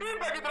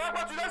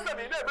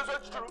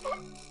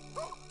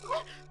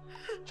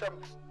 Chem,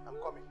 I'm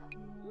coming.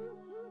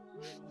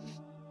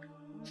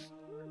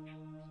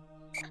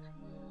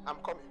 I'm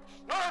coming.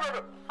 No.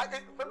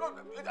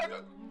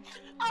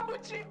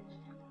 Abuchi.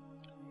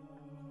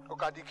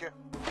 Okadike.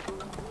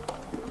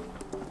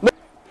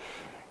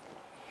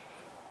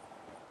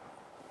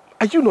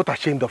 Are you not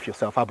ashamed of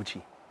yourself,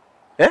 Abuchi?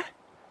 Eh?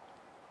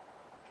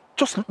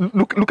 Just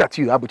look at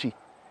you, Abuchi.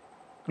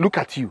 Look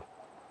at you.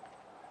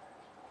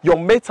 Your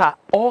mates are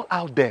all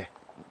out there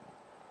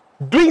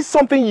doing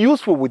something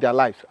useful with their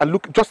lives. And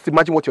look, just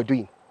imagine what you're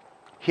doing.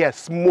 Here,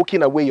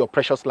 smoking away your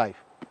precious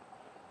life.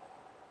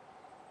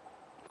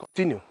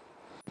 Continue.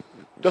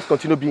 Just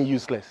continue being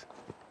useless.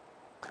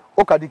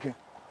 Okadike,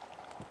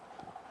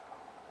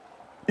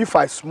 if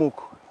I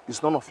smoke,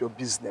 it's none of your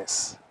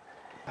business.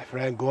 My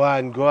friend, go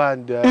on.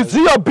 Is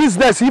it your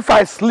business if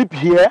I sleep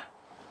here?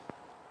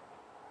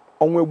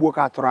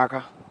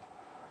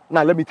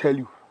 Now let me tell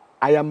you,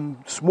 I am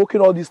smoking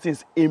all these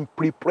things in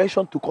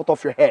preparation to cut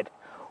off your head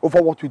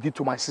over what you did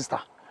to my sister.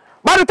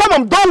 By the time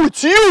I'm done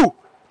with you,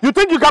 you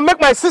think you can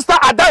make my sister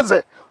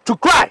Adanze to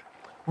cry?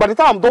 By the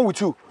time I'm done with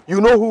you, you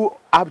know who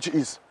Abuchi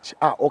is.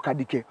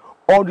 Okadike,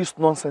 all this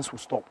nonsense will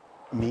stop.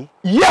 Me?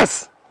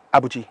 Yes!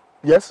 Abuchi.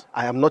 Yes?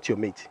 I am not your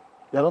mate.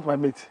 You're not my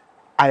mate.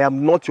 I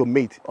am not your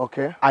mate.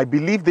 Okay. I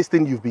believe this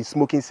thing you've been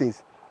smoking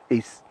since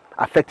is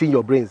affecting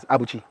your brains,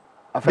 Abuchi.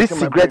 Affecting this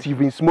cigarette you've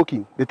been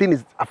smoking, the thing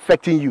is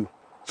affecting you.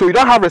 So you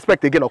don't have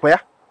respect again, Okoya?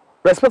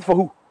 Respect for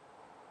who?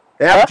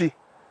 Yeah, Abuchi.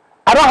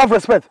 I don't have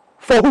respect.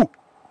 For who?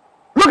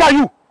 Look at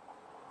you.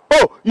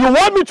 Oh, you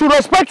want me to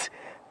respect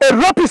a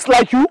rapist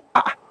like you?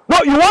 No,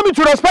 you want me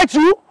to respect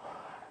you?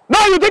 No,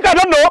 you think I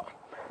don't know?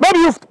 Maybe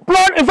you've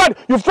planned, in fact,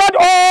 you've tried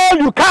all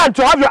you can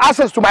to have your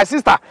access to my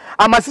sister,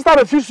 and my sister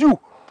refused you.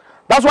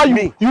 That's why you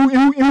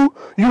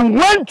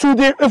went to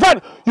the, in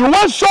fact, you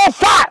went so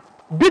far,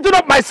 beating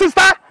up my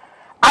sister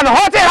and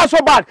hurting her so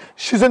bad.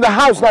 She's in the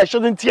house now,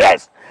 she's in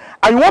tears.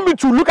 And you want me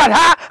to look at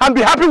her and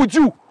be happy with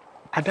you?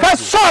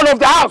 First son of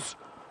the house.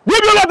 You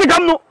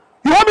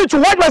want me to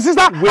watch my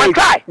sister and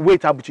cry?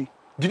 Wait, Abuchi.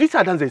 Did you say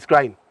Adanze is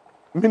crying?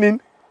 Meaning,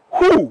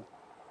 who?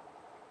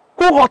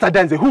 Who hurt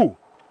Adanze? Who?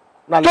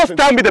 Now just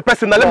tell me the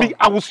person. Now let me.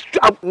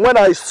 When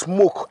I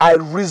smoke, I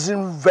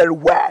reason very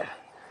well.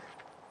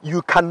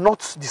 You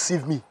cannot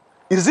deceive me.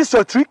 Is this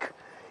your trick?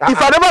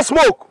 If I never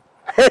smoke,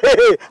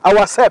 I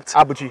will accept.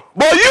 Abuchi.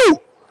 But you,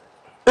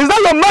 is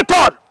that your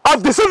method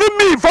of deceiving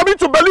me for me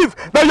to believe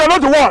that you're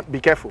not the one?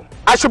 Be careful.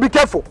 I should be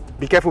careful.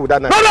 Be careful with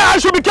that. No, I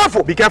should be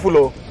careful. Be careful,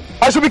 oh.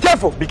 I should be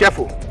careful. Be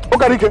careful.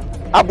 Okarike.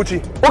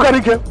 Abuchi.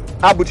 Okarike.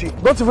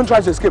 Abuchi. Don't even try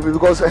to escape me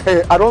because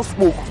I don't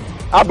smoke.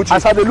 Abuchi.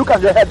 As I look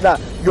at your head now,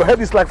 your head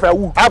is like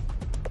firewood.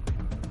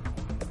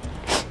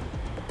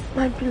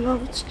 My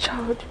beloved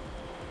child.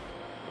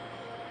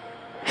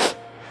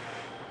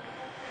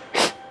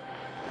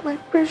 My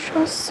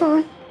precious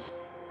son.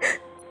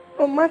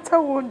 No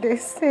matter what they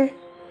say,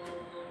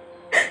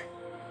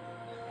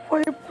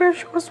 for a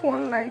precious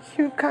one like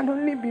you can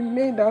only be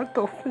made out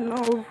of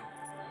love.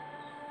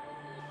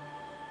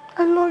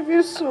 I love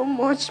you so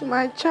much,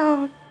 my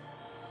child.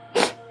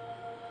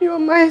 You're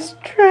my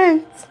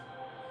strength.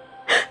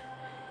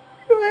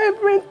 You're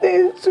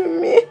everything to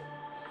me.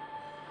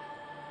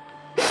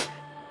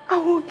 I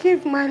will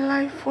give my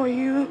life for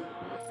you.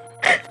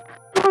 I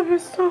love you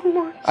so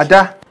much.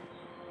 Ada.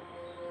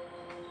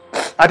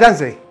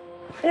 Adanze.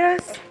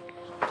 Yes.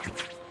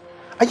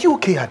 Are you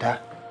okay, Ada?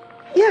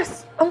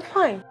 Yes, I'm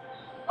fine.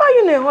 Why are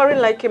you in a hurry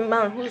like a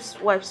man whose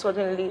wife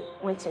suddenly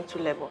went into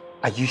labor?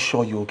 Are you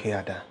sure you're okay,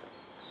 Ada?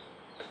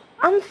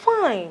 I'm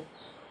fine.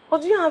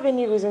 But do you have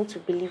any reason to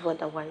believe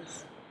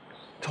otherwise?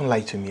 Don't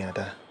lie to me,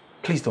 Ada.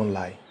 Please don't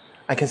lie.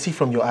 I can see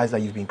from your eyes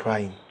that you've been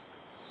crying.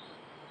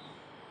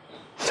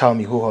 Tell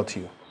me, who hurt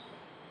you?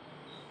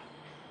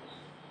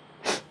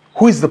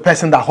 Who is the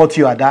person that hurt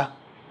you, Ada?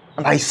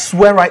 And I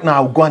swear right now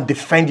I'll go and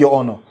defend your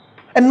honor.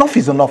 Enough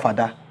is enough,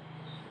 Ada.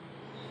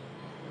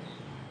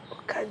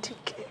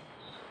 Okadike,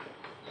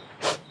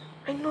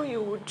 I know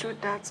you would do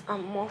that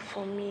and more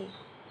for me.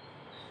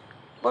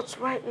 But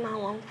right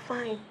now I'm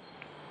fine.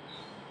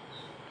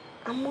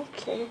 I'm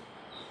okay.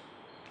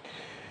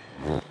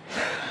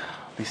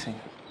 Listen,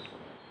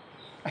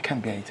 I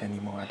can't bear it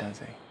anymore,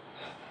 Adanze.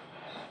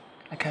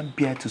 I can't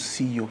bear to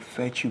see your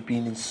virtue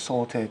being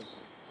insulted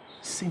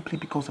simply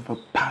because of a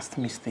past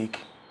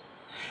mistake.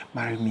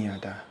 Marry me,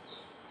 Ada.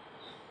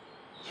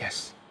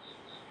 Yes,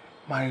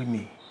 marry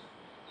me.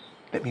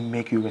 Let me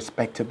make you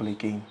respectable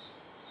again.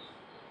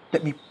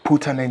 Let me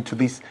put an end to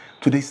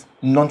this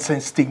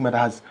nonsense stigma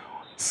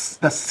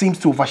that seems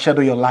to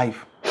overshadow your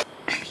life.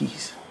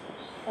 Please.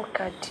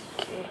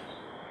 Okadike, you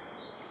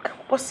can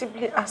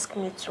possibly ask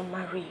me to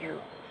marry you.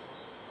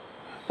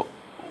 But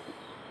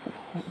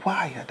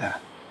why, Ada?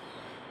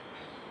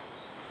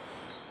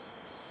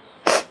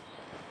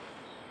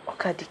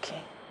 Okadike.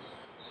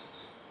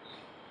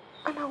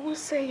 And I won't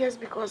say yes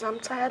because I'm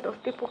tired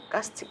of people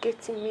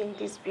castigating me in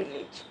this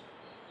village.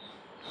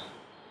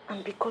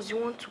 And because you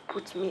want to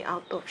put me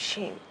out of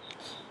shame.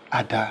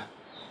 Ada,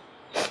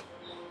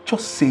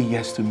 just say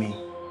yes to me.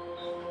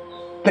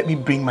 Let me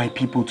bring my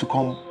people to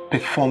come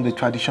perform the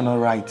traditional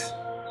rites.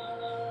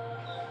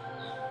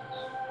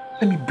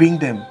 Let me bring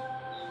them.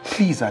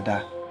 Please,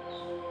 Ada.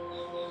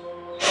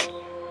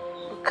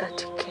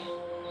 Okadike,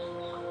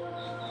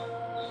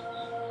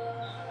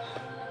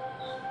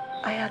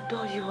 I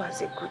adore you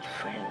as a good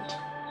friend.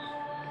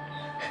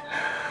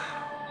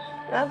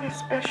 You have a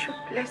special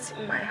place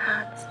in my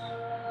heart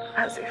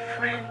as a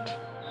friend.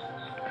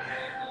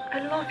 I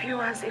love you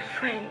as a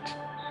friend,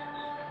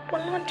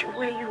 but not the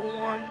way you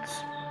want.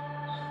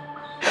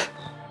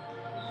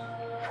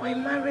 For a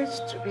marriage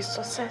to be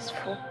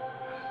successful,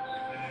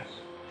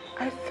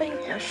 I think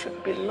there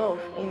should be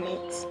love in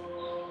it.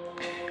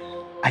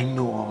 I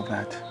know all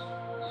that.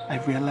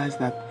 I realize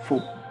that for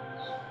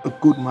a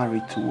good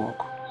marriage to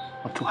work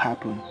or to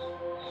happen,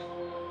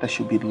 there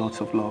should be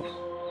lots of love.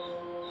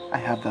 I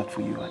have that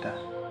for you, Ada.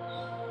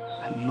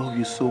 I love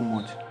you so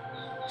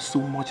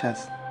much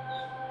as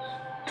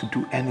to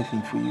do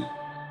anything for you.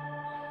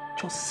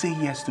 Just say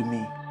yes to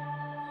me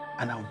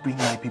and I'll bring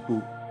my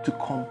people to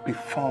come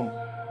perform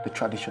the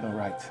traditional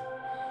rites.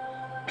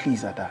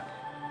 Please, Ada.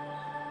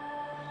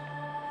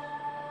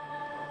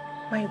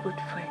 My good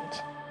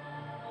friend,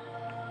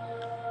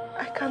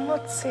 I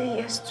cannot say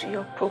yes to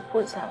your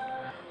proposal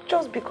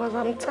just because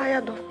I'm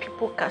tired of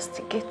people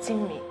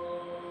castigating me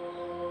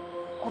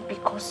or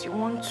because you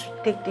want to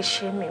take the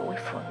shame away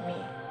from me.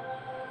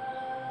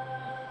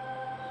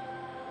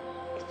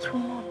 It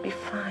will not be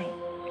fine.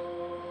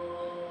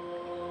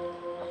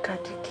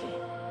 Okadike,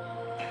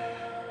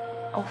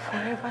 I'll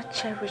forever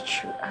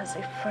cherish you as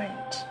a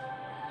friend.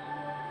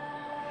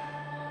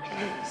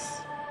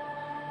 Please,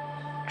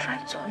 try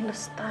to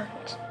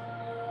understand.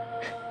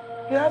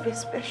 You have a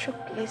special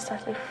place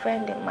as a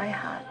friend in my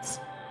heart.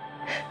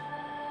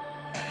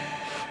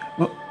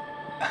 But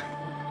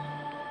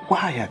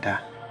why, Ada?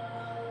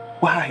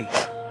 Why?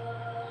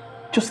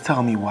 Just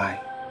tell me why.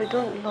 I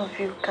don't love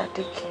you,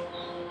 Kadiki.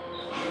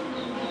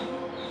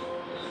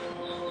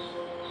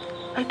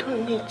 I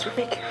don't need to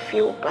make you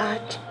feel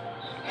bad.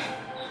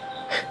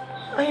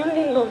 I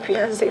only love you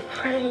as a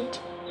friend.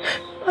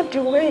 Not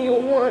the way you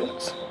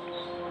want.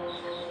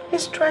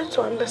 Please try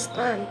to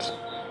understand.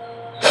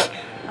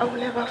 I will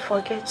never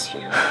forget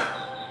you.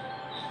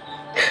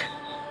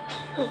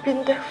 You've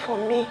been there for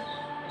me.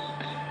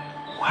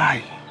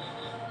 Why?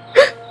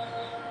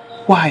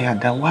 Why,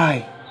 Ada?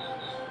 Why?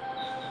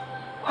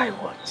 Why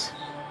what?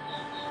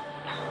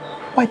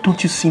 Why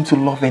don't you seem to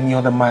love any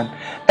other man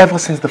ever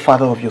since the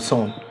father of your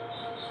son?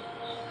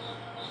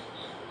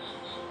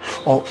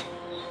 Or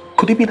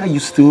could it be that you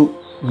still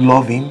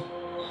love him?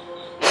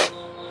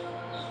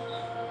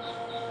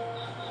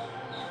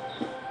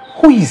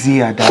 Who is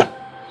he, Ada?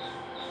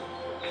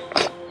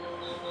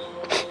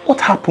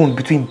 What happened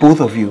between both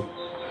of you?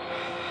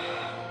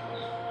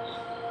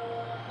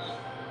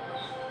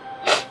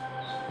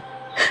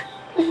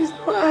 Please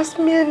don't ask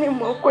me any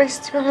more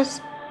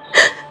questions.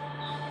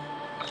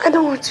 I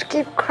don't want to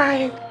keep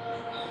crying.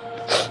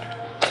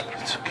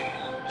 It's okay.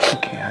 It's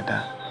okay,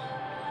 Ada.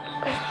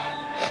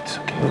 It's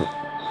okay.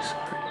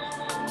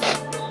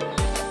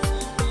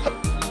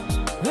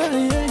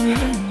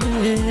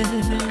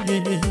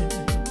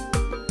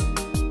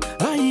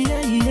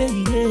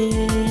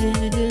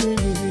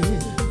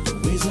 The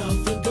ways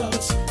of the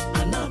gods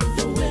are not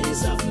the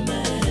ways of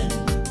man.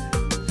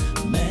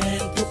 Man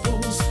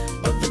proposes,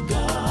 but the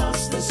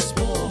gods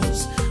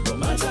dispose. No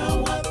matter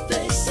what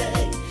they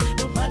say,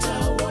 no matter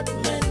what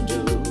men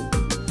do,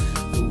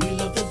 the will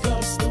of the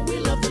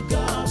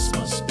gods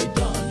must be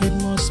done. It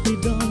must be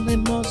done, it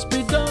must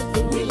be done.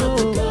 The will of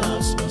the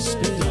gods must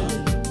be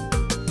done.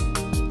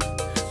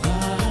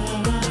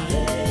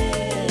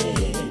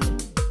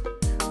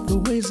 The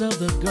ways of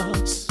the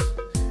gods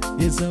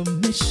is a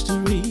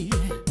mystery.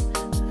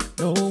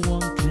 No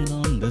one can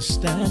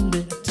understand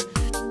it.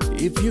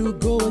 If you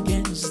go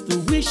against the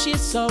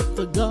wishes of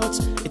the gods,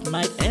 it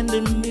might end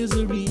in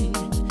misery.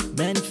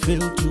 Men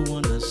fail to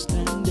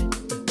understand it.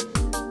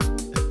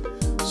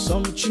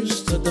 Some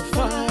choose to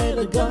defy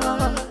the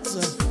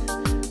gods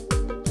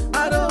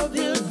out of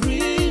their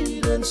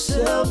greed and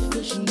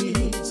selfish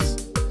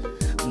needs.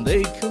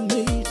 They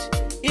commit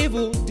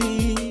evil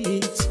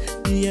deeds.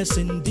 Yes,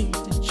 indeed,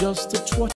 just to